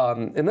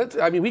 And that's,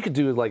 I mean, we could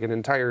do like an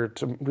entire,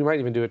 we might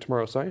even do a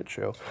Tomorrow Science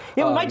show.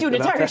 Yeah, we might do an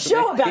entire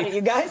show about it,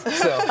 you guys.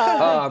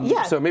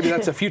 So maybe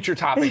that's a future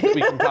topic that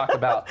we can talk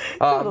about.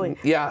 Totally.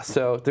 Yeah,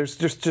 so there's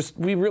just,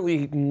 we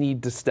really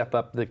need to step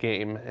up the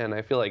game, and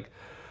I feel like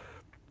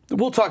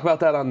we'll talk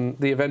about that on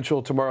the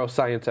eventual Tomorrow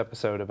Science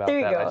episode about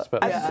that, I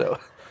suppose. So.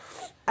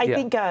 I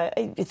think,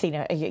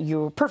 Athena,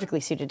 you're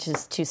perfectly suited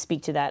to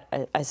speak to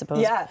that, I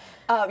suppose. Yeah.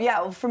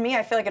 Well, for me,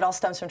 I feel like it all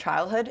stems from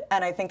childhood,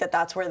 and I think that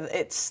that's where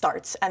it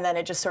starts, and then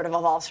it just sort of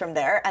evolves from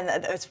there. And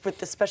it's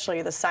with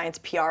especially the science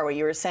PR, what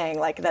you were saying,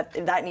 like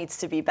that needs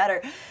to be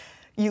better.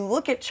 You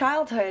look at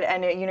childhood,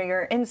 and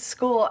you're in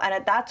school,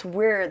 and that's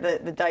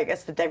where I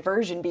guess the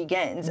diversion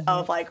begins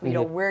of like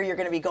where you're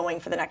going to be going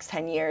for the next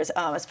 10 years,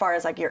 as far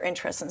as like your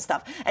interests and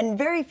stuff. And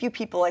very few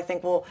people, I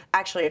think, will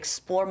actually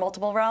explore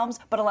multiple realms.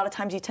 But a lot of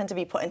times you tend to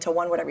be put into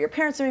one, whatever your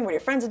parents are doing, what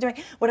your friends are doing,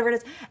 whatever it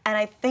is. And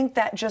I think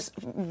that just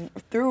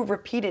through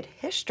repeated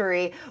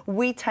history,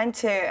 we tend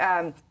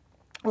to.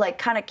 Like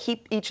kind of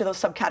keep each of those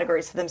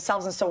subcategories to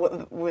themselves, and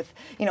so with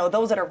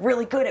those that are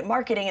really good at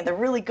marketing and they're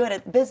really good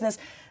at business,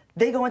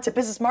 they go into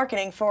business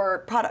marketing for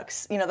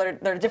products,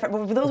 that are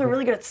different. But those are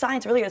really good at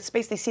science, really good at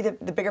space. They see the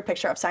bigger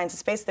picture of science and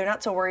space. They're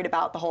not so worried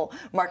about the whole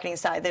marketing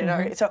side. And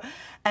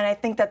I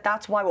think that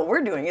that's why what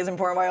we're doing is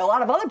important, why a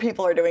lot of other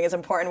people are doing is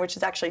important, which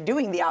is actually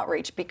doing the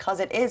outreach, because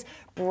it is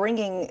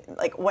bringing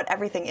like what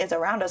everything is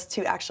around us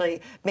to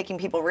actually making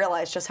people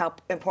realize just how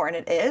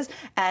important it is.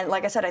 And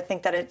like I said, I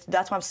think that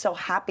that's why I'm so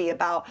happy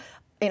about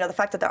the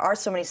fact that there are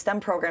so many STEM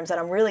programs that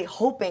I'm really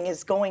hoping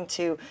is going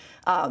to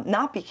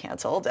not be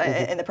canceled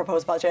in the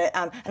proposed budget,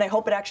 and I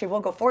hope it actually will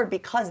go forward,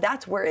 because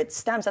that's where it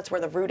stems. That's where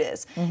the root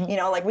is.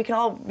 Like we can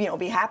all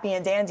be happy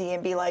and dandy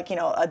and be like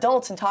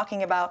adults and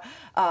talking about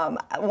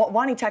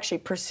wanting to actually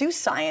pursue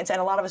science,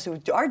 and a lot of us who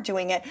are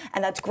doing it,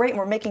 and that's great, and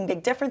we're making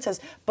big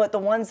differences. But the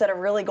ones that are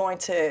really going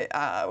to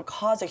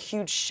cause a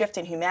huge shift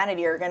in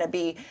humanity are going to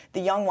be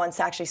the young ones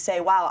to actually say,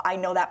 wow, I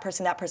know that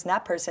person, that person,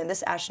 that person,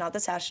 this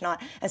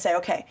astronaut, and say,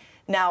 okay,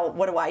 now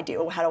what do I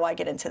do? How do I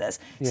get into this?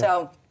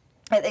 So.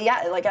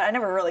 Yeah, like I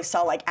never really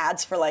saw like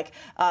ads for like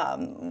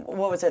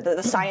what was it,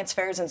 the science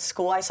fairs in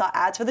school. I saw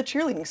ads for the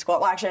cheerleading squad.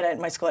 Well, actually,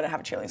 my school didn't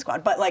have a cheerleading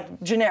squad, but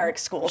like generic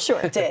schools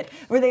did,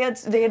 where they had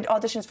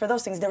auditions for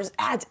those things. There was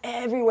ads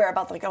everywhere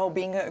about like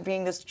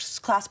being this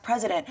class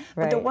president,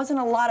 but there wasn't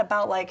a lot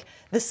about like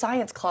the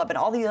science club and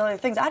all these other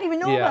things. I didn't even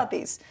know about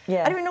these. I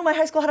didn't even know my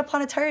high school had a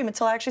planetarium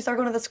until I actually started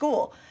going to the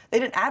school. They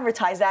didn't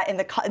advertise that in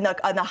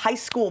the high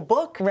school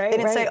book. They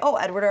didn't say, oh,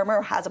 Edward R.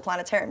 Murrow has a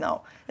planetarium.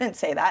 No, it didn't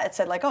say that. It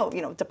said like, oh,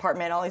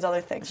 department, all these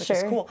other things, which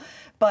is cool.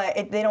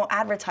 But they don't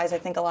advertise, I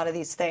think, a lot of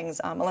these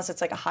things unless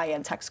it's like a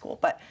high-end tech school.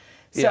 But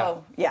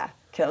so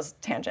that was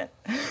tangent.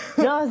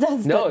 No,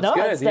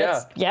 it's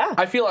good. Yeah.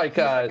 I feel like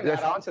add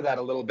on to that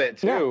a little bit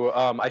too.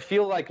 I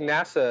feel like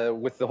NASA,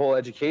 with the whole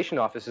education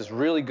office, is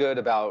really good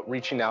about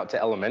reaching out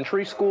to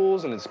elementary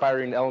schools and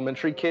inspiring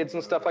elementary kids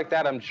and stuff like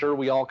that. I'm sure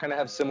we all kind of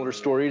have similar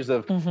stories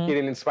of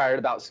getting inspired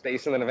about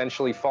space and then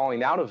eventually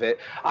falling out of it.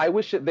 I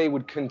wish that they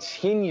would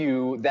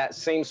continue that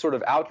same sort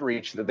of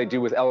outreach that they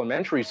do with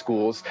elementary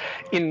schools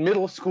in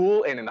middle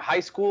school and in high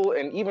school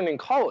and even in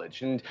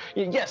college. And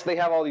yes, they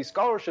have all these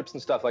scholarships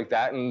and stuff like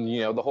that,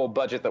 and the whole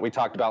budget that we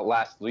talked about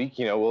last week,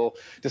 we'll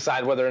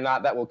decide whether or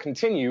not that will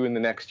continue in the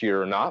next year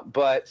or not.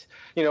 But,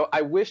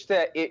 I wish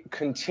that it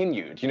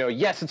continued.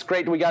 Yes, it's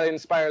great. We got to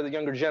inspire the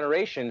younger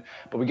generation,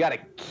 but we got to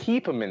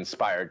keep them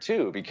inspired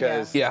too,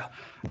 because, Yeah,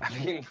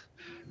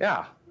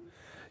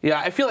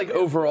 I feel like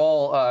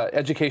overall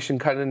education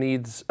kind of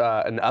needs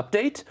an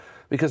update.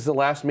 because the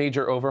last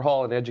major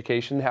overhaul in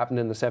education happened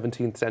in the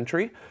 17th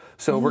century.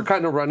 So we're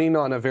kind of running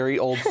on a very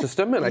old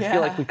system, and I feel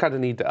like we kind of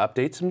need to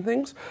update some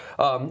things.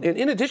 And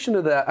in addition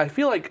to that, I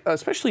feel like,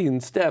 especially in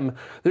STEM,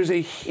 there's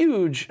a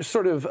huge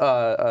sort of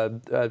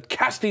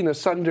casting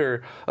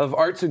asunder of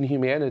arts and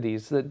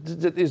humanities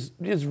that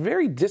is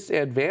very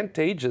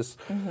disadvantageous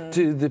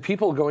to the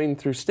people going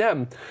through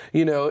STEM.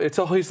 You know, it's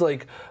always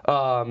like,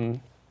 I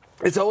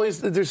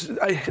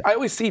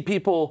always see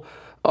people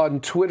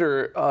on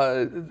Twitter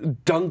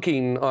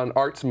dunking on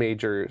arts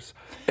majors.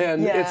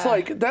 And it's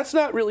like, that's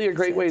not really a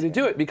great way to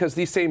do it, because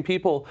these same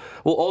people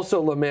will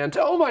also lament,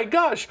 oh my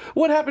gosh,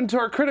 what happened to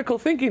our critical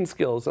thinking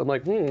skills? I'm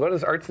like, what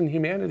does arts and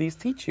humanities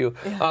teach you?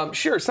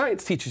 Sure,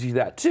 science teaches you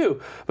that too,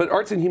 but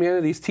arts and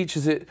humanities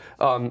teaches it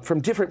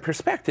from different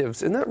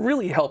perspectives, and that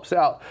really helps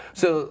out.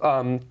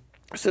 So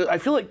I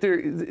feel like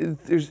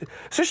there's,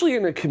 especially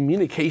in a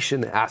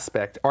communication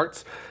aspect,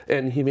 arts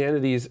and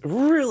humanities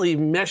really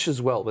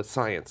meshes well with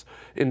science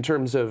in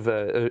terms of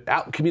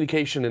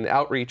communication and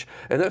outreach,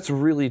 and that's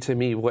really, to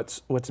me,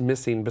 what's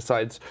missing,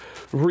 besides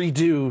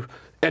redo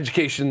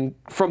education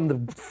from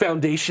the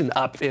foundation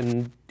up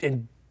and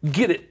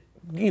get it,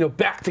 you know,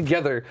 back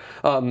together,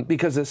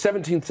 because the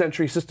 17th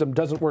century system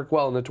doesn't work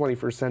well in the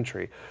 21st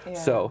century.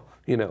 So,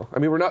 you know, I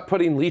mean, we're not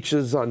putting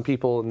leeches on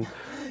people and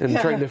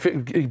trying to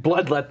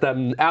bloodlet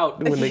them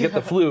out when they get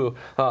the flu.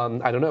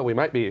 I don't know, we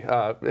might be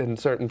in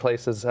certain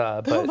places,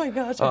 but, oh my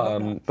gosh,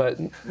 but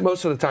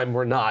most of the time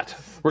we're not.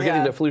 We're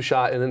getting a flu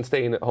shot and then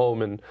staying at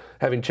home and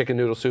having chicken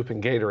noodle soup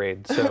and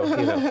Gatorade. So,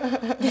 you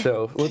know,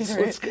 so let's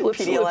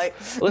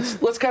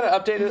kind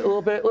of update it a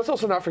little bit. Let's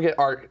also not forget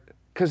art,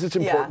 because it's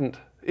important.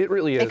 It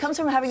really is. It comes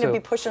from having to be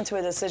pushed into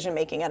a decision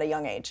making at a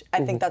young age.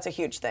 I think that's a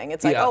huge thing.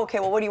 It's like, oh, okay,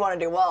 well, what do you want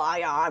to do? Well,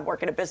 I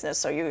work in a business,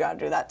 so you got to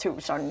do that too,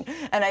 son.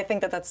 And I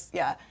think that's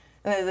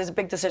there's a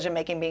big decision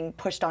making being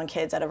pushed on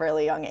kids at a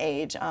really young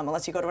age,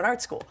 unless you go to an art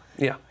school.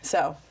 Yeah.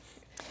 So.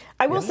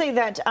 I will say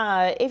that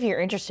if you're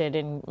interested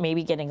in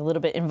maybe getting a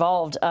little bit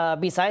involved,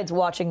 besides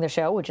watching the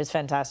show, which is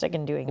fantastic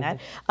and doing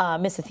that,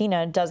 Miss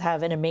Athena does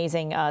have an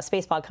amazing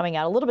space pod coming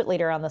out a little bit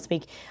later on this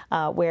week,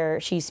 where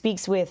she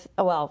speaks with,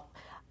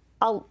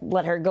 I'll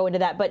let her go into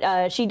that,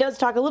 but she does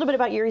talk a little bit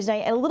about Yuri's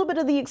Night and a little bit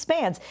of The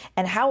Expanse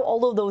and how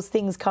all of those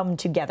things come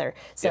together.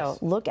 So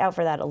look out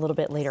for that a little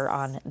bit later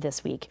on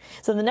this week.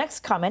 So the next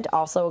comment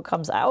also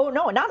comes, oh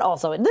no, not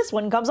also, this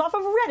one comes off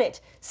of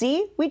Reddit.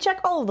 See, we check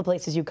all of the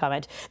places you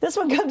comment. This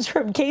one comes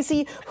from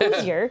Casey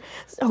Hoosier.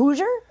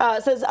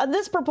 Says,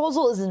 this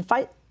proposal is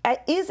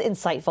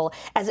insightful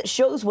as it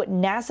shows what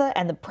NASA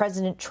and the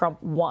President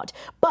Trump want.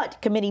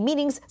 But committee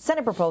meetings,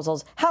 Senate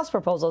proposals, House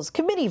proposals,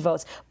 committee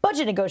votes,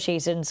 budget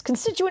negotiations,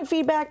 constituent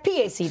feedback,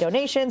 PAC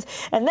donations,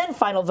 and then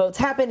final votes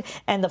happen,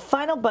 and the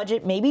final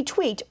budget may be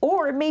tweaked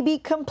or may be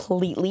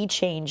completely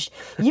changed.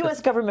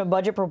 U.S. government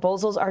budget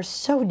proposals are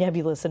so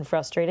nebulous and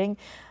frustrating.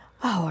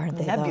 Oh, aren't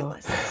they?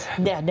 Nebulous.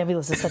 Though? Yeah,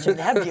 nebulous is such a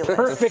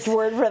perfect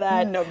word for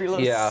that.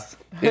 Nebulous. Yeah,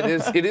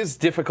 it is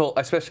difficult,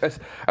 especially,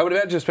 I would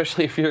imagine,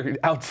 especially if you're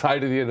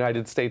outside of the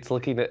United States,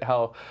 looking at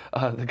how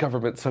the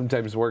government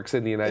sometimes works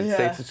in the United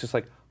States. It's just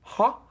like,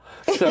 huh?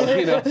 So,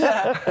 you know,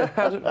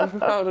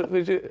 how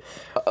did you,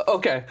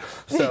 okay.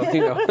 So,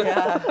 you know.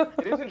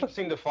 It is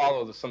interesting to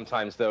follow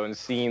sometimes, though, and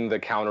seeing the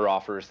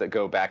counteroffers that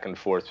go back and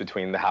forth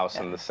between the House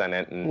and the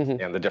Senate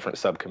and the different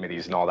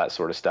subcommittees and all that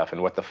sort of stuff,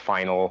 and what the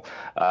final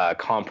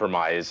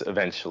compromise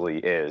eventually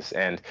is.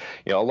 And,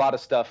 you know, a lot of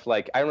stuff,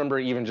 like, I remember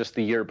even just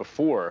the year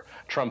before,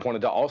 Trump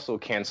wanted to also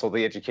cancel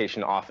the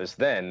education office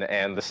then,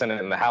 and the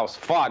Senate and the House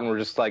fought and were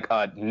just like,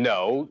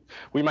 no,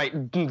 we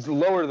might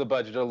lower the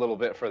budget a little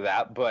bit for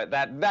that, but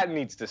that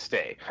needs to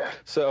stay.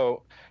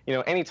 So, you know,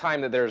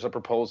 anytime that there's a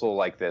proposal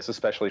like this,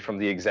 especially from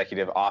the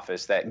executive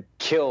office, that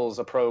kills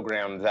a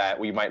program that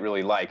we might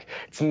really like,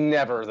 it's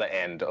never the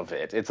end of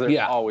it. There's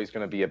always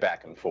going to be a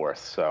back and forth.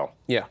 So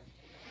yeah.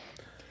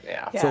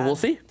 So we'll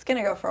see. It's going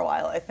to go for a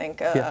while, I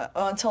think.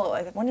 Until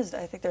when is?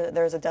 I think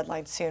there's a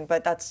deadline soon,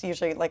 but that's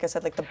usually, like I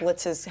said, like the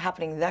Blitz is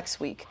happening next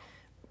week.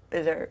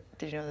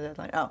 Did you know the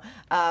deadline? Oh,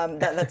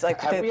 that's like.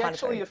 Have we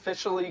actually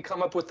officially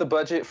come up with the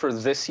budget for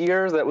this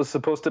year that was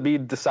supposed to be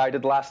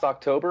decided last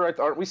October?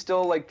 Aren't we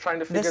still like trying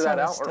to figure that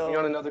out? Aren't we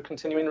on another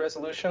continuing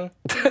resolution?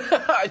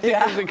 I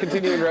think the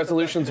continuing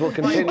resolutions will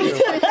continue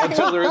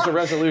until there is a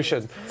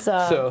resolution.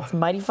 So it's a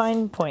mighty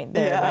fine point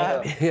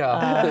there,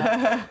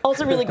 Mike.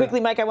 Also, really quickly,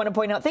 Mike, I want to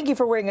point out, thank you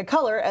for wearing a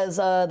color, as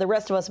the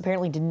rest of us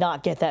apparently did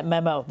not get that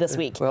memo this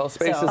week. Well,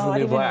 space is the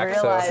new black.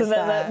 Space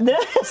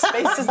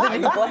is the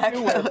new black.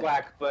 You wear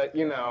black, but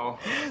you know.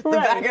 The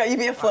background, you'd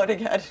be a floating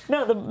head.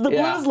 No, the blue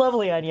is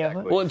lovely on you.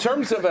 Exactly. Well, in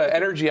terms of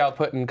energy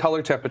output and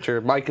color temperature,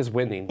 Mike is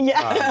winning.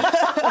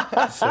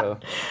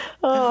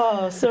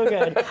 Oh, so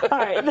good. All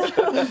right,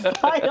 the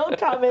final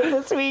comment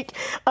this week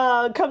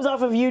comes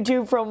off of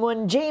YouTube from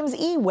one James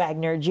E.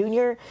 Wagner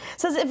Jr.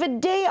 Says, if a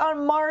day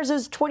on Mars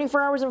is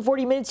 24 hours and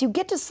 40 minutes, you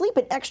get to sleep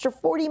an extra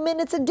 40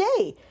 minutes a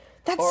day.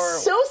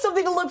 That's so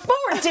something to look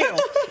forward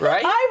to.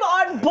 Right?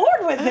 I'm on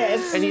board with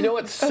this. And you know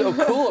what's so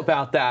cool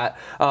about that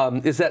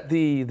is that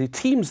the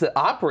teams that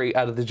operate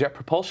out of the Jet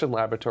Propulsion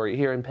Laboratory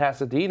here in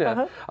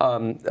Pasadena,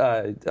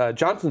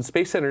 Johnson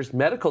Space Center's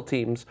medical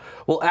teams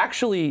will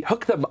actually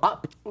hook them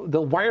up.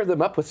 They'll wire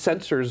them up with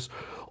sensors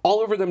all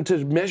over them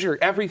to measure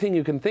everything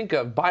you can think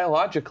of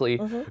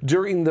biologically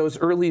during those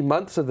early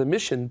months of the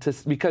mission,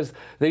 because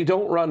they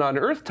don't run on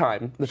Earth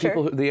time. The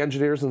people, the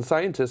engineers and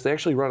scientists, they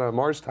actually run on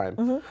Mars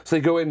time. So they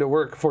go into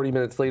work 40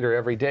 minutes later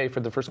every day for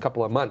the first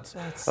couple of months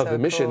of the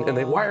mission, and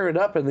they wire it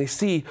up and they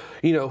see,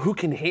 you know, who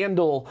can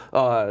handle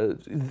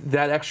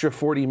that extra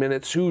 40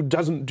 minutes, who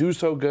doesn't do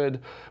so good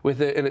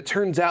with it. And it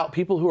turns out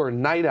people who are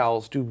night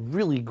owls do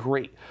really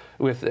great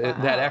with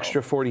that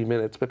extra 40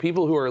 minutes. But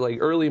people who are like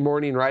early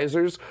morning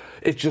risers,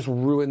 it just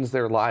ruins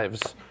their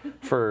lives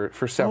for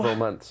several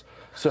months.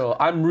 So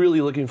I'm really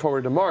looking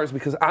forward to Mars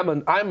because I'm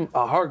a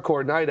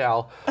hardcore night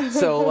owl.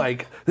 So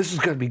like, this is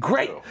gonna be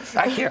great.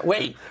 I can't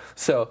wait.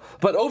 So,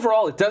 but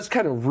overall, it does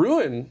kind of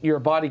ruin your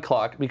body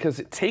clock because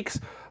it takes,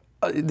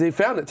 they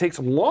found it takes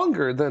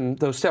longer than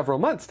those several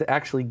months to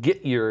actually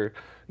get your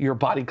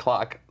body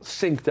clock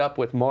synced up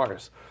with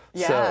Mars.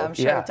 Yeah, so, I'm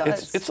sure it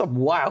does. It's some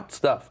wild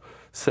stuff.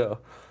 So.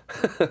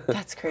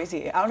 That's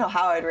crazy. I don't know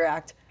how I'd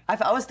react.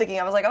 I was thinking,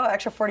 I was like, oh,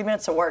 extra 40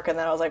 minutes to work. And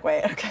then I was like,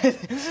 wait,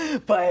 okay.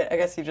 But I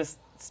guess you just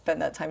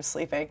spend that time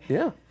sleeping.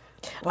 Yeah.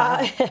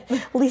 Wow.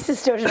 Lisa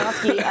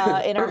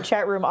Stojanowski in our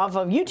chat room, off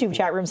of YouTube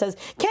chat room, says,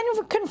 can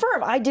you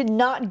confirm I did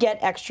not get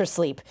extra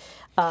sleep?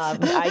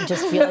 I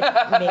just feel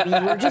like maybe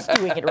you were just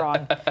doing it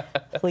wrong,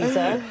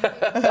 Lisa.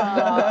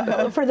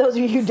 For those of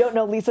you who don't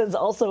know, Lisa is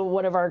also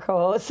one of our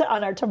co-hosts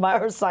on our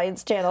Tomorrow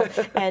Science channel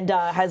and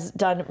has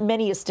done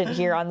many a stint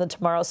here on the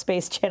Tomorrow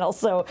Space channel.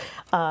 So,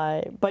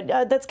 but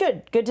that's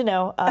good. Good to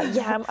know.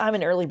 Yeah, I'm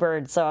an early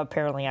bird, so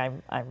apparently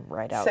I'm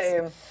right out.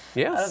 Same.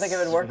 Yes. I don't think it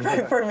would work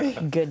right for me.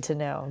 Good to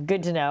know.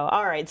 Good to know.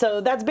 All right, so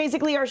that's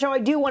basically our show. I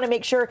do want to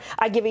make sure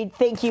I give a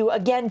thank you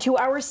again to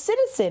our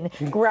citizen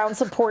ground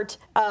support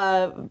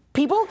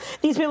people.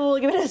 These people will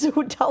give us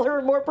 $1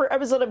 or more per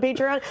episode on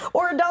Patreon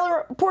or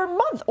 $1 per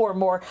month or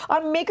more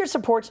on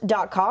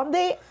makersupport.com.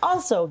 They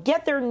also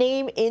get their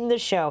name in the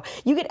show.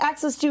 You get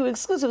access to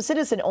exclusive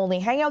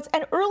citizen-only hangouts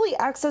and early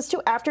access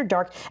to After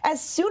Dark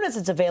as soon as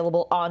it's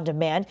available on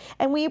demand,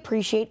 and we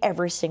appreciate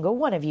every single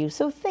one of you,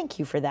 so thank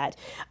you for that.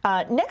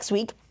 Next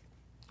week,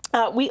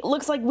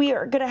 looks like we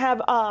are going to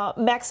have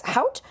Max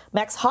Haupt,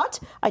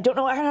 I don't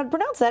know how to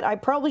pronounce that. I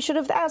probably should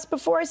have asked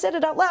before I said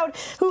it out loud,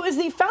 who is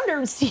the founder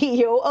and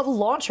CEO of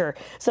Launcher.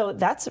 So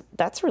that's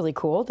really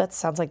cool. That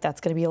sounds like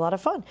that's going to be a lot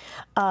of fun.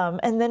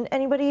 And then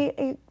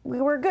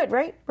we're good,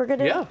 right? We're good.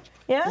 Yeah.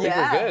 Yeah? I think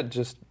we're good.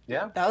 Just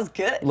That was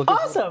good.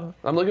 Awesome.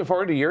 I'm looking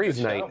forward to Yuri's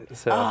night.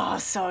 So. Oh,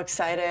 so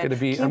excited. Gonna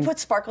be, Can you put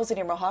sparkles in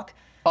your mohawk?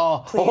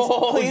 Oh,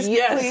 Please,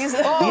 yes. please.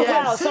 Oh,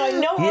 Yes. wow. So I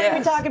know we're going to be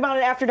Yes. talking about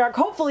it After Dark.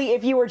 Hopefully,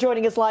 if you were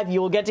joining us live, you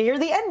will get to hear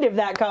the end of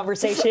that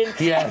conversation.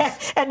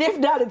 Yes. And if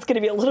not, it's going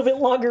to be a little bit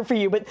longer for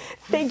you. But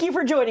thank you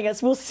for joining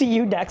us. We'll see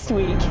you next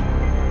week.